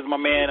guys, because my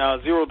man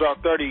Zero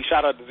Dark 30,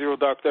 shout out to Zero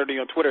Dark 30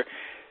 on Twitter.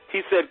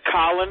 He said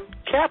Colin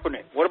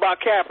Kaepernick. What about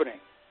Kaepernick?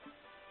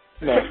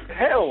 No.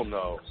 Hell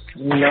no.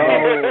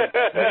 No.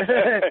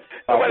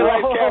 Nobody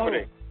likes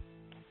Kaepernick.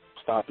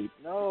 Stop it.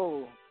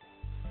 No.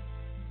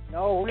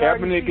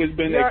 Kaepernick has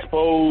been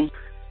exposed.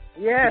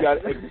 Yeah. He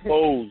got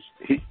exposed.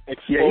 Yeah,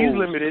 he's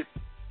limited.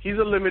 He's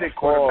a limited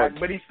quarterback,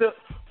 but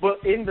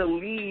but in the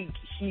league,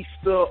 he's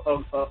still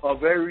a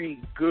very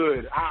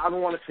good. I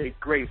don't want to say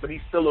great, but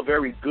he's still a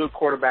very good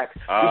quarterback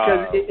because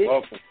I say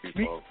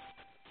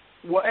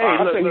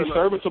he's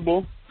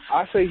serviceable.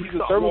 I say he's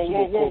a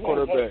serviceable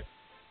quarterback.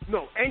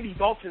 No, Andy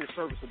Dalton is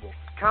serviceable.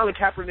 Colin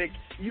Kaepernick,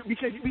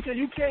 because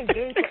you can't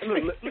game.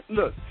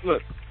 Look.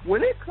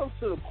 When it comes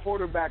to the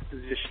quarterback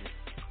position,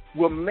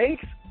 what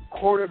makes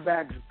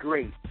quarterbacks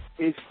great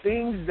is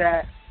things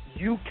that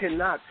you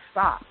cannot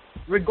stop,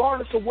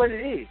 regardless of what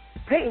it is.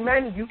 Peyton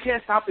Manning, you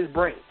can't stop his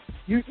brain.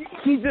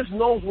 He just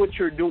knows what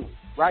you're doing,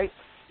 right?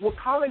 With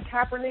Colin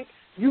Kaepernick,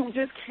 you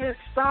just can't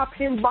stop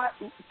him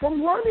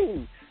from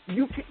running.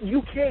 You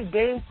can't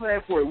game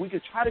plan for it. We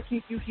could try to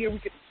keep you here.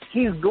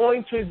 He's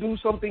going to do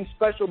something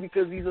special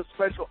because he's a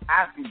special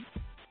athlete.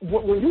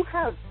 When you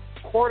have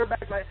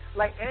quarterbacks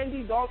like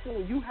Andy Dalton,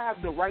 when you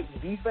have the right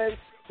defense,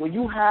 when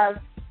you have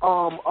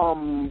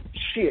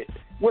shit.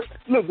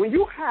 Look, when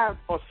you have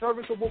a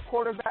serviceable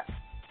quarterback,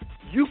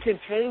 you can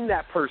tame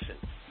that person.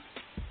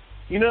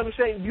 You know what I'm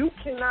saying? You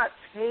cannot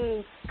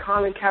tame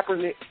Colin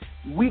Kaepernick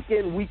week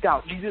in, week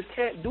out. You just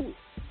can't do it.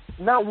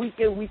 Not week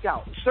in, week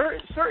out.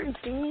 Certain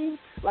teams,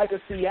 like a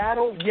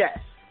Seattle, yes,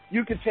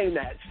 you can tame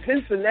that.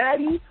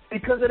 Cincinnati,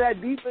 because of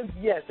that defense,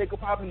 yes, they could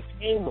probably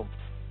tame them.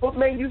 But,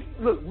 man,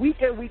 look, week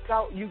in, week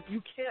out, you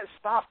can't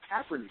stop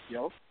Kaepernick,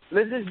 yo.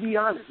 Let's just be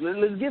honest.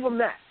 Let's give him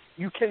that.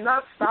 You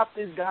cannot stop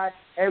this guy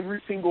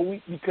every single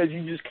week because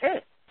you just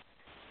can't.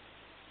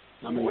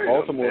 I mean,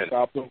 Baltimore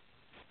stopped him.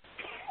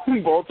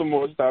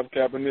 Baltimore stopped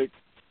Kaepernick.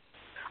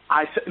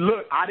 I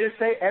didn't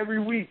say every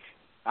week.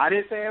 All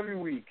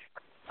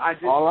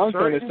I'm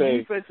trying to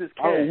say,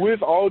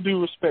 with all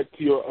due respect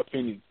to your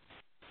opinion,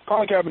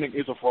 Colin Kaepernick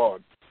is a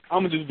fraud.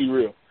 I'm going to just be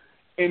real.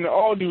 In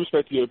all due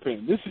respect to your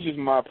opinion, this is just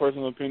my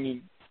personal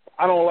opinion.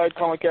 I don't like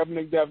Colin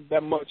Kaepernick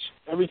that much.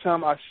 Every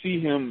time I see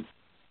him,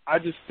 I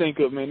just think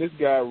of, man, this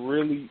guy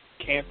really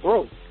can't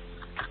throw.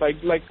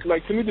 Like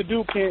to me, the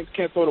dude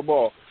can't throw the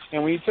ball.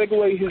 And when you take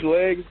away his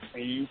legs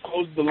and you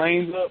close the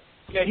lanes up,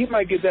 yeah, he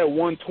might get that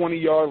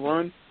 120-yard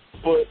run,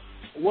 but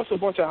what's a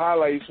bunch of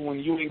highlights when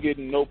you ain't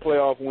getting no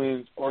playoff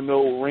wins or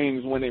no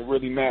rings when it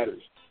really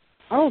matters?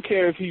 I don't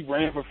care if he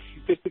ran for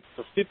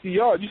 50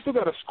 yards. You still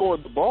got to score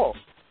the ball.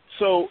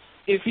 So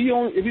if he's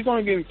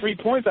only getting 3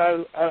 points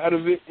out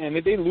of it, and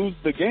if they lose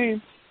the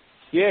game,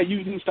 yeah,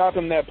 you can stop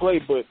him that play.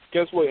 But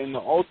guess what? In the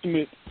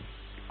ultimate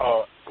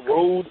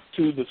road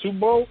to the Super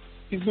Bowl,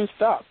 he's been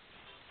stopped.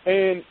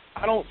 And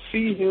I don't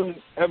see him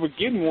ever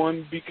getting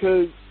one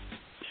because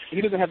he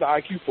doesn't have the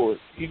IQ for it.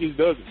 He just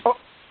doesn't. Oh,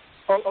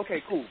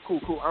 okay, cool.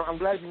 I'm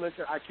glad you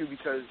mentioned IQ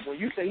because when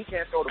you say he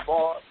can't throw the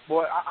ball,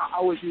 boy, I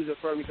always use it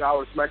for me because I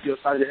would smack you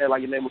upside the head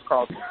like your name was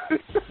Carlton.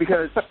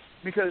 because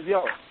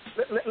yo,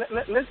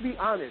 let's be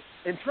honest.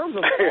 In terms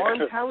of arm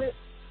talent,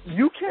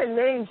 you can't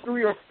name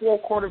 3 or 4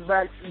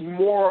 quarterbacks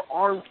more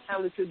arm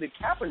talented than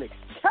Kaepernick.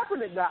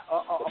 Kaepernick got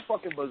a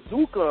fucking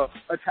bazooka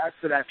attached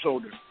to that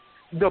shoulder.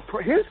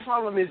 His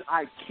problem is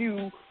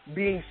IQ,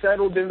 being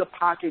settled in the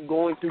pocket,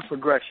 going through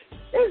progression.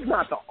 It's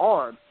not the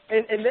arm.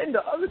 And then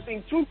the other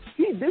thing, too,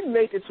 he did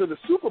make it to the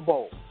Super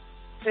Bowl.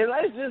 And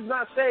let's just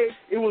not say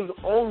it was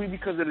only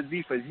because of the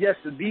defense. Yes,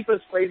 the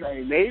defense plays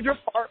a major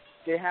part.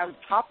 They have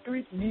top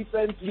 3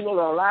 defense, the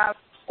last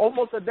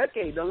almost a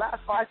decade. The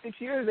last 5-6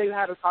 years, they've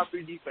had a top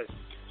 3 defense.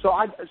 So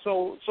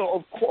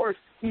of course,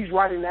 he's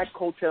riding that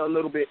coattail a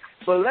little bit.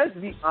 But let's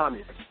be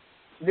honest.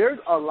 There's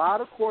a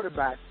lot of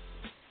quarterbacks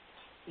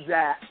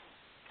that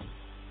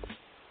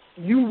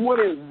you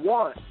wouldn't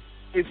want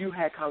if you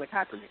had Colin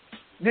Kaepernick.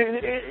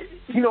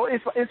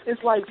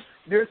 It's like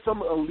there's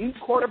some elite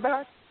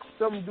quarterbacks,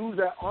 some dudes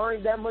that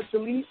aren't that much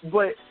elite,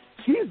 but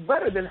he's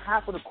better than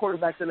half of the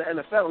quarterbacks in the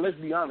NFL. Let's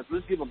be honest.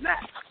 Let's give him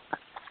that.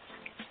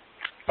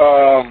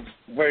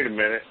 Wait a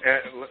minute.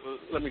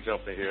 Let me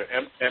jump in here.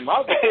 Am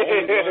I the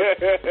only one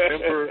to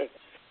remember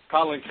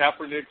Colin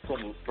Kaepernick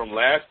from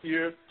last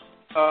year?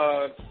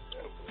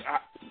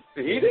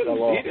 He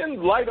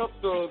didn't light up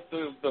the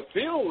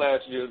field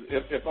last year,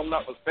 if I'm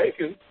not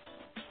mistaken.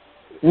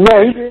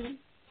 No, he didn't.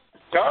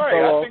 All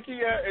right, I think he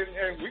had,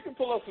 and we can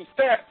pull up some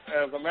stats.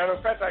 As a matter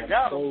of fact, I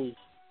got him.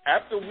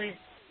 After week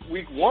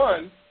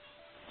 1,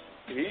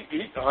 he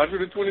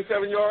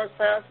 127 yards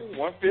passing,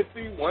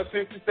 150,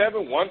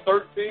 167,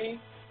 113.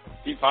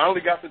 He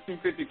finally got to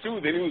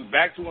 252. Then he was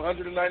back to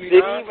 199. Did he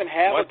even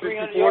have a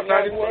 300-yard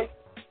passing?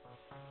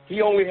 He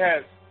only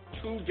had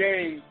 2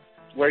 games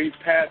where he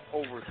passed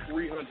over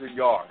 300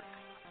 yards.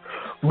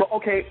 But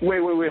okay, wait,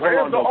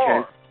 hold on,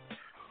 okay.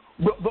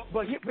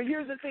 But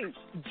here's the thing.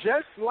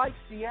 Just like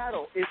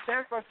Seattle, is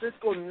San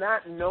Francisco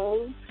not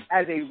known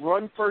as a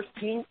run-first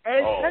team?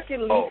 And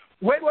secondly,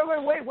 wait.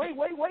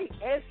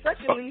 And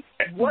secondly,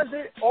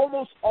 wasn't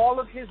almost all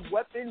of his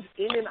weapons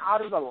in and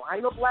out of the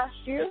lineup last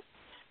year?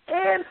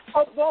 And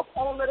above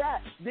all of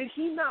that, did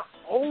he not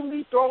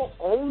only throw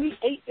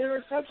 8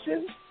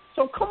 interceptions?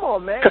 So come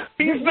on, man.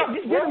 Give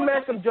a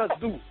man some just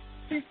due.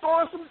 He's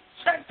throwing some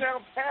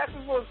check-down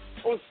passes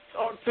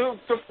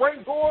to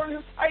Frank Gore and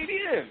his tight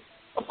end.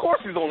 Of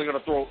course he's only going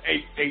to throw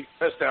 8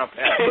 touchdown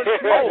passes.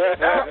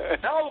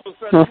 Now all of a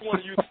sudden you want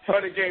to use the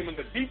running game in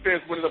the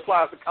defense when it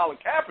applies to Colin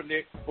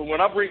Kaepernick, but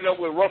when I bring it up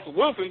with Russell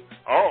Wilson,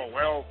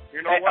 you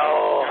know what?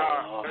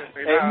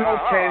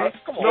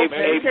 Come on,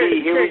 man.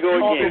 Here we go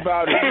again.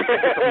 Talk about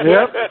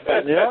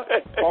it.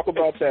 Yep. Talk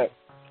about that.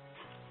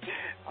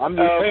 I'm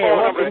just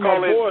saying.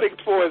 Call in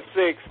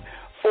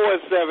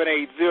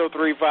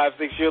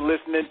 646-478-0356. You're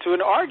listening to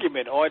an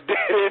argument on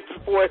Dead End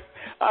Sports.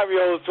 I'm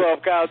your host,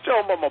 12 Kyle.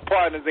 Show them my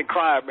partners in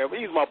crime, man.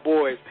 These my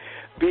boys,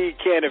 B,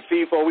 Ken, and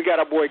FIFO. We got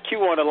our boy Q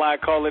on the line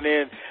calling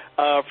in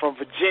from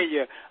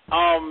Virginia.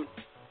 And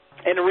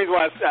the reason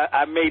why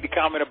I made the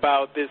comment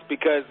about this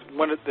because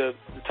one of the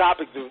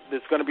topics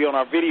that's going to be on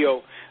our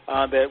video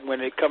that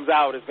when it comes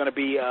out is going to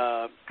be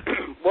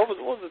what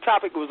was the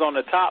topic? It was on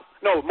the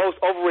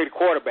most overrated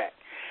quarterback.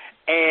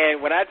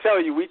 And when I tell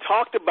you, we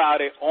talked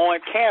about it on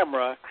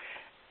camera,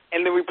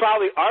 and then we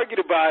probably argued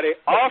about it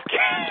off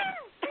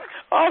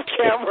off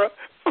camera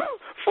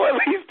for at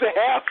least a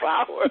half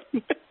hour.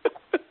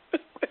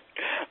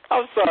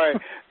 I'm sorry.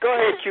 Go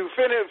ahead, Q.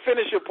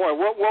 Finish your point.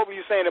 What were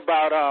you saying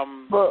about?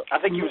 I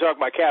think you were talking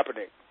about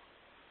Kaepernick.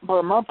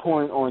 But my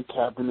point on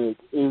Kaepernick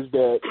is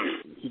that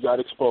he got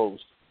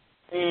exposed.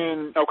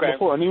 And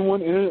before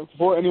anyone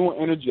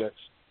interjects,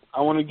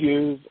 I want to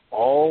give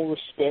all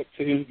respect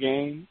to his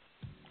game.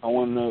 I'm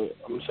gonna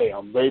say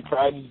I'm very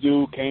proud of this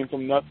dude. Came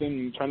from nothing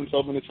and turned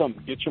himself into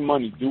something. Get your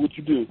money. Do what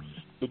you do.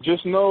 But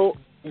just know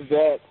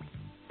that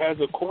as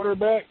a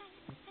quarterback,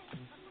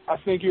 I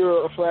think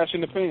you're a flash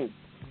in the pan.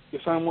 The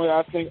same way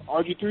I think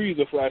RG3 is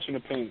a flash in the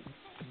pan.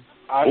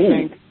 I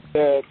think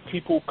that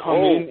people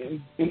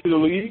come into the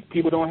league,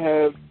 people don't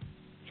have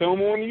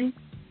film on you.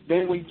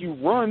 Then when you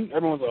run,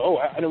 everyone's like, oh,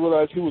 I didn't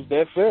realize he was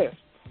that fast.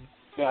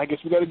 Now I guess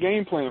we got a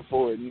game plan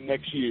for it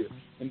next year.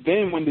 And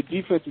then when the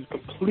defense is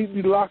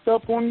completely locked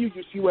up on you,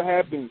 you see what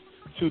happens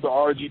to the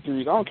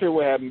RG3s. I don't care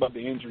what happened about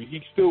the injury.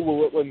 He still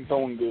wasn't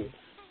throwing good.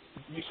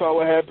 You saw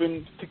what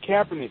happened to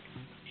Kaepernick.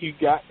 He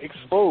got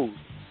exposed.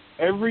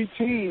 Every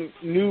team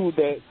knew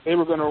that they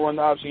were going to run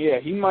the option. Yeah,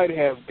 he might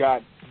have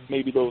got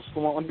maybe those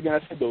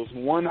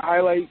one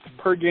highlight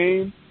per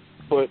game,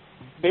 but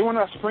they were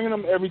not springing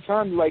him every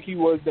time like he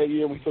was that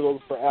year when he took over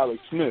for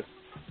Alex Smith.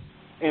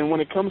 And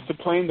when it comes to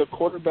playing the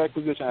quarterback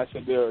position, I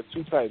said there are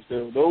two types.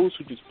 There are those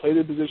who just play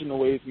the position the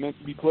way it's meant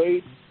to be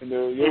played, and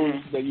there are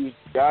those that use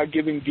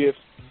God-given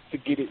gifts to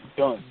get it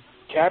done.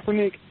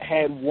 Kaepernick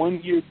had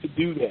 1 year to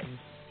do that.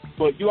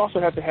 But you also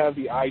have to have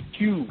the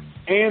IQ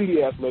and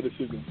the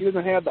athleticism. He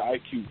doesn't have the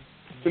IQ.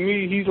 To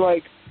me, he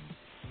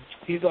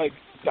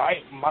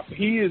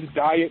is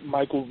Diet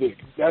Michael Vick.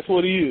 That's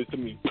what he is to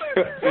me.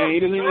 And he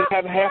doesn't even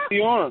have half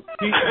the arm.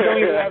 He doesn't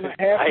even have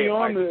half the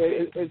arm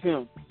as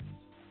him.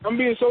 I'm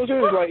being so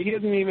serious. Like, he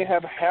doesn't even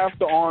have half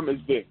the arm as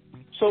Vick.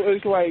 So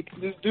it's like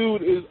this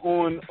dude is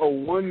on a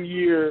 1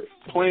 year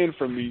plan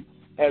for me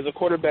as a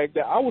quarterback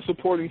that I was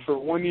supporting for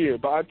 1 year.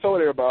 But I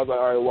told everybody, I was like,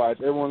 all right, watch,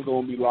 everyone's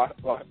going to be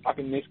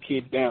locking this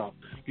kid down.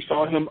 You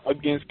saw him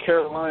against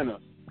Carolina.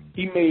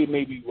 He made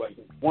maybe like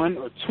 1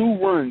 or 2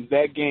 runs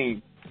that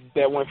game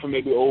that went for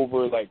maybe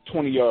over like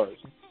 20 yards.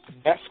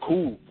 That's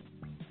cool.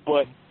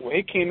 But when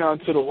it came down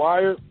to the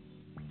wire,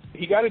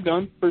 he got it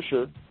done for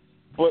sure.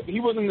 But he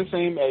wasn't the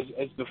same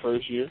as the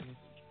first year.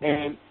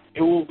 And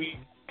it will we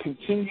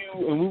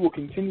will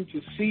continue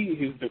to see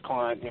his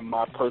decline, in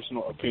my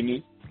personal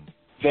opinion,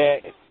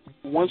 that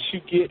once you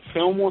get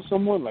film on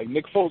someone like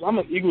Nick Foles, I'm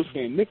an Eagles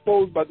fan. Nick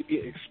Foles is about to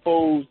get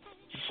exposed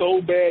so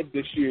bad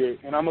this year,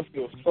 and I'm going to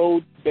feel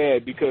so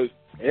bad because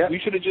we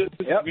should have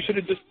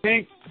just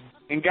tanked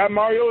and got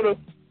Mariota,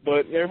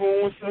 but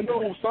everyone wants to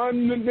know,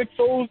 sign Nick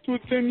Foles to a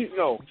 10-year.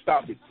 No,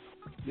 stop it.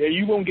 Yeah,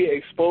 you're going to get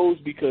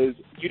exposed because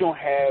you don't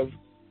have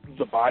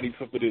the body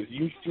for this.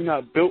 You're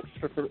not built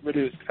for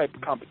this type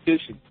of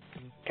competition.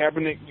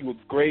 Kaepernick, you a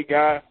great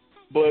guy,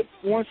 but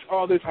once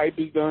all this hype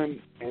is done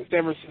and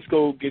San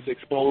Francisco gets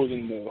exposed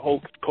and the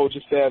whole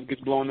coaching staff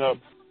gets blown up,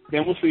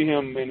 then we'll see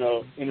him in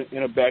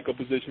a backup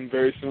position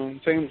very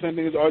soon. Same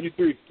thing as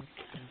RG3.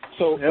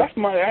 So that's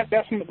my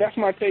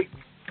take.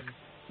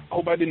 I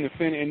hope I didn't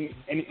offend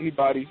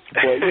anybody,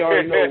 but you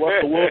already know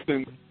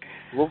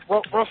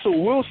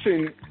Russell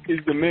Wilson is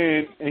the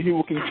man, and he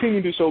will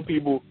continue to show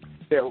people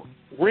that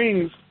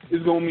rings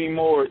is going to mean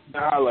more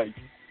than highlights.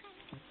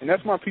 And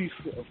that's my piece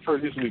for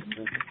this week,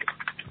 man.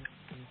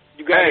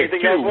 You got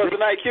anything else for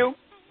tonight, Q?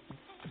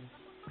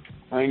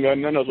 I ain't got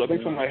nothing else. I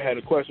think somebody had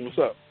a question. What's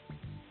up?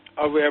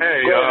 Ken,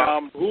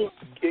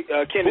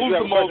 did you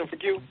have a question for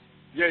Q?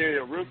 Yeah,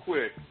 real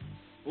quick.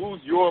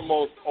 Who's your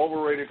most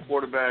overrated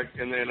quarterback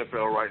in the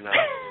NFL right now?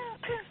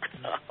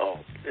 Oh,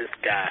 this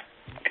guy.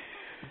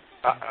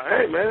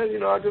 Hey,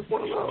 man, I just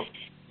want to know.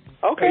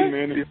 Okay. Hey,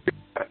 man.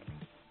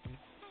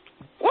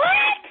 What?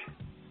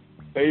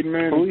 Hey,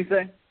 man. Who you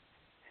say?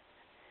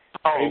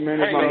 Hey, man,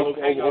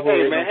 hang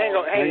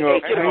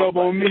up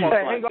on me.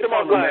 Hang up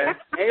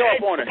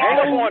on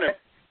her.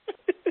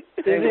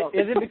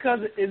 Is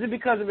it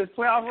because of his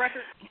playoff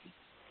record?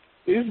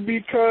 It's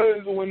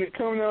because when it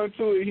comes down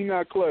to it, he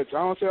not clutch.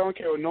 I don't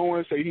care what no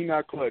one say. He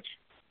not clutch.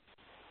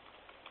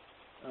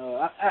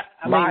 One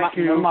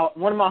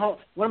of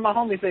my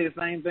homies say the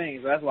same thing,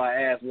 so that's why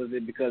I asked. Was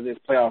it because of his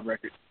playoff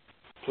record?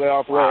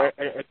 Playoff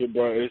record,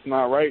 bro. It's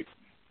not right.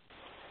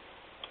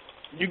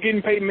 You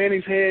getting Peyton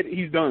Manning's head?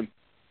 He's done.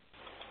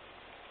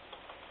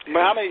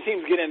 But how many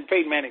teams get in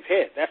Peyton Manning's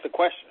head? That's the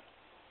question.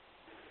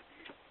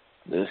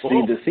 The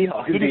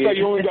Seahawks. You just say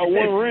you only got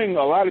one ring.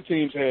 A lot of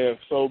teams have.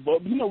 So,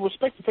 but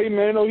respect to Peyton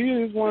Manning. He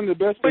is one of the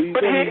best. But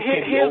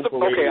here's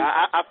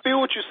I feel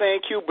what you're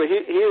saying, Q. But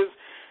here's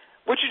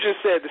what you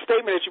just said. The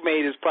statement that you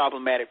made is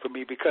problematic for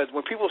me because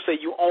when people say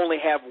you only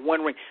have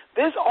one ring,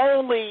 there's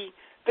only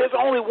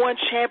one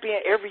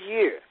champion every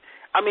year.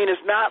 I mean,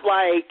 it's not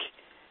like.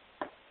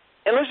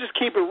 And let's just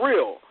keep it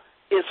real.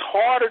 It's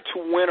harder to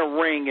win a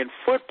ring in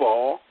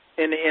football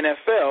in the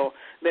NFL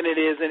than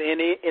it is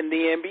in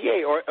the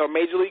NBA or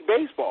Major League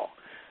Baseball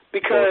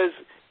because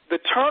the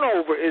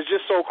turnover is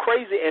just so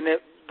crazy and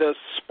the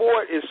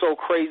sport is so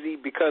crazy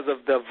because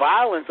of the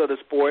violence of the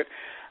sport.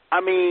 I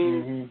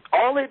mean,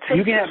 all it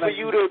takes is for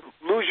you to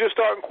lose your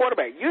starting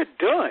quarterback. You're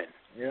done.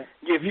 Yeah.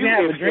 If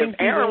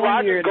Aaron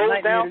Rodgers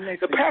goes down,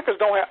 the Packers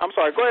don't have. I'm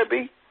sorry. Go ahead,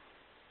 B.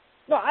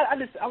 No, I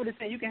would just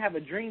say you can have a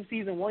dream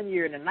season one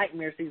year and a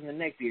nightmare season the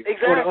next year,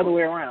 exactly. or the other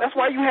way around. That's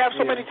why you have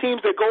so many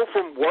teams that go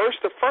from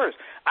worst to first.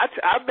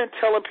 I've been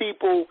telling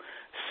people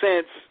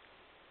since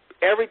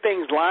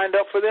everything's lined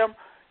up for them.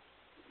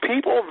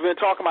 People have been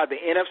talking about the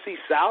NFC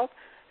South,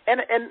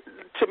 and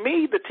to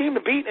me, the team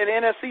to beat in the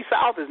NFC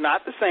South is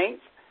not the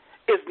Saints,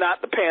 it's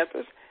not the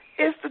Panthers.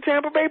 It's the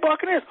Tampa Bay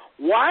Buccaneers.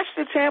 Watch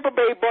the Tampa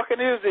Bay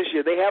Buccaneers this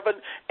year. They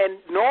haven't, and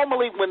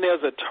normally when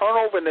there's a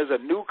turnover and there's a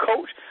new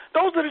coach,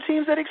 those are the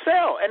teams that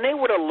excel. And they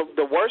were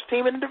the worst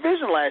team in the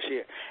division last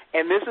year.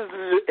 And this is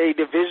a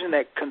division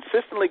that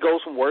consistently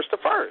goes from worst to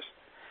first.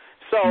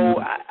 So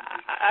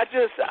I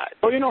just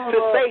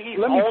to say he's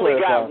only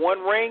got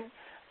one ring.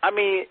 I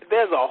mean,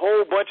 there's a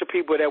whole bunch of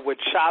people that would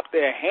chop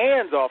their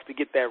hands off to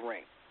get that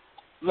ring.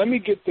 Let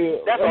me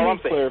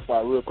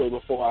clarify real quick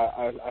before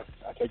I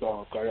take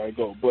off. I gotta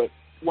go. But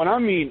when I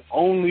mean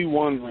only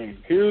one ring,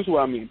 here's what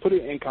I mean. Put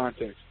it in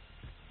context.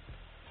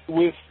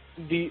 With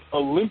the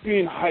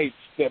Olympian heights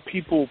that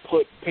people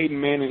put Peyton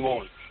Manning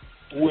on,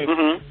 with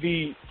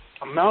the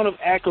amount of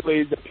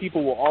accolades that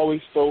people will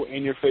always throw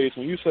in your face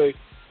when you say,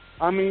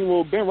 I mean,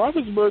 well, Ben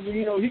Roethlisberger,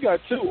 he got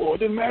 2. Or it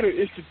doesn't matter.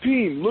 It's the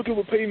team. Look at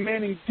what Peyton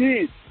Manning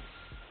did.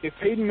 If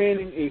Peyton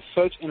Manning is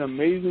such an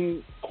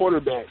amazing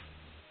quarterback,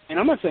 and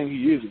I'm not saying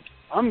he isn't.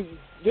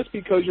 Just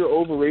because you're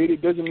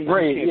overrated doesn't mean you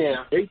can't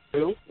be great,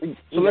 Bill.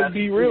 So let's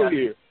be real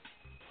here.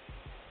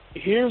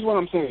 Here's what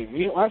I'm saying.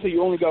 When I say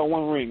you only got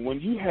one ring, when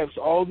you have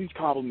all these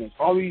compliments,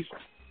 all these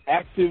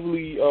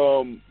actively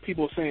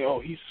people saying, oh,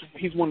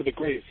 he's one of the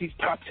greatest. He's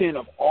top 10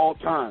 of all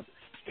time.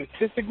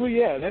 Statistically,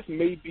 yeah, that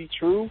may be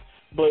true.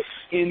 But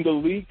in the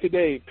league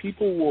today,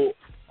 people will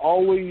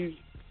always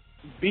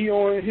be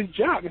on his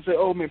job and say,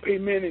 oh, man,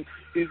 Peyton Manning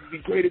is the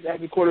greatest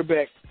active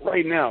quarterback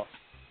right now.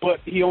 But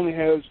he only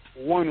has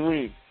one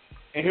ring.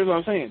 And here's what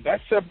I'm saying.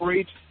 That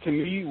separates, to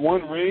me,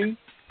 one ring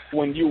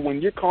when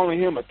you're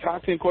calling him a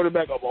top 10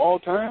 quarterback of all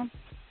time.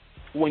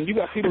 When you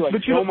got people like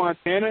Joe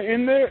Montana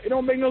in there, it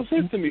don't make no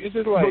sense to me. It's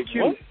just like,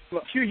 Q,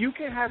 you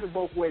can't have it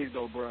both ways,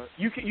 though, bro.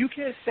 You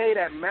can't say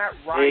that Matt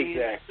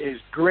Ryan is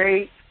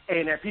great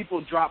and that people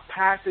drop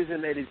passes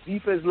and that his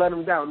defense let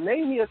him down.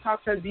 Name me a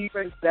top 10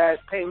 defense that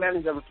Peyton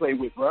Manning's ever played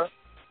with, bro.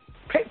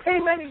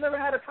 Peyton Manning's never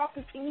had a top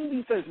 15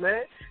 defense,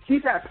 man.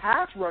 He's had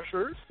pass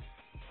rushers,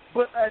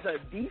 but as a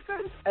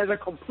defense, as a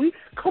complete,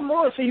 come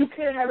on, so you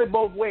can't have it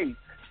both ways.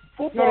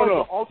 Football is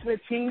the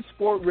ultimate team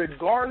sport,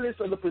 regardless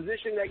of the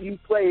position that you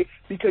play,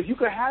 because you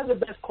could have the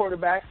best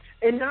quarterback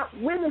and not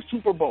win a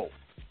Super Bowl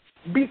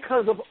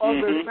because of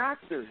other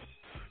factors.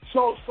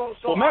 So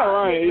Matt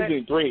Ryan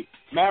isn't great.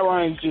 Matt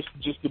Ryan's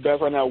just the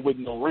best right now with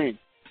no ring.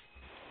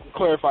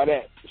 Clarify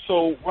that.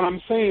 So what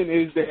I'm saying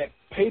is that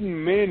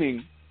Peyton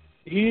Manning,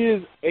 he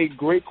is a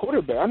great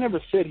quarterback. I never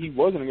said he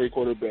wasn't a great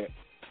quarterback.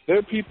 There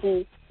are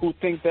people who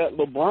think that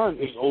LeBron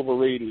is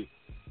overrated,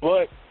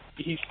 but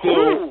he's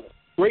still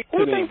great to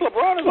them. Who thinks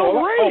LeBron is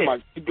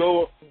overrated?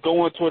 Go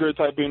on Twitter and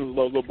type in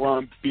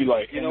LeBron, be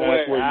like, you know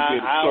what? Those are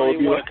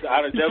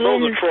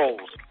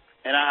trolls,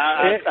 and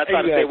I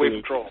try to stay away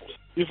from trolls.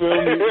 You feel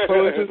me?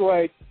 So it's just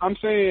like, I'm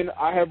saying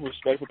I have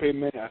respect for Peyton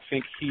Manning. I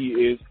think he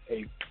is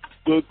a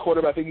good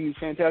quarterback. I think he's a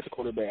fantastic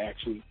quarterback,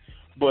 actually.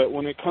 But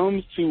when it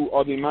comes to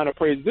the amount of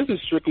praise, this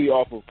is strictly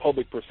off of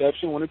public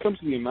perception. When it comes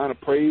to the amount of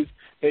praise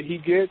that he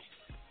gets,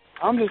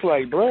 I'm just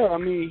like, bro, I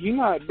mean, he's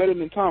not better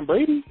than Tom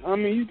Brady. I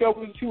mean, you got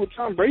to see what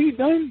Tom Brady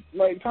done.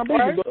 Like, Tom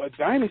Brady was a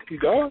dynasty,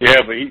 dog.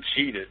 Yeah, but he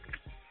cheated.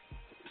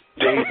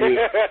 Yeah, he did.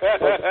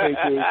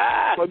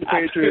 Fuck the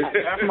Patriots.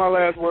 That's my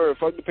last word.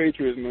 Fuck the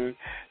Patriots, man.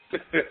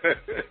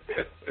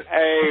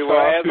 Hey, well,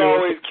 as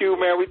always, Q,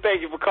 man, we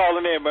thank you for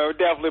calling in, man. We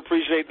definitely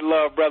appreciate the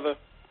love, brother.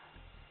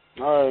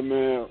 All right,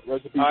 man.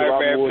 Rest in peace. All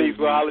right, man. Peace.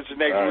 We'll holler at you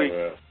next week.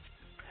 Man.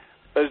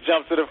 Let's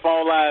jump to the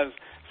phone lines.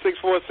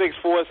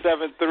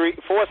 646-478-0356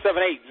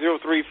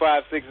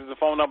 is the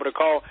phone number to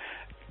call.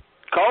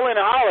 Call in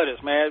and holler at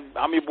us, man.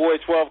 I'm your boy,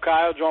 12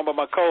 Kyle, joined by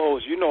my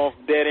co-host. You know him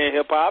from Dead End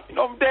Hip Hop. You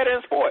know him from Dead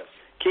End Sports.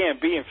 Ken,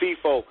 B, and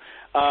FIFO.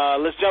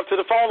 Let's jump to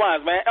the phone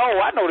lines, man.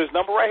 Oh, I know this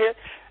number right here.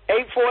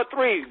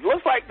 843.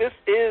 Looks like this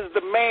is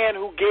the man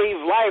who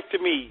gave life to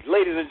me,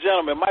 ladies and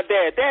gentlemen. My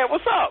dad. Dad,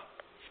 what's up?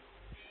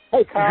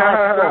 Hey,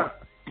 Kyle.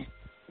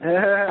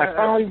 I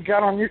finally got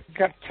to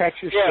catch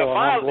your show. Yeah,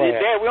 finally.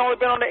 Dad, we only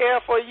been on the air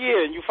for a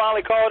year, and you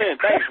finally called in.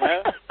 Thanks,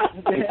 man.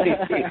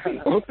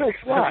 Well, thanks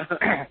a lot.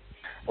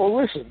 Well,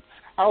 listen,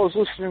 I was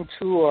listening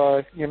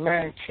to your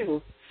man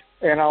Q,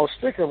 and I was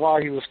thinking while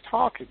he was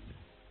talking,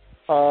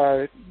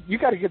 you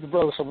got to give the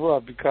brother some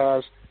love,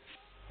 because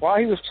while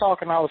he was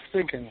talking, I was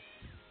thinking,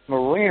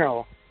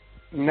 Marino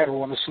never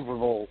won the Super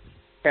Bowl.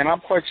 And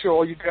I'm quite sure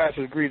all you guys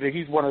would agree that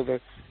he's one of the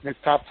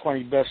top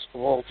 20 best of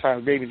all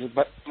time, maybe the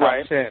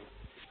top 10.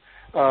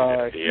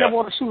 He never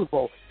won a Super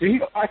Bowl.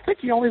 I think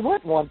he only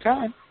went one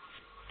time.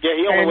 Yeah,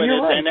 he only went it,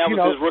 and that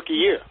was his rookie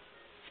year.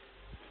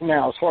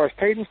 Now, as far as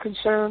Peyton's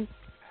concerned,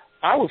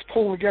 I was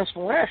pulling against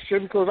him last year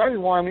because I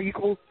didn't want him to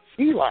equal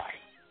Eli.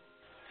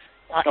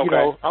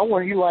 I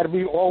want Eli to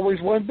be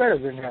always one better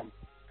than him.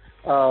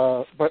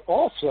 But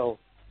also,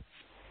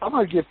 I'm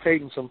going to give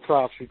Peyton some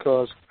props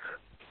because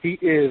he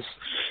is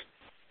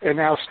an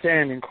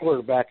outstanding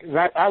quarterback. And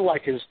I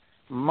like his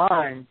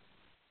mind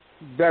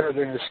better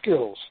than his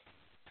skills.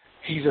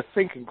 He's a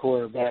thinking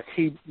quarterback.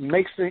 He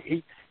makes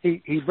he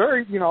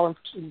very,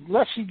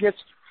 unless he gets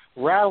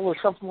rattled or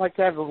something like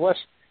that, unless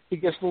he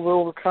gets a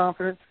little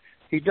overconfident,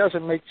 he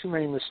doesn't make too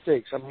many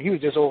mistakes. I mean, he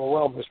was just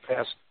overwhelmed this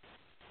past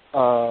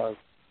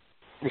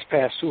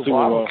Super Bowl.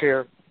 I don't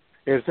care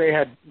if they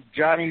had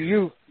Johnny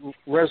U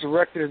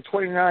resurrected at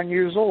 29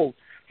 years old.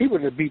 He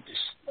would have beat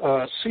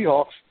the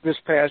Seahawks this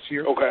past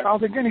year. Okay. I don't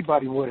think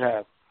anybody would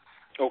have.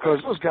 Because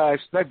those guys,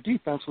 that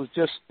defense was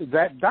just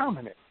that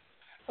dominant.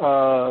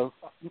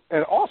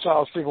 And also I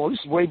was thinking, well, this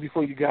is way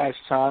before you guys'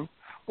 time.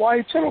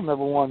 Wyatt Tittle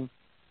never won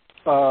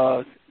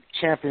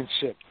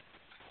championship.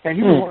 And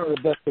he was one of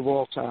the best of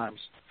all times.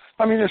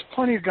 I mean, there's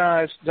plenty of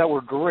guys that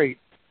were great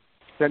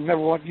that never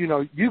won.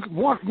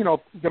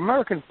 The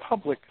American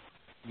public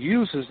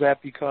uses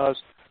that because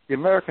the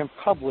American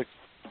public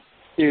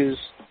is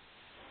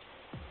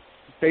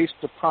based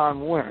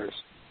upon winners.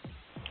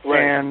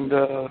 Right. And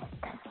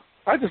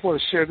I just want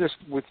to share this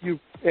with you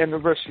and the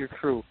rest of your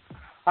crew.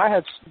 I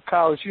had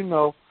college,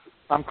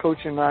 I'm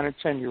coaching 9 and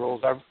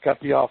 10-year-olds. I've got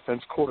the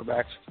offense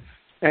quarterbacks.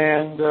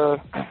 And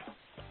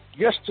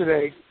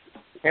yesterday,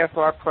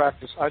 after our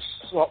practice,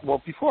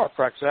 before our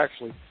practice,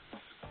 actually,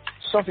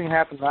 something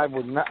happened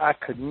I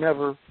could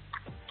never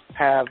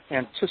have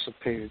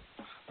anticipated.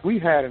 We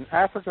had an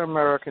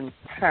African-American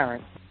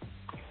parent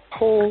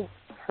pull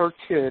her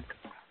kid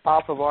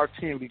off of our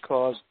team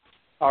because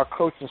our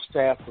coaching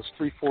staff was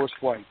 3/4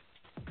 white.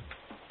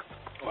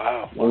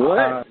 Wow.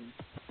 What?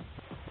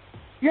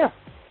 Yeah.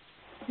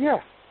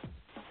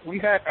 We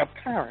had a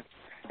parent,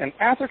 an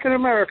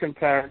African-American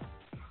parent,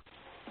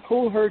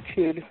 pull her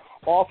kid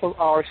off of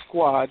our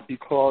squad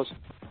because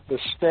the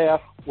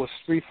staff was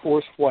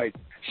 3/4 white.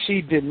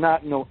 She did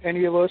not know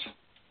any of us.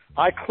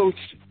 I've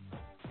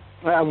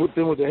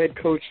been with the head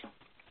coach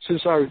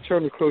since I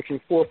returned to coaching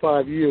 4 or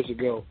 5 years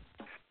ago.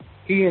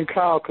 He and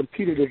Kyle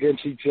competed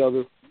against each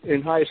other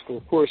in high school.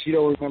 Of course, you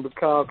don't remember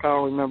Kyle.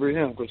 Kyle remember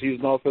him because he's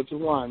an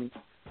offensive lineman.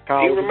 He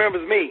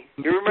remembers me.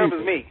 He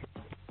remembers me.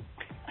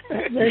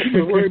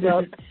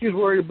 He was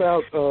worried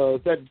about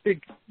that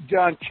big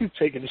John Q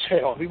taking his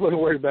head off. He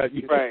wasn't worried about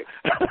you. Right.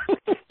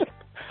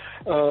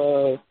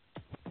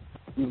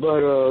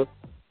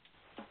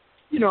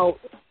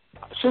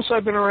 Since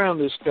I've been around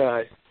this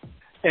guy,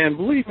 and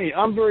believe me,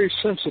 I'm very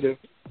sensitive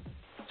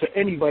to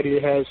anybody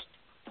that has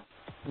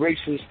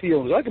racist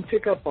feelings. I can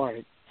pick up on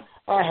it.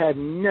 I had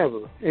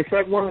never. In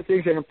fact, one of the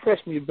things that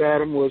impressed me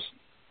about him was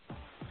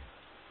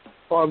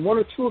on 1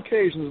 or 2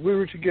 occasions we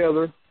were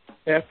together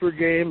after a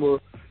game or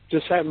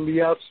just happened to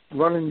be out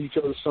running each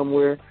other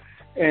somewhere,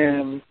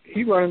 and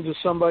he ran into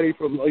somebody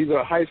from either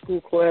a high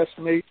school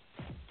classmate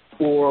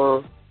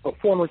or a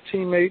former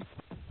teammate,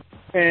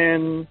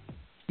 and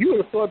you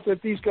would have thought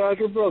that these guys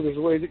were brothers.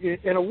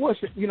 And it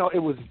wasn't,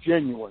 it was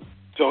genuine.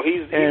 So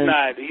he's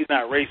not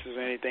racist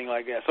or anything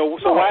like that. So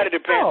why did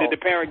the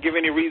parent give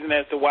any reason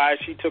as to why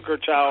she took her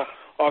child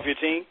off your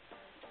team?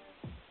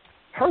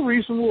 Her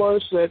reason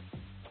was that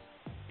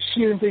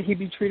she didn't think he'd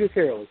be treated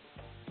fairly.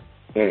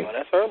 Well,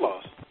 that's her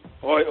loss,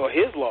 or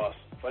his loss,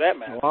 for that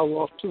matter. Well, I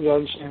lost too. I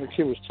understand the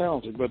kid was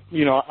talented, but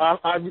I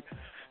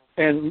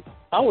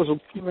was a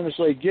few minutes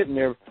late getting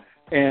there,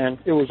 and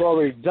it was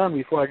already done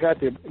before I got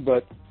there.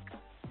 But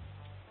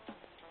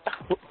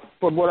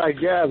from what I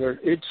gather,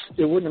 it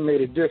wouldn't have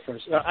made a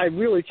difference. I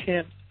really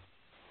can't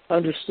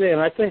understand.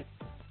 I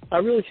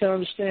really can't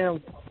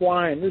understand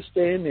why in this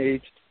day and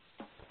age,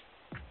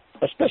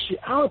 especially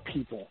our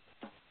people,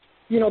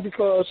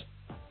 because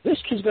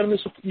this kid's going to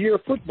miss a year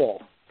of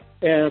football.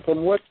 And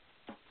from what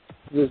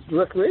the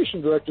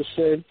recreation director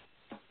said,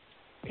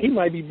 he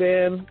might be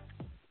banned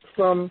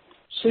from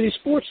city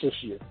sports this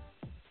year.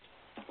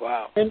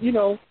 Wow. And,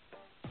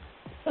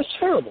 that's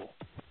terrible.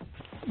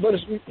 But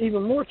it's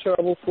even more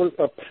terrible for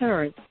a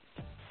parent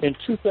in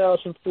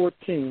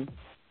 2014.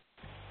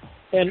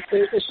 And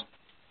it's,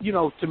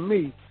 to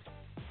me,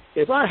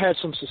 if I had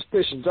some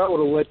suspicions, I would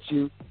have let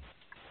you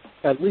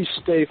at least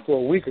stay for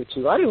a week or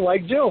two. I didn't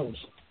like Jones.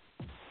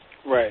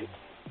 Right.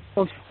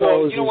 Well,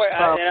 you know what?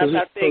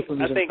 I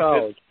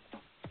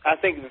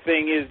think the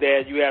thing is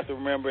that you have to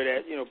remember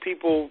that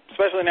people,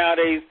 especially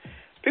nowadays,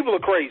 people are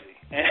crazy,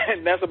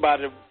 and that's about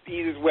the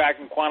easiest way I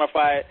can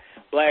quantify it.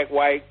 Black,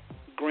 white,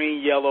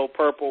 green, yellow,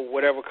 purple,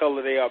 whatever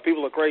color they are,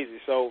 people are crazy.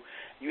 So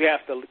you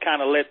have to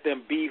kind of let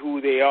them be who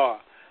they are.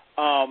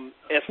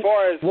 As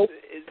far as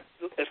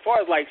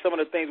like some of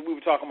the things we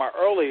were talking about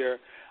earlier,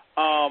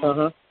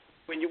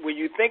 when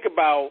you think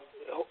about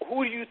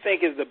who do you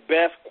think is the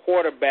best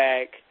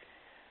quarterback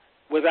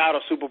without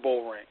a Super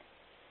Bowl ring?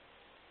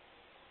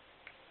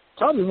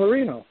 Probably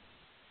Marino.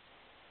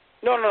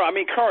 No. I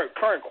mean current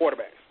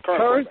quarterbacks.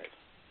 Current quarterbacks.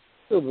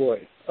 Oh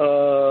boy.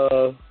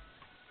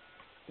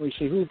 Let me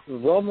see, who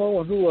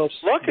Romo and who else?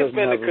 Luck has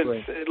been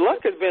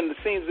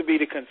seems to be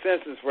the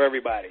consensus for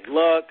everybody.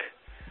 Luck.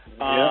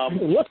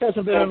 Luck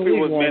hasn't been in the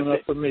league long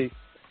enough for me.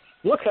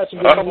 Luck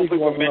hasn't been in the league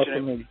long enough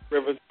for me.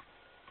 Rivers.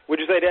 Would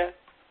you say that?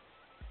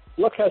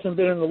 Luck hasn't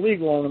been in the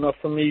league long enough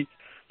for me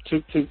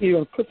to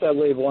even put that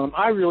label on him.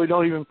 I really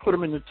don't even put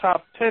him in the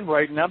top 10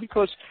 right now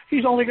because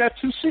he's only got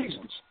 2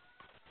 seasons.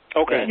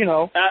 Okay. You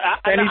know,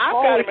 and he's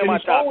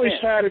always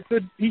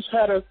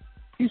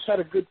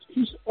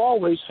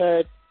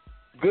had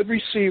good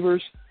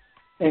receivers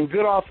and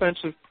good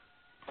offensive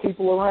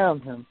people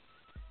around him,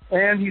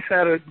 and he's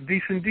had a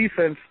decent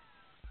defense,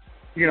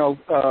 you know,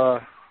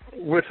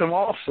 with him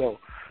also.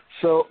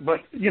 So, but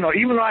you know,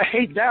 even though I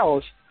hate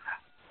Dallas,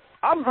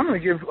 I'm going to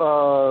give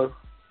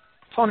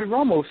Tony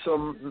Romo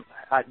some.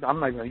 I'm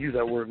not going to use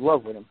that word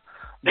love with him,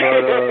 but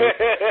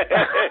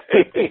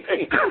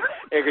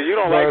because you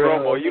don't like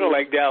Romo, you don't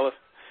like Dallas.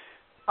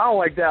 I don't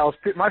like Dallas.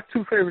 My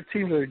 2 favorite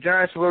teams are the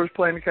Giants and whoever's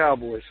playing the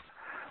Cowboys.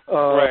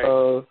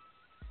 Right.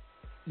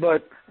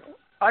 But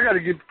I got to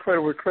give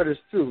credit where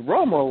credit's due.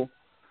 Romo,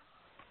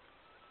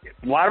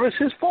 a lot of it's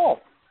his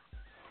fault,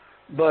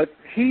 but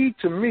he,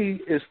 to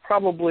me, is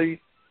probably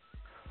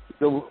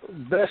the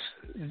best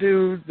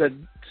dude that's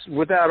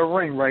without a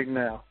ring right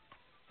now.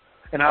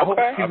 And I hope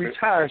he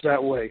retires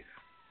that way.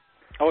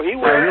 Oh, he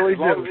will. I really as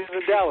long do. as he's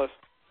in Dallas.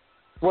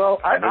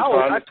 Well, I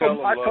tell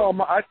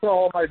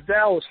all my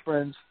Dallas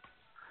friends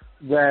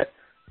that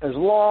as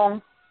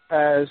long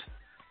as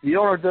the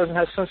owner doesn't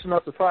have sense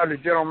enough to fire the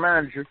general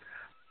manager,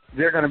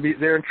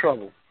 they're in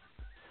trouble.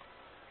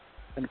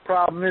 And the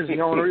problem is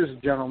the owner is the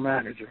general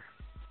manager.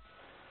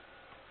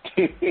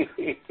 So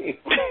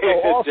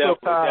also,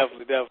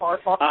 definitely.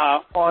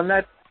 On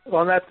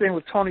that thing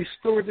with Tony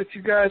Stewart that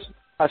you guys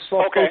I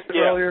saw posted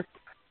earlier,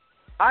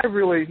 I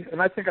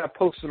think I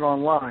posted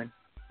online.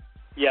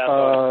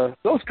 Yeah.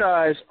 Those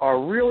guys are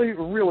really,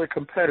 really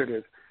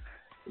competitive.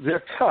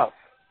 They're tough,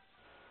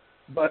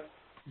 but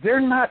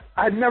they're not.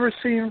 I've never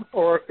seen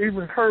or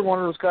even heard one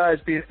of those guys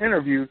being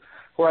interviewed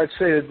where I'd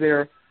say that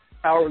they're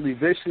outwardly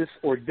vicious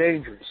or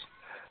dangerous.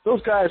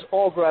 Those guys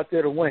all go out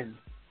there to win,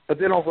 but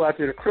they don't go out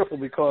there to cripple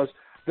because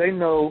they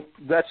know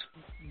that's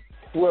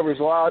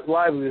whoever's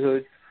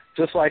livelihood,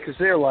 just like it's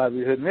their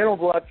livelihood, and they don't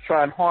go out to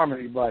try and harm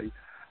anybody.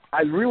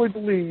 I really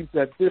believe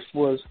that this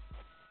was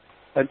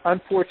an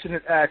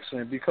unfortunate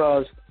accident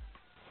because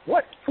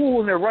what fool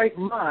in their right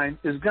mind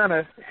is going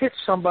to hit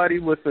somebody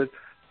with a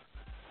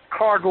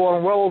car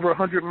going well over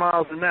 100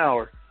 miles an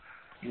hour?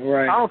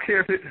 Right. I don't care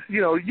if it, you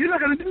know, you're not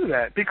going to do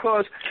that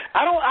because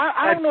I don't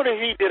know that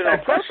he did it on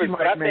purpose,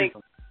 but I think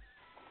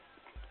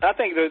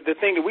the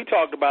thing that we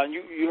talked about, and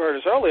you heard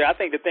us earlier, I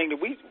think the thing that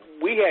we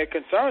had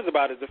concerns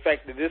about is the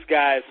fact that this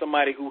guy is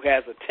somebody who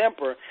has a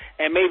temper,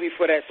 and maybe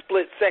for that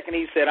split second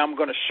he said, I'm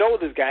going to show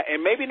this guy,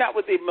 and maybe not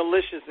with the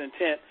malicious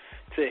intent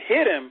to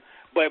hit him,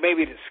 but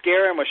maybe to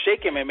scare him or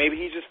shake him, and maybe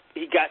he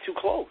got too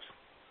close.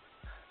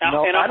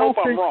 Now, and I hope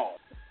I'm wrong.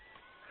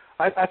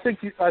 I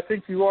think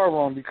you are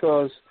wrong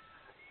because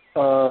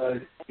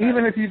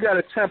even if you got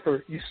a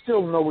temper, you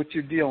still know what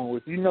you're dealing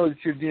with. You know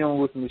that you're dealing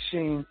with a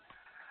machine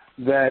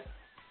that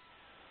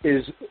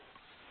is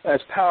as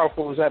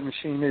powerful as that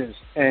machine is,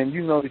 and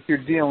you know that you're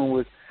dealing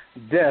with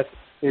death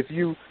if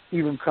you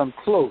even come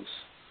close.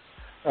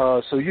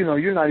 So you know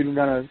you're not even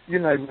gonna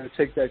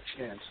take that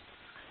chance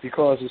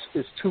because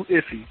it's too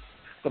iffy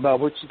about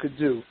what you could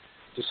do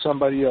to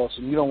somebody else,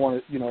 and you don't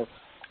want to. You know,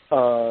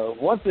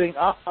 one thing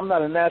I'm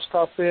not a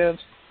NASCAR fan,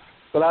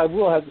 but I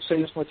will have to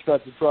say this much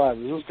about the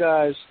drivers. Those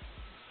guys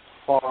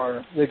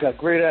they got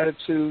great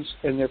attitudes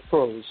and they're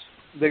pros.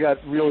 They got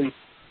really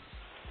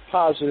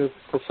positive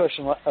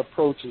professional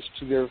approaches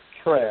to their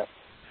craft,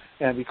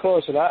 and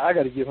because of that, I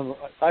got to give him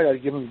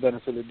the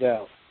benefit of the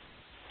doubt.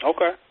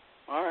 Okay,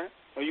 all right.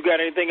 Well, you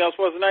got anything else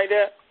for us tonight,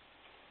 Dad?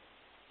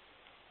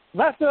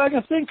 Not that I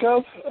can think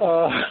of.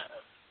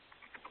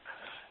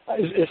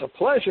 It's a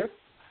pleasure.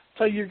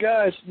 Tell you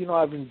guys, you know,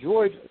 I've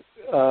enjoyed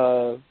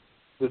the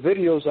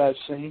videos I've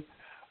seen.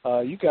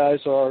 You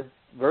guys are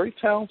very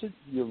talented.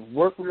 You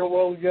work real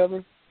well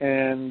together,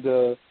 and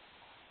you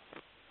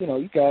know,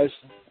 you got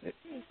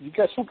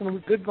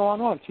something good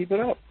going on. Keep it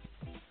up.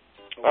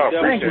 Oh,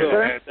 thank you,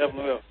 sir.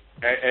 Definitely will.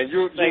 And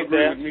you agree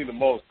with me the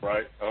most,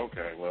 right?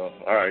 Okay, well,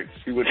 all right.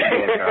 See what you're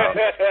doing, Kyle.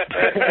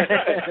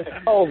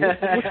 Oh,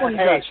 which one you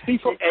got?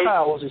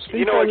 Kyle, was it Steve?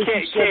 You know what he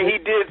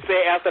did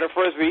say after the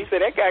first video? He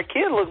said, that guy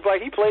Ken looks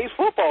like he plays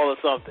football or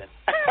something.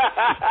 I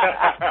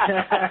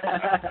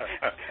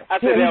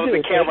said that was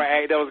a camera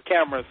act. That was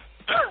cameras.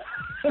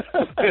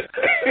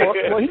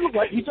 well, he looked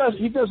like he does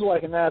look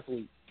like an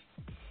athlete.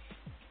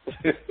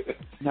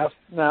 Now,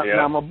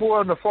 my boy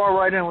on the far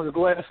right end with the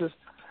glasses,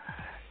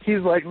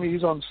 he's like me.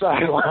 He's on the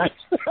sidelines.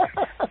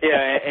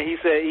 Yeah, and he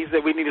said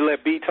we need to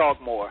let B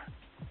talk more.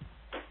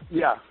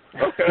 Yeah.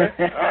 Okay.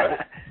 All right.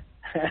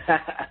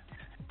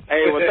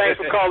 Hey, well, thanks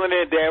for calling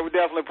in, Dan. We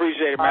definitely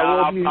appreciate it, man.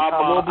 I'll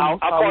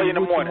call you in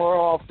the morning. More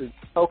often.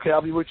 Okay,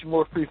 I'll be with you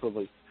more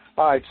frequently.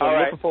 All right, so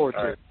looking forward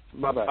to it.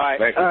 Bye-bye. All right.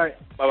 Thank you. All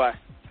right. Bye-bye.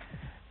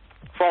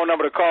 phone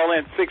number to call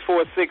in,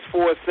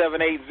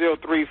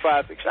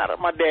 646-478-0356. Shout out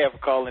to my dad for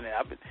calling in.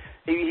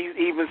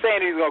 He's been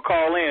saying he's going to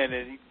call in,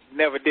 and he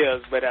never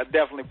does, but I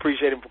definitely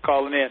appreciate him for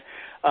calling in.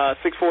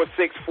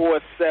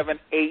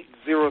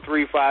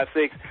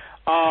 646-478-0356.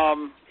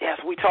 Yes,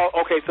 we talk.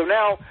 Okay, so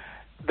now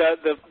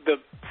the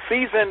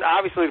season,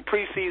 obviously the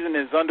preseason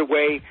is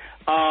underway.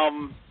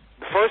 The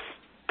first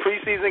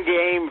preseason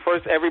game,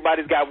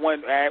 everybody's got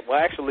one. Well,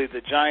 actually,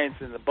 the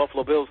Giants and the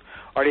Buffalo Bills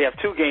already have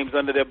 2 games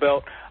under their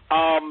belt.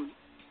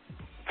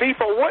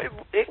 FIFA,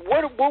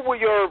 what were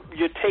your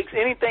takes?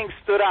 Anything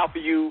stood out for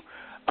you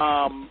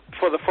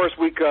for the first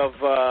week of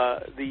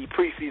the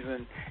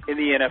preseason in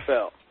the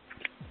NFL?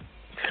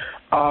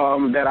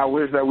 That I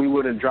wish that we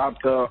would have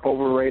dropped the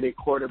overrated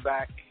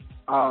quarterback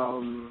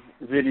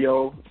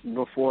video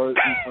before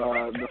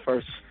the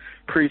first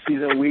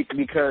preseason week,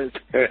 because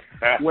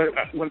when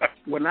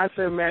I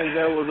said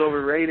Manziel was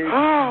overrated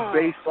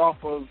based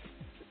off of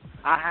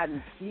I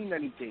hadn't seen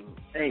anything,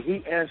 and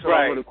he answered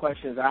all of the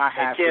questions I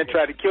had. He can't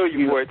try to kill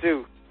you for it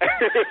too.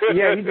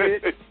 Yeah, he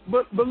did.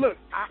 But look,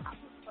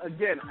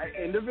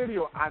 in the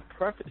video, I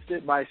prefaced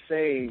it by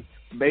saying,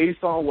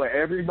 based on what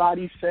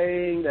everybody's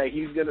saying, that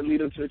he's going to lead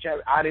them to the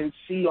championship, I didn't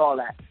see all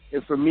that.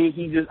 And for me,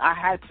 I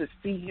had to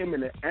see him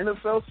in an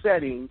NFL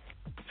setting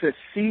to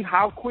see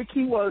how quick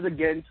he was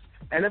against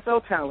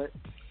NFL talent,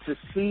 to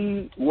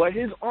see what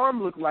his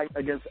arm looked like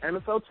against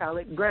NFL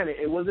talent.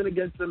 Granted, it wasn't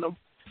against the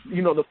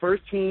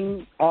first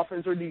team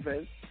offense or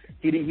defense.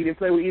 He didn't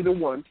play with either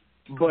one,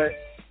 but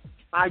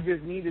I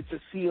just needed to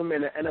see him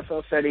in an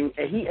NFL setting,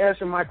 and he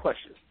answered my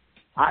question.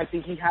 I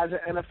think he has an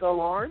NFL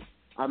arm.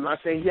 I'm not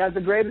saying he has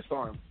the greatest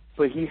arm,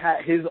 but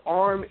his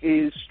arm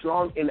is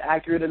strong and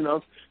accurate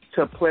enough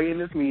to play in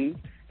this league,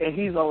 and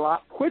he's a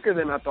lot quicker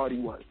than I thought he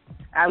was.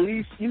 At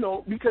least,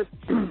 because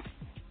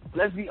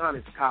let's be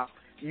honest, Kyle,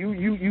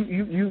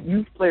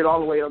 you played all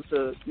the way up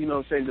to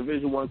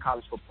Division I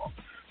college football,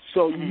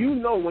 so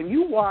when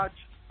you watch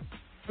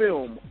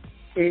film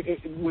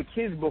with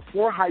kids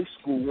before high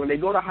school, when they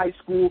go to high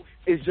school,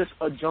 it's just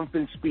a jump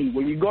in speed.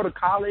 When you go to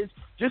college,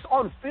 just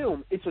on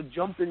film, it's a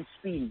jump in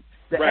speed.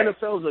 The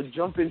NFL is a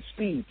jump in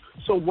speed.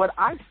 So what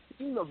I've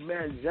seen of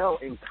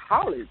Manziel in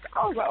college,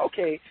 I was like,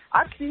 okay,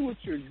 I see what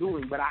you're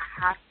doing, but I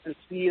have to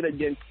see it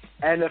against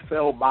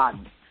NFL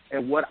bodies.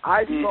 And what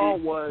I saw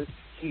was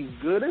he's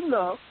good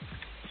enough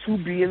to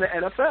be in the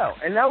NFL.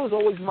 And that was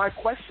always my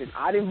question.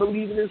 I didn't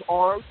believe in his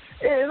arm.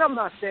 And I'm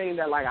not saying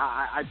that,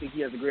 I think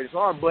he has the greatest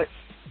arm, but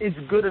it's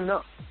good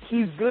enough.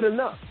 He's good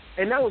enough.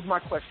 And that was my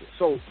question.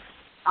 So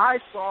I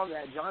saw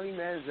that Johnny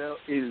Manziel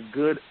is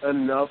good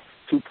enough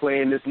to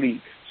play in this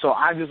league. So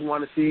I just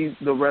want to see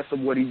the rest of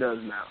what he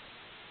does now.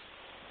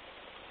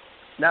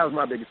 That was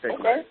my biggest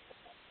takeaway.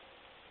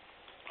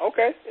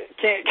 Okay.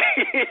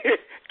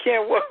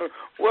 Ken, what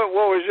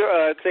was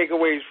your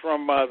takeaways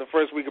from the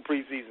first week of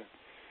preseason?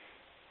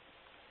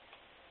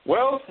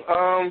 Well,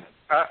 I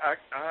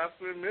have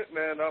to admit,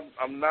 man,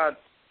 I'm not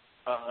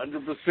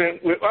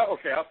 100% with.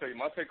 Okay, I'll tell you.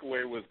 My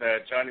takeaway was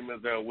that Johnny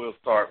Manziel will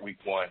start week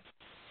 1.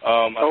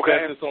 I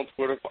said this on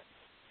Twitter.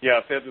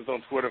 Yeah, I said this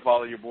on Twitter.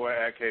 Follow your boy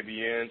at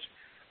KBInge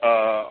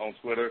on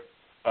Twitter,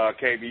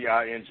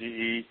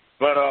 KBINGE.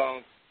 But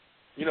I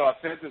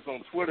said this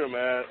on Twitter,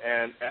 man.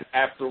 And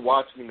after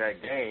watching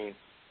that game,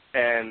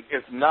 and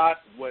it's not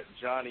what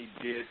Johnny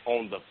did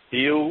on the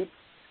field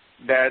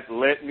that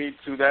led me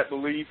to that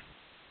belief.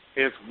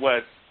 It's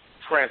what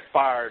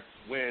transpired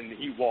when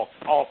he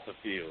walked off the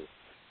field.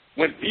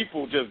 When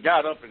people just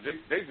got up and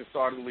they just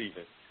started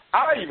leaving.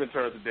 I even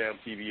turned the damn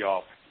TV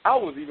off. I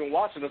was even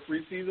watching a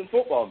preseason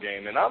football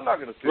game, and I'm not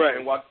going to sit there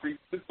and watch a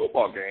preseason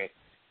football game.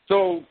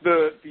 So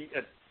the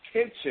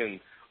attention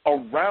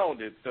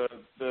around it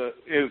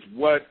is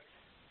what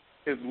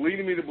is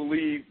leading me to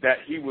believe that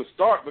he would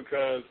start,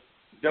 because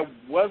there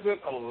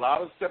wasn't a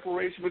lot of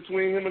separation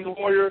between him and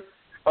Hoyer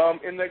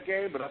in that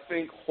game, but I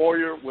think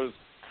Hoyer was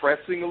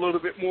pressing a little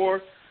bit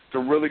more to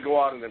really go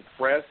out and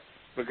impress,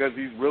 because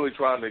he's really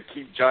trying to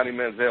keep Johnny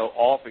Manziel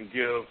off and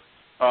give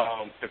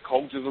the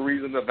coaches a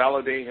reason to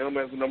validate him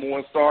as the number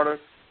 1 starter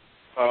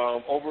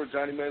over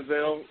Johnny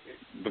Manziel.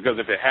 Because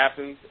if it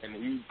happens and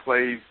he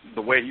plays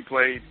the way he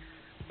played,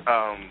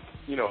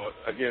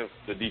 against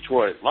the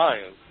Detroit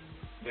Lions,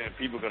 then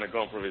people are going to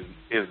go for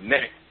his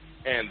neck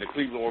and the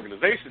Cleveland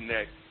organization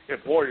neck if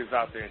Hoyer's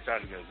out there and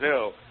Johnny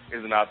Manziel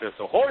isn't out there.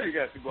 So Hoyer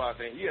has to go out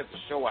there and he has to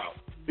show out.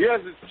 He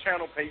has to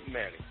channel Peyton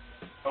Manning.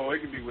 So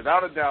it can be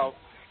without a doubt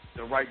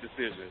the right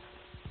decision,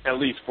 at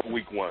least for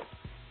week 1.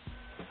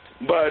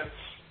 But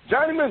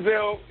Johnny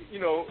Manziel,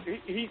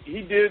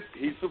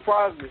 he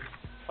surprised me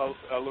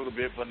a little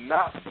bit, but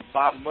not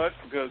by much,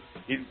 because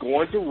he's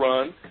going to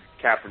run.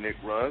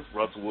 Kaepernick runs,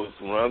 Russell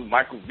Wilson runs,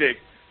 Michael Vick,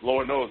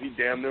 Lord knows he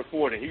damn near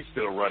 40, and he's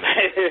still running.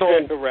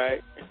 So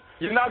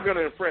you're not going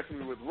to impress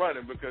me with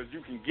running, because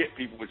you can get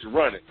people with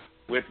running.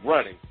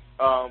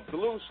 The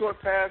little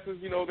short passes,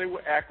 they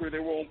were accurate, they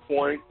were on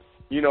point.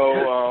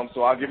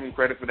 So I'll give him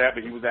credit for that,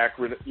 but he was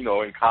accurate,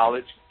 in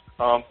college.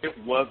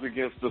 It was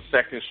against the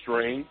second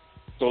string,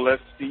 so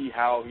let's see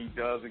how he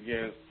does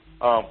against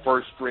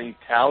first string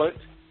talent.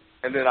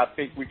 and then I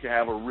think we can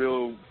have a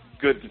real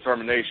good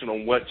determination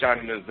on what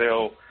Johnny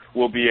Manziel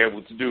will be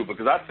able to do.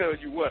 Because I tell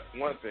you what,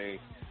 one thing,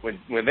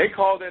 when they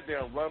called that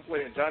damn run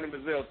play and Johnny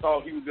Manziel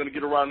thought he was going to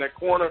get around that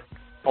corner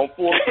on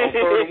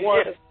 3rd and 1,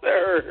 yes,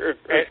 sir.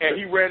 and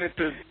he ran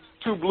into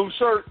 2 blue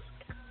shirts,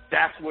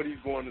 that's what he's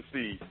going to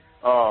see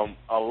a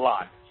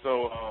lot.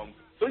 So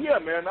yeah,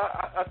 man,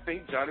 I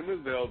think Johnny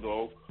Manziel,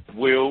 though,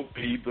 will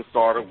be the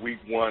starter week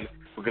 1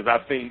 because I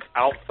think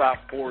outside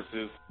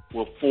forces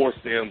will force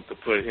them to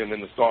put him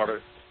in the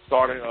starting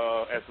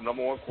as the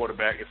number 1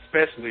 quarterback,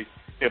 especially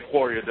if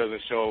Hoyer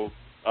doesn't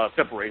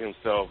separate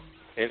himself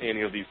in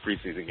any of these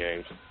preseason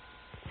games.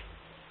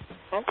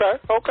 Okay.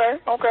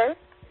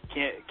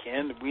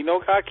 Ken, we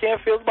know how Ken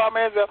feels about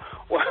Manziel.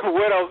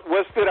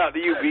 What stood out to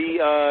you, B,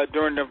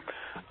 during the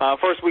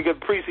first week of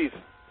the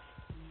preseason?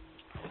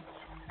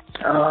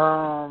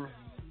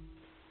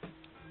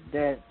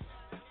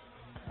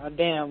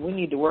 We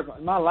need to work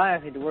on my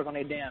Lions need to work on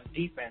their damn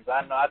defense.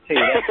 I know, I tell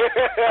you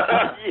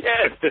that.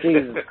 Yes.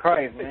 Jesus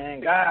Christ,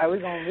 man. God, we're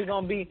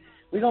gonna be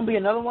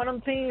another one of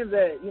them teams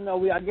that,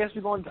 I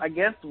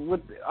guess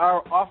with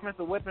our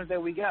offensive weapons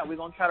that we got, we're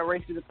gonna try to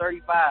race to the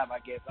 35, I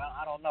guess.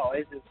 I don't know.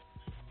 It's just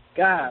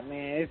God,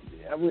 man,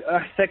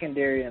 our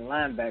secondary and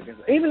linebackers.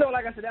 Even though,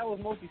 like I said, that was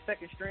mostly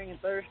second string and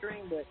third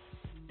string, but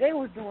they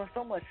was doing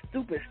so much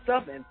stupid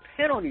stuff and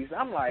penalties.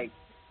 I'm like,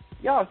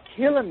 y'all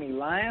killing me,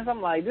 Lions.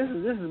 I'm like, this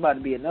is about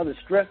to be another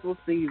stressful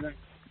season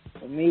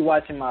for me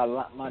watching my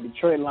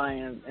Detroit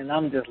Lions, and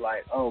I'm just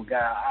like, oh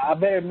God, I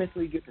better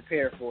mentally get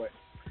prepared for it.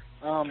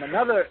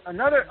 Another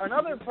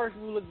person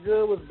who looked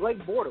good was Blake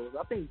Bortles.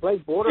 I think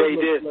Blake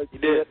Bortles looked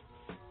good.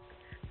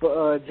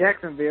 But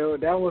Jacksonville,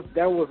 that was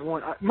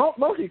one.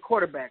 Mostly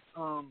quarterback.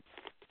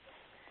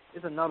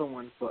 It's another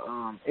one for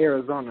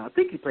Arizona. I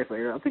think he played for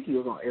Arizona. I think he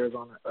was on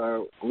Arizona.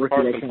 Rookie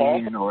that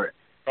came in or.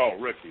 Oh,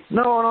 rookie.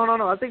 No.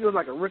 I think it was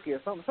like a rookie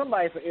or something.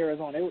 Somebody for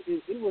Arizona.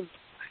 It was.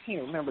 I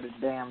can't remember the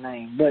damn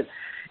name, but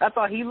I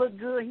thought he looked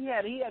good. He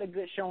had a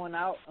good showing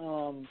out.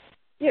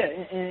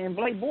 And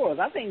Blake Bortles.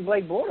 I think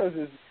Blake Bortles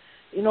is.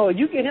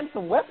 You get him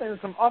some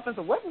weapons, some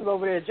offensive weapons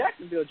over there at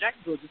Jacksonville.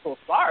 Jacksonville's just so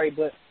sorry,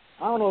 but.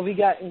 I don't know if he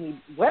got any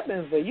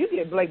weapons, but you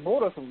get Blake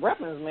Bortles some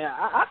weapons, man.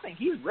 I think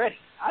he's ready.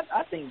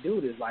 I think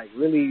dude is like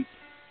really,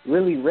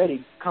 really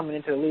ready coming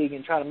into the league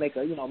and try to make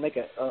at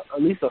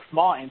least a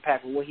small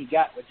impact with what he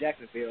got with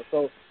Jacksonville.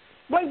 So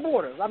Blake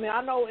Bortles. I mean,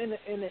 I know in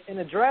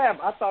the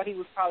draft, I thought he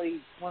was probably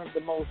one of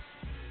the most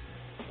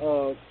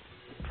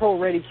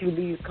pro-ready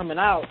QBs coming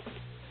out.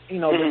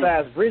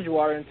 Besides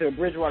Bridgewater, until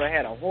Bridgewater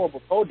had a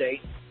horrible pro day.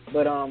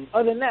 But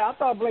other than that, I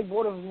thought Blake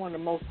Bortles was one of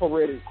the most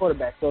pro-ready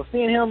quarterbacks. So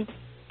seeing him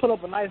put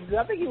up a nice.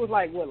 I think he was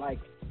like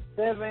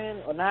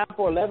 7 or 9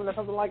 for 11 or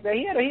something like that.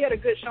 He had a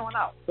good showing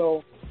out.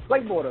 So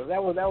Blake Bortles,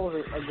 that was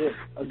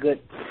a good.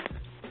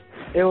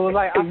 It was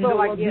like I felt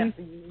like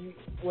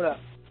what up?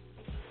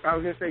 I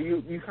was gonna say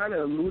you kind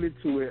of alluded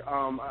to it.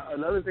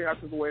 Another thing I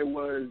took away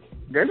was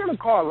they're gonna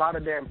call a lot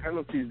of damn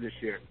penalties this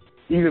year,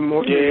 even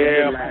more than they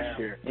did last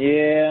year.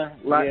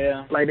 Like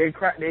they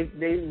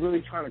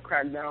really trying to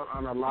crack down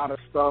on a lot of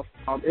stuff.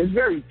 It's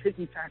very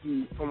ticky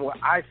tacky from what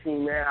I've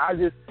seen, man.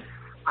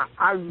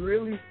 I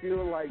really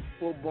feel like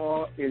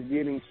football is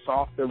getting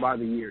softer by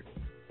the year.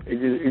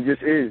 It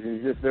just is.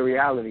 It's just the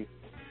reality.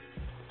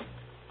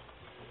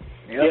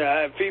 Yep.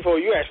 Yeah, FIFO,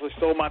 you actually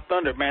stole my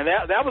thunder, man.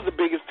 That was the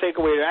biggest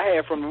takeaway that I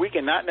had from the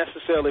weekend, not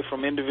necessarily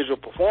from individual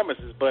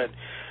performances, but,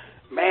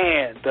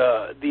 man,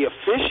 the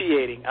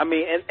officiating. I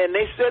mean, and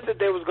they said that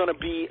there was going to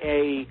be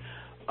an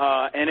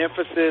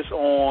emphasis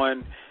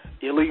on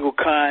illegal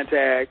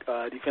contact,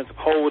 defensive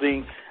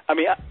holding. I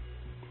mean,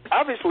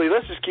 obviously,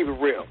 let's just keep it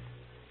real.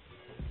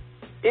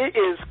 It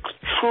is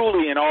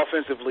truly an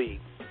offensive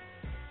league.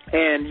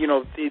 And,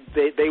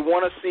 they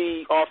want to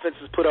see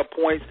offenses put up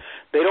points.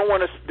 They don't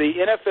want to – the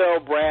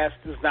NFL brass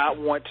does not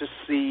want to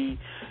see,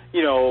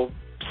 7-3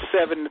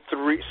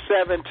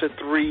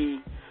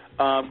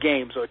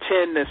 games or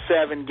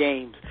 10-7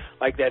 games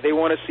like that. They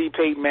want to see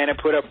Peyton Manning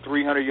put up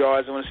 300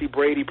 yards. They want to see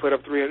Brady put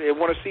up 300. They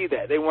want to see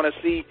that. They want to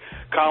see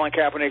Colin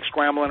Kaepernick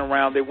scrambling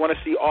around. They want to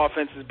see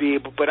offenses be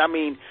able – but, I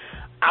mean,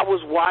 I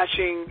was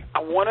watching –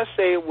 I want to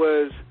say it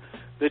was –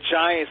 the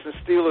Giants and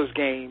Steelers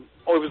game,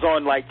 or it was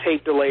on like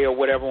tape delay or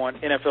whatever on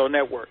NFL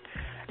Network.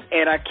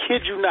 And I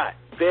kid you not,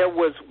 there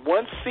was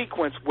one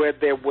sequence where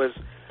there was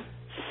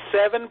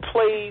 7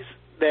 plays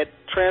that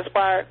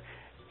transpired,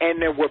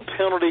 and there were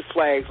penalty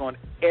flags on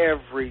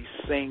every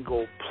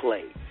single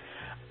play.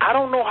 I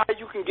don't know how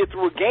you can get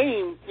through a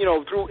game,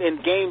 through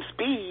in game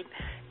speed,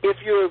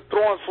 if you're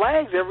throwing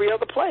flags every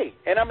other play.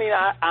 And I mean,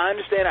 I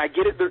understand, I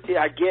get it.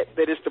 I get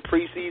that it's the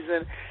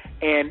preseason,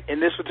 and in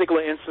this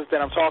particular instance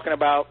that I'm talking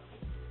about,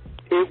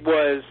 it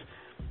was,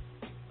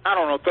 I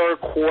don't know,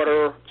 third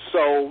quarter.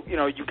 So,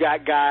 you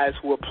got guys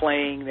who are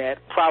playing that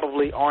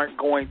probably aren't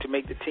going to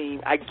make the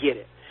team. I get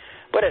it.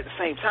 But at the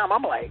same time,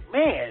 I'm like,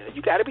 man,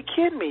 you got to be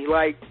kidding me.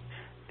 Like,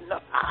 no,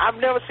 I've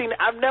never seen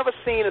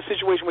a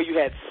situation where you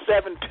had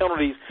 7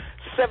 penalties,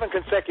 7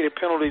 consecutive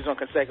penalties on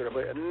consecutive.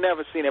 I've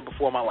never seen that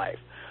before in my life.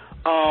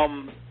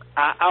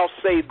 I'll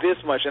say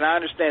this much, and I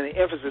understand the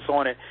emphasis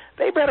on it.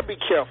 They better be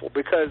careful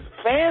because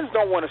fans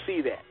don't want to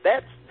see that.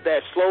 That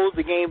slows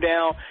the game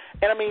down.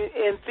 And, I mean,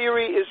 in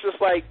theory, it's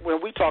just like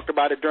when we talked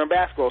about it during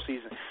basketball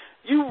season.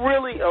 You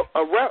really, an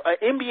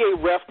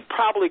NBA ref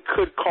probably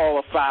could call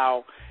a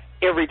foul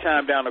every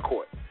time down the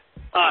court.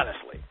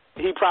 Honestly,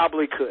 he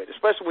probably could,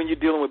 especially when you're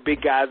dealing with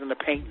big guys in the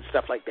paint and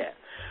stuff like that.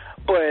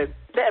 But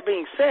that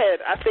being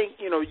said, I think,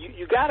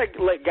 you got to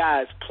let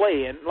guys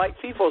play. And like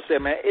FIFO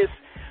said, man, it's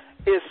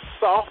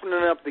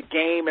softening up the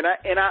game, and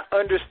I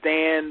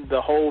understand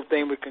the whole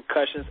thing with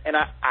concussions, and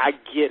I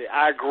get it.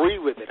 I agree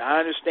with it. I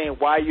understand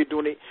why you're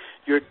doing it.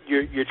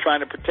 You're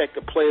trying to protect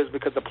the players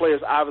because the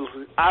players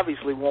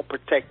obviously won't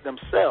protect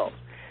themselves.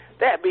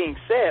 That being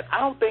said, I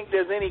don't think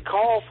there's any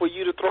call for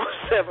you to throw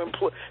seven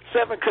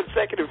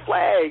consecutive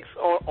flags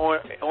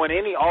on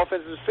any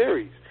offensive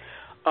series.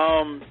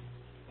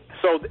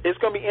 So it's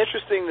going to be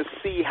interesting to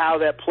see how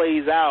that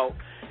plays out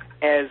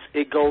as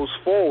it goes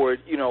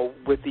forward,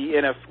 with the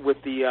into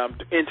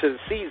the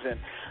season.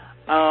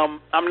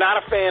 I'm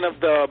not a fan of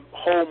the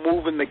whole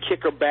moving the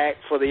kicker back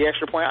for the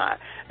extra point.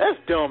 That's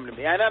dumb to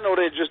me. And I know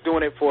they're just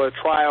doing it for a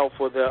trial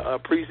for the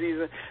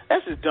preseason.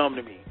 That's just dumb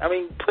to me. I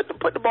mean, put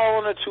the ball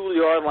on the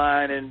 2-yard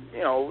line, and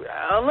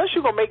unless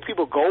you're gonna make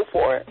people go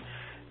for it,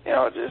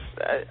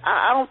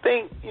 I don't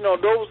think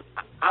those.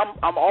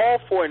 I'm all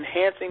for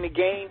enhancing the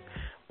game.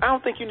 I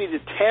don't think you need to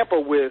tamper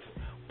with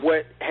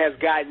what has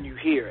gotten you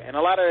here. And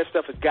a lot of that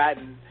stuff has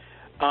gotten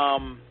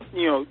the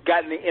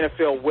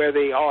NFL where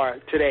they are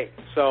today.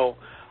 So,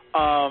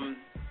 as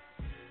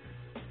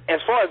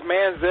far as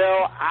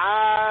Manziel,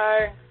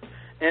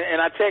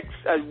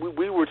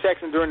 we were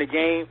texting during the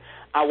game.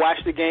 I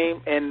watched the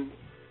game, and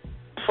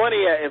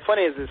funny as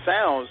it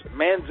sounds,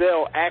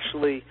 Manziel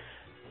actually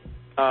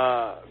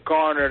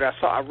garnered.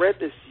 I read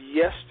this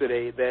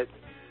yesterday that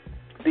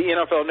the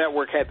NFL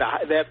Network had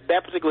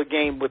that particular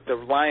game with the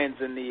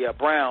Lions and the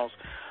Browns.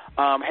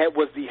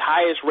 Was the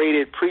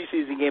highest-rated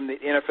preseason game the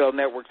NFL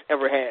Network's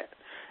ever had.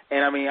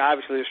 And, I mean,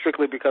 obviously, it's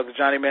strictly because of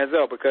Johnny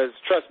Manziel, because,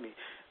 trust me,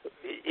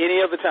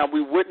 any other time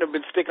we wouldn't have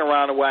been sticking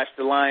around to watch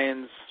the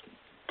Lions'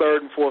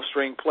 third and fourth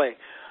string play.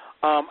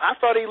 I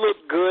thought he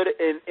looked good,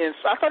 and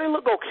I thought he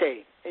looked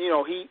okay.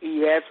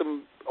 He had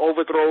some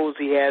overthrows.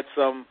 He had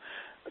some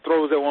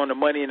throws that were on the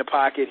money in the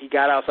pocket. He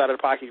got outside of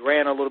the pocket. He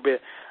ran a little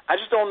bit. I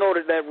just don't know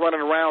that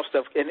running around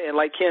stuff. And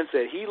like Ken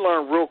said, he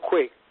learned real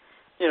quick,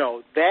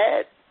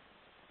 that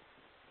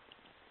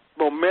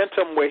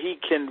momentum where he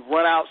can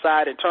run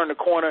outside and turn the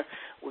corner,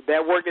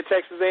 that work at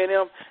Texas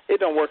A&M, it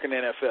don't work in the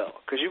NFL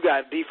because you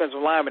got defensive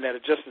linemen that are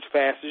just as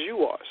fast as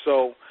you are.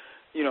 So,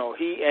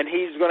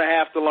 he's going to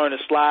have to learn to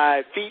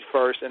slide feet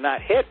first and not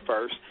head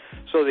first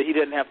so that he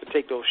doesn't have to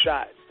take those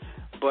shots.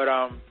 But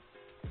I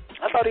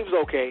thought he was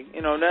okay.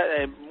 And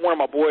one of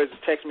my boys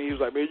texted me. He was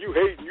like, "Man, you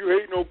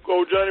hating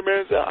on Johnny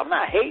Manziel?" I'm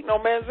not hating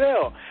on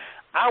Manziel.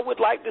 I would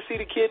like to see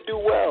the kid do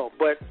well,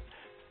 but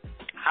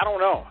I don't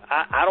know.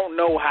 I don't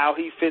know how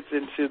he fits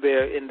into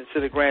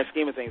the grand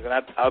scheme of things. And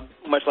I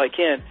much like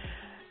Ken,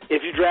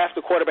 if you draft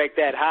a quarterback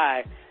that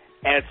high,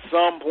 at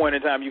some point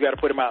in time you got to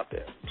put him out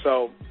there.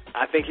 So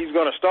I think he's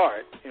going to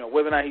start.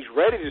 Whether or not he's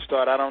ready to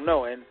start, I don't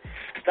know. And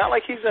it's not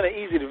like he's in an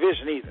easy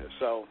division either.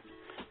 So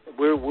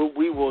we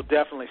will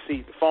definitely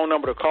see. The phone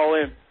number to call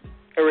in,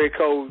 area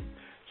code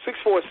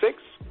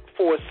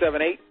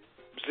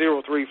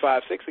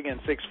 646-478-0356. Again,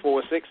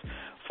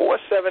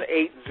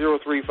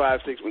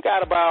 646-478-0356. We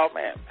got about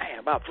 3.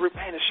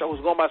 Man, this show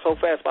is going by so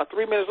fast. About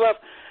 3 minutes left.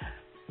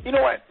 You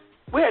know what?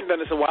 We hadn't done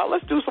this in a while.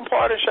 Let's do some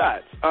parting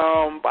shots.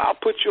 I'll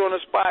put you on the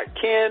spot.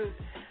 Ken,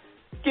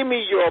 give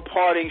me your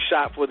parting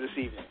shot for this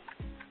evening.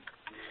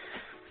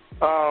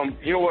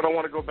 You know what? I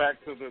want to go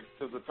back to the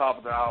top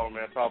of the hour,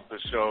 man, top of the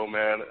show,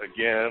 man.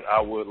 Again, I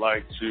would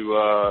like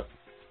to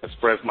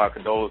express my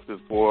condolences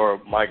for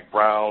Mike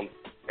Brown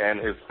and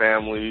his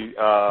family,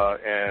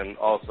 and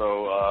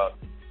also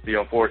the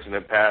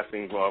unfortunate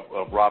passing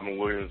of Robin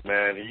Williams,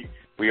 man.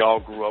 We all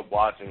grew up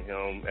watching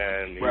him,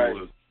 and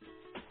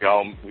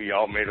he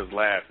all made us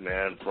laugh,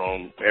 man,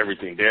 from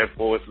everything. Dead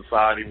Poets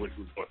Society, which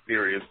was more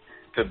serious,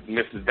 to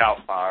Mrs.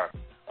 Doubtfire,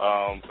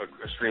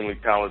 extremely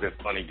talented,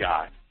 funny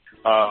guy.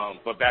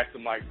 But back to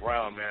Mike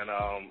Brown, man.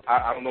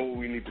 I don't know what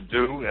we need to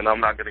do, and I'm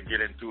not going to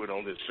get into it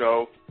on this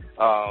show,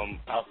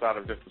 outside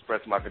of just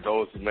expressing my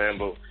condolences, man.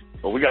 But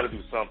we got to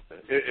do something.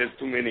 It's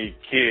too many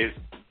kids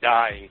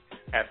dying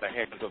at the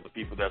hands of the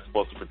people that's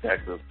supposed to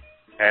protect us,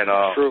 and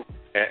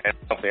and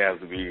something has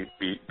to be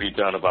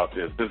done about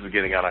this. This is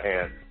getting out of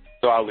hand.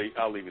 So I'll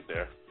leave it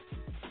there.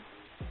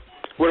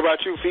 What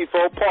about you,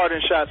 FIFO?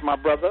 Parting shots, my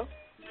brother.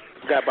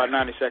 Got about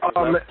 90 seconds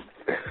left.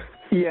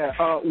 Yeah.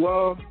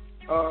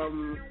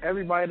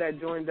 Everybody that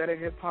joined Dead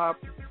Hip Hop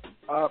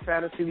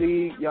Fantasy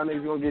League, y'all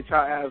niggas gonna get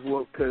y'all ass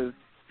whooped because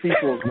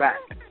FIFO's back.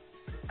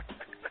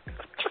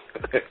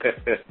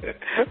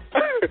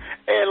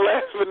 And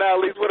last but not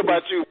least, what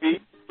about you,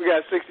 Pete? We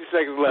got 60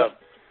 seconds left.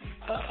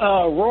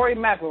 Rory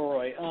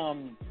McIlroy,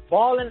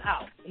 balling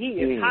out.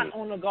 He is hot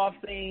on the golf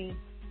scene.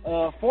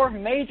 4th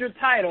major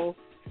title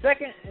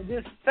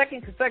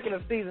second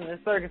consecutive season and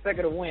third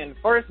consecutive win.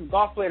 First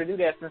golf player to do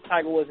that since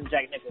Tiger Woods and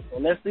Jack Nicklaus. So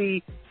let's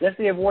see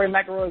if Rory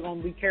McIlroy is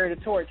going to be carried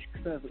the torch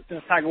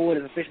since Tiger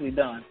Woods is officially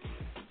done.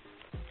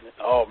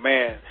 Oh,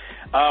 man.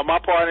 My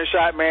partner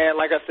shot, man,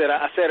 like I said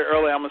it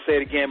earlier, I'm going to say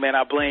it again, man.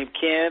 I blame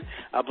Ken.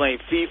 I blame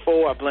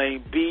FIFO. I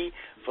blame B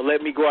for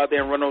letting me go out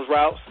there and run those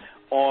routes.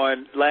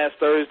 On last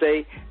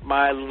Thursday,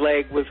 my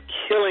leg was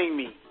killing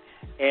me.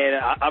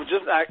 And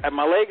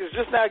my leg is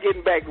just now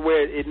getting back to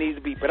where it needs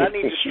to be, but I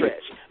need to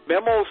stretch.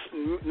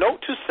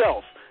 Note to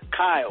self,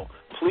 Kyle,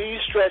 please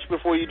stretch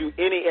before you do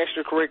any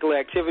extracurricular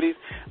activities.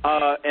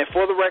 And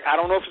for the record, I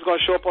don't know if it's going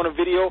to show up on a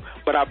video,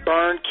 but I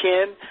burned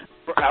Ken.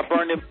 I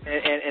burned him,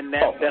 and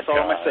that's all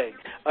I'm going to say.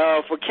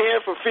 For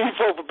Ken, for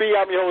FIFO, for B,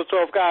 I'm your host,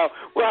 12 Kyle.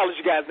 We'll holler at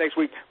you guys next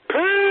week.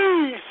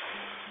 Peace!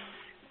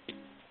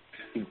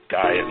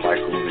 Diet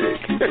Michael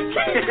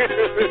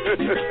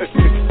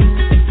Vick.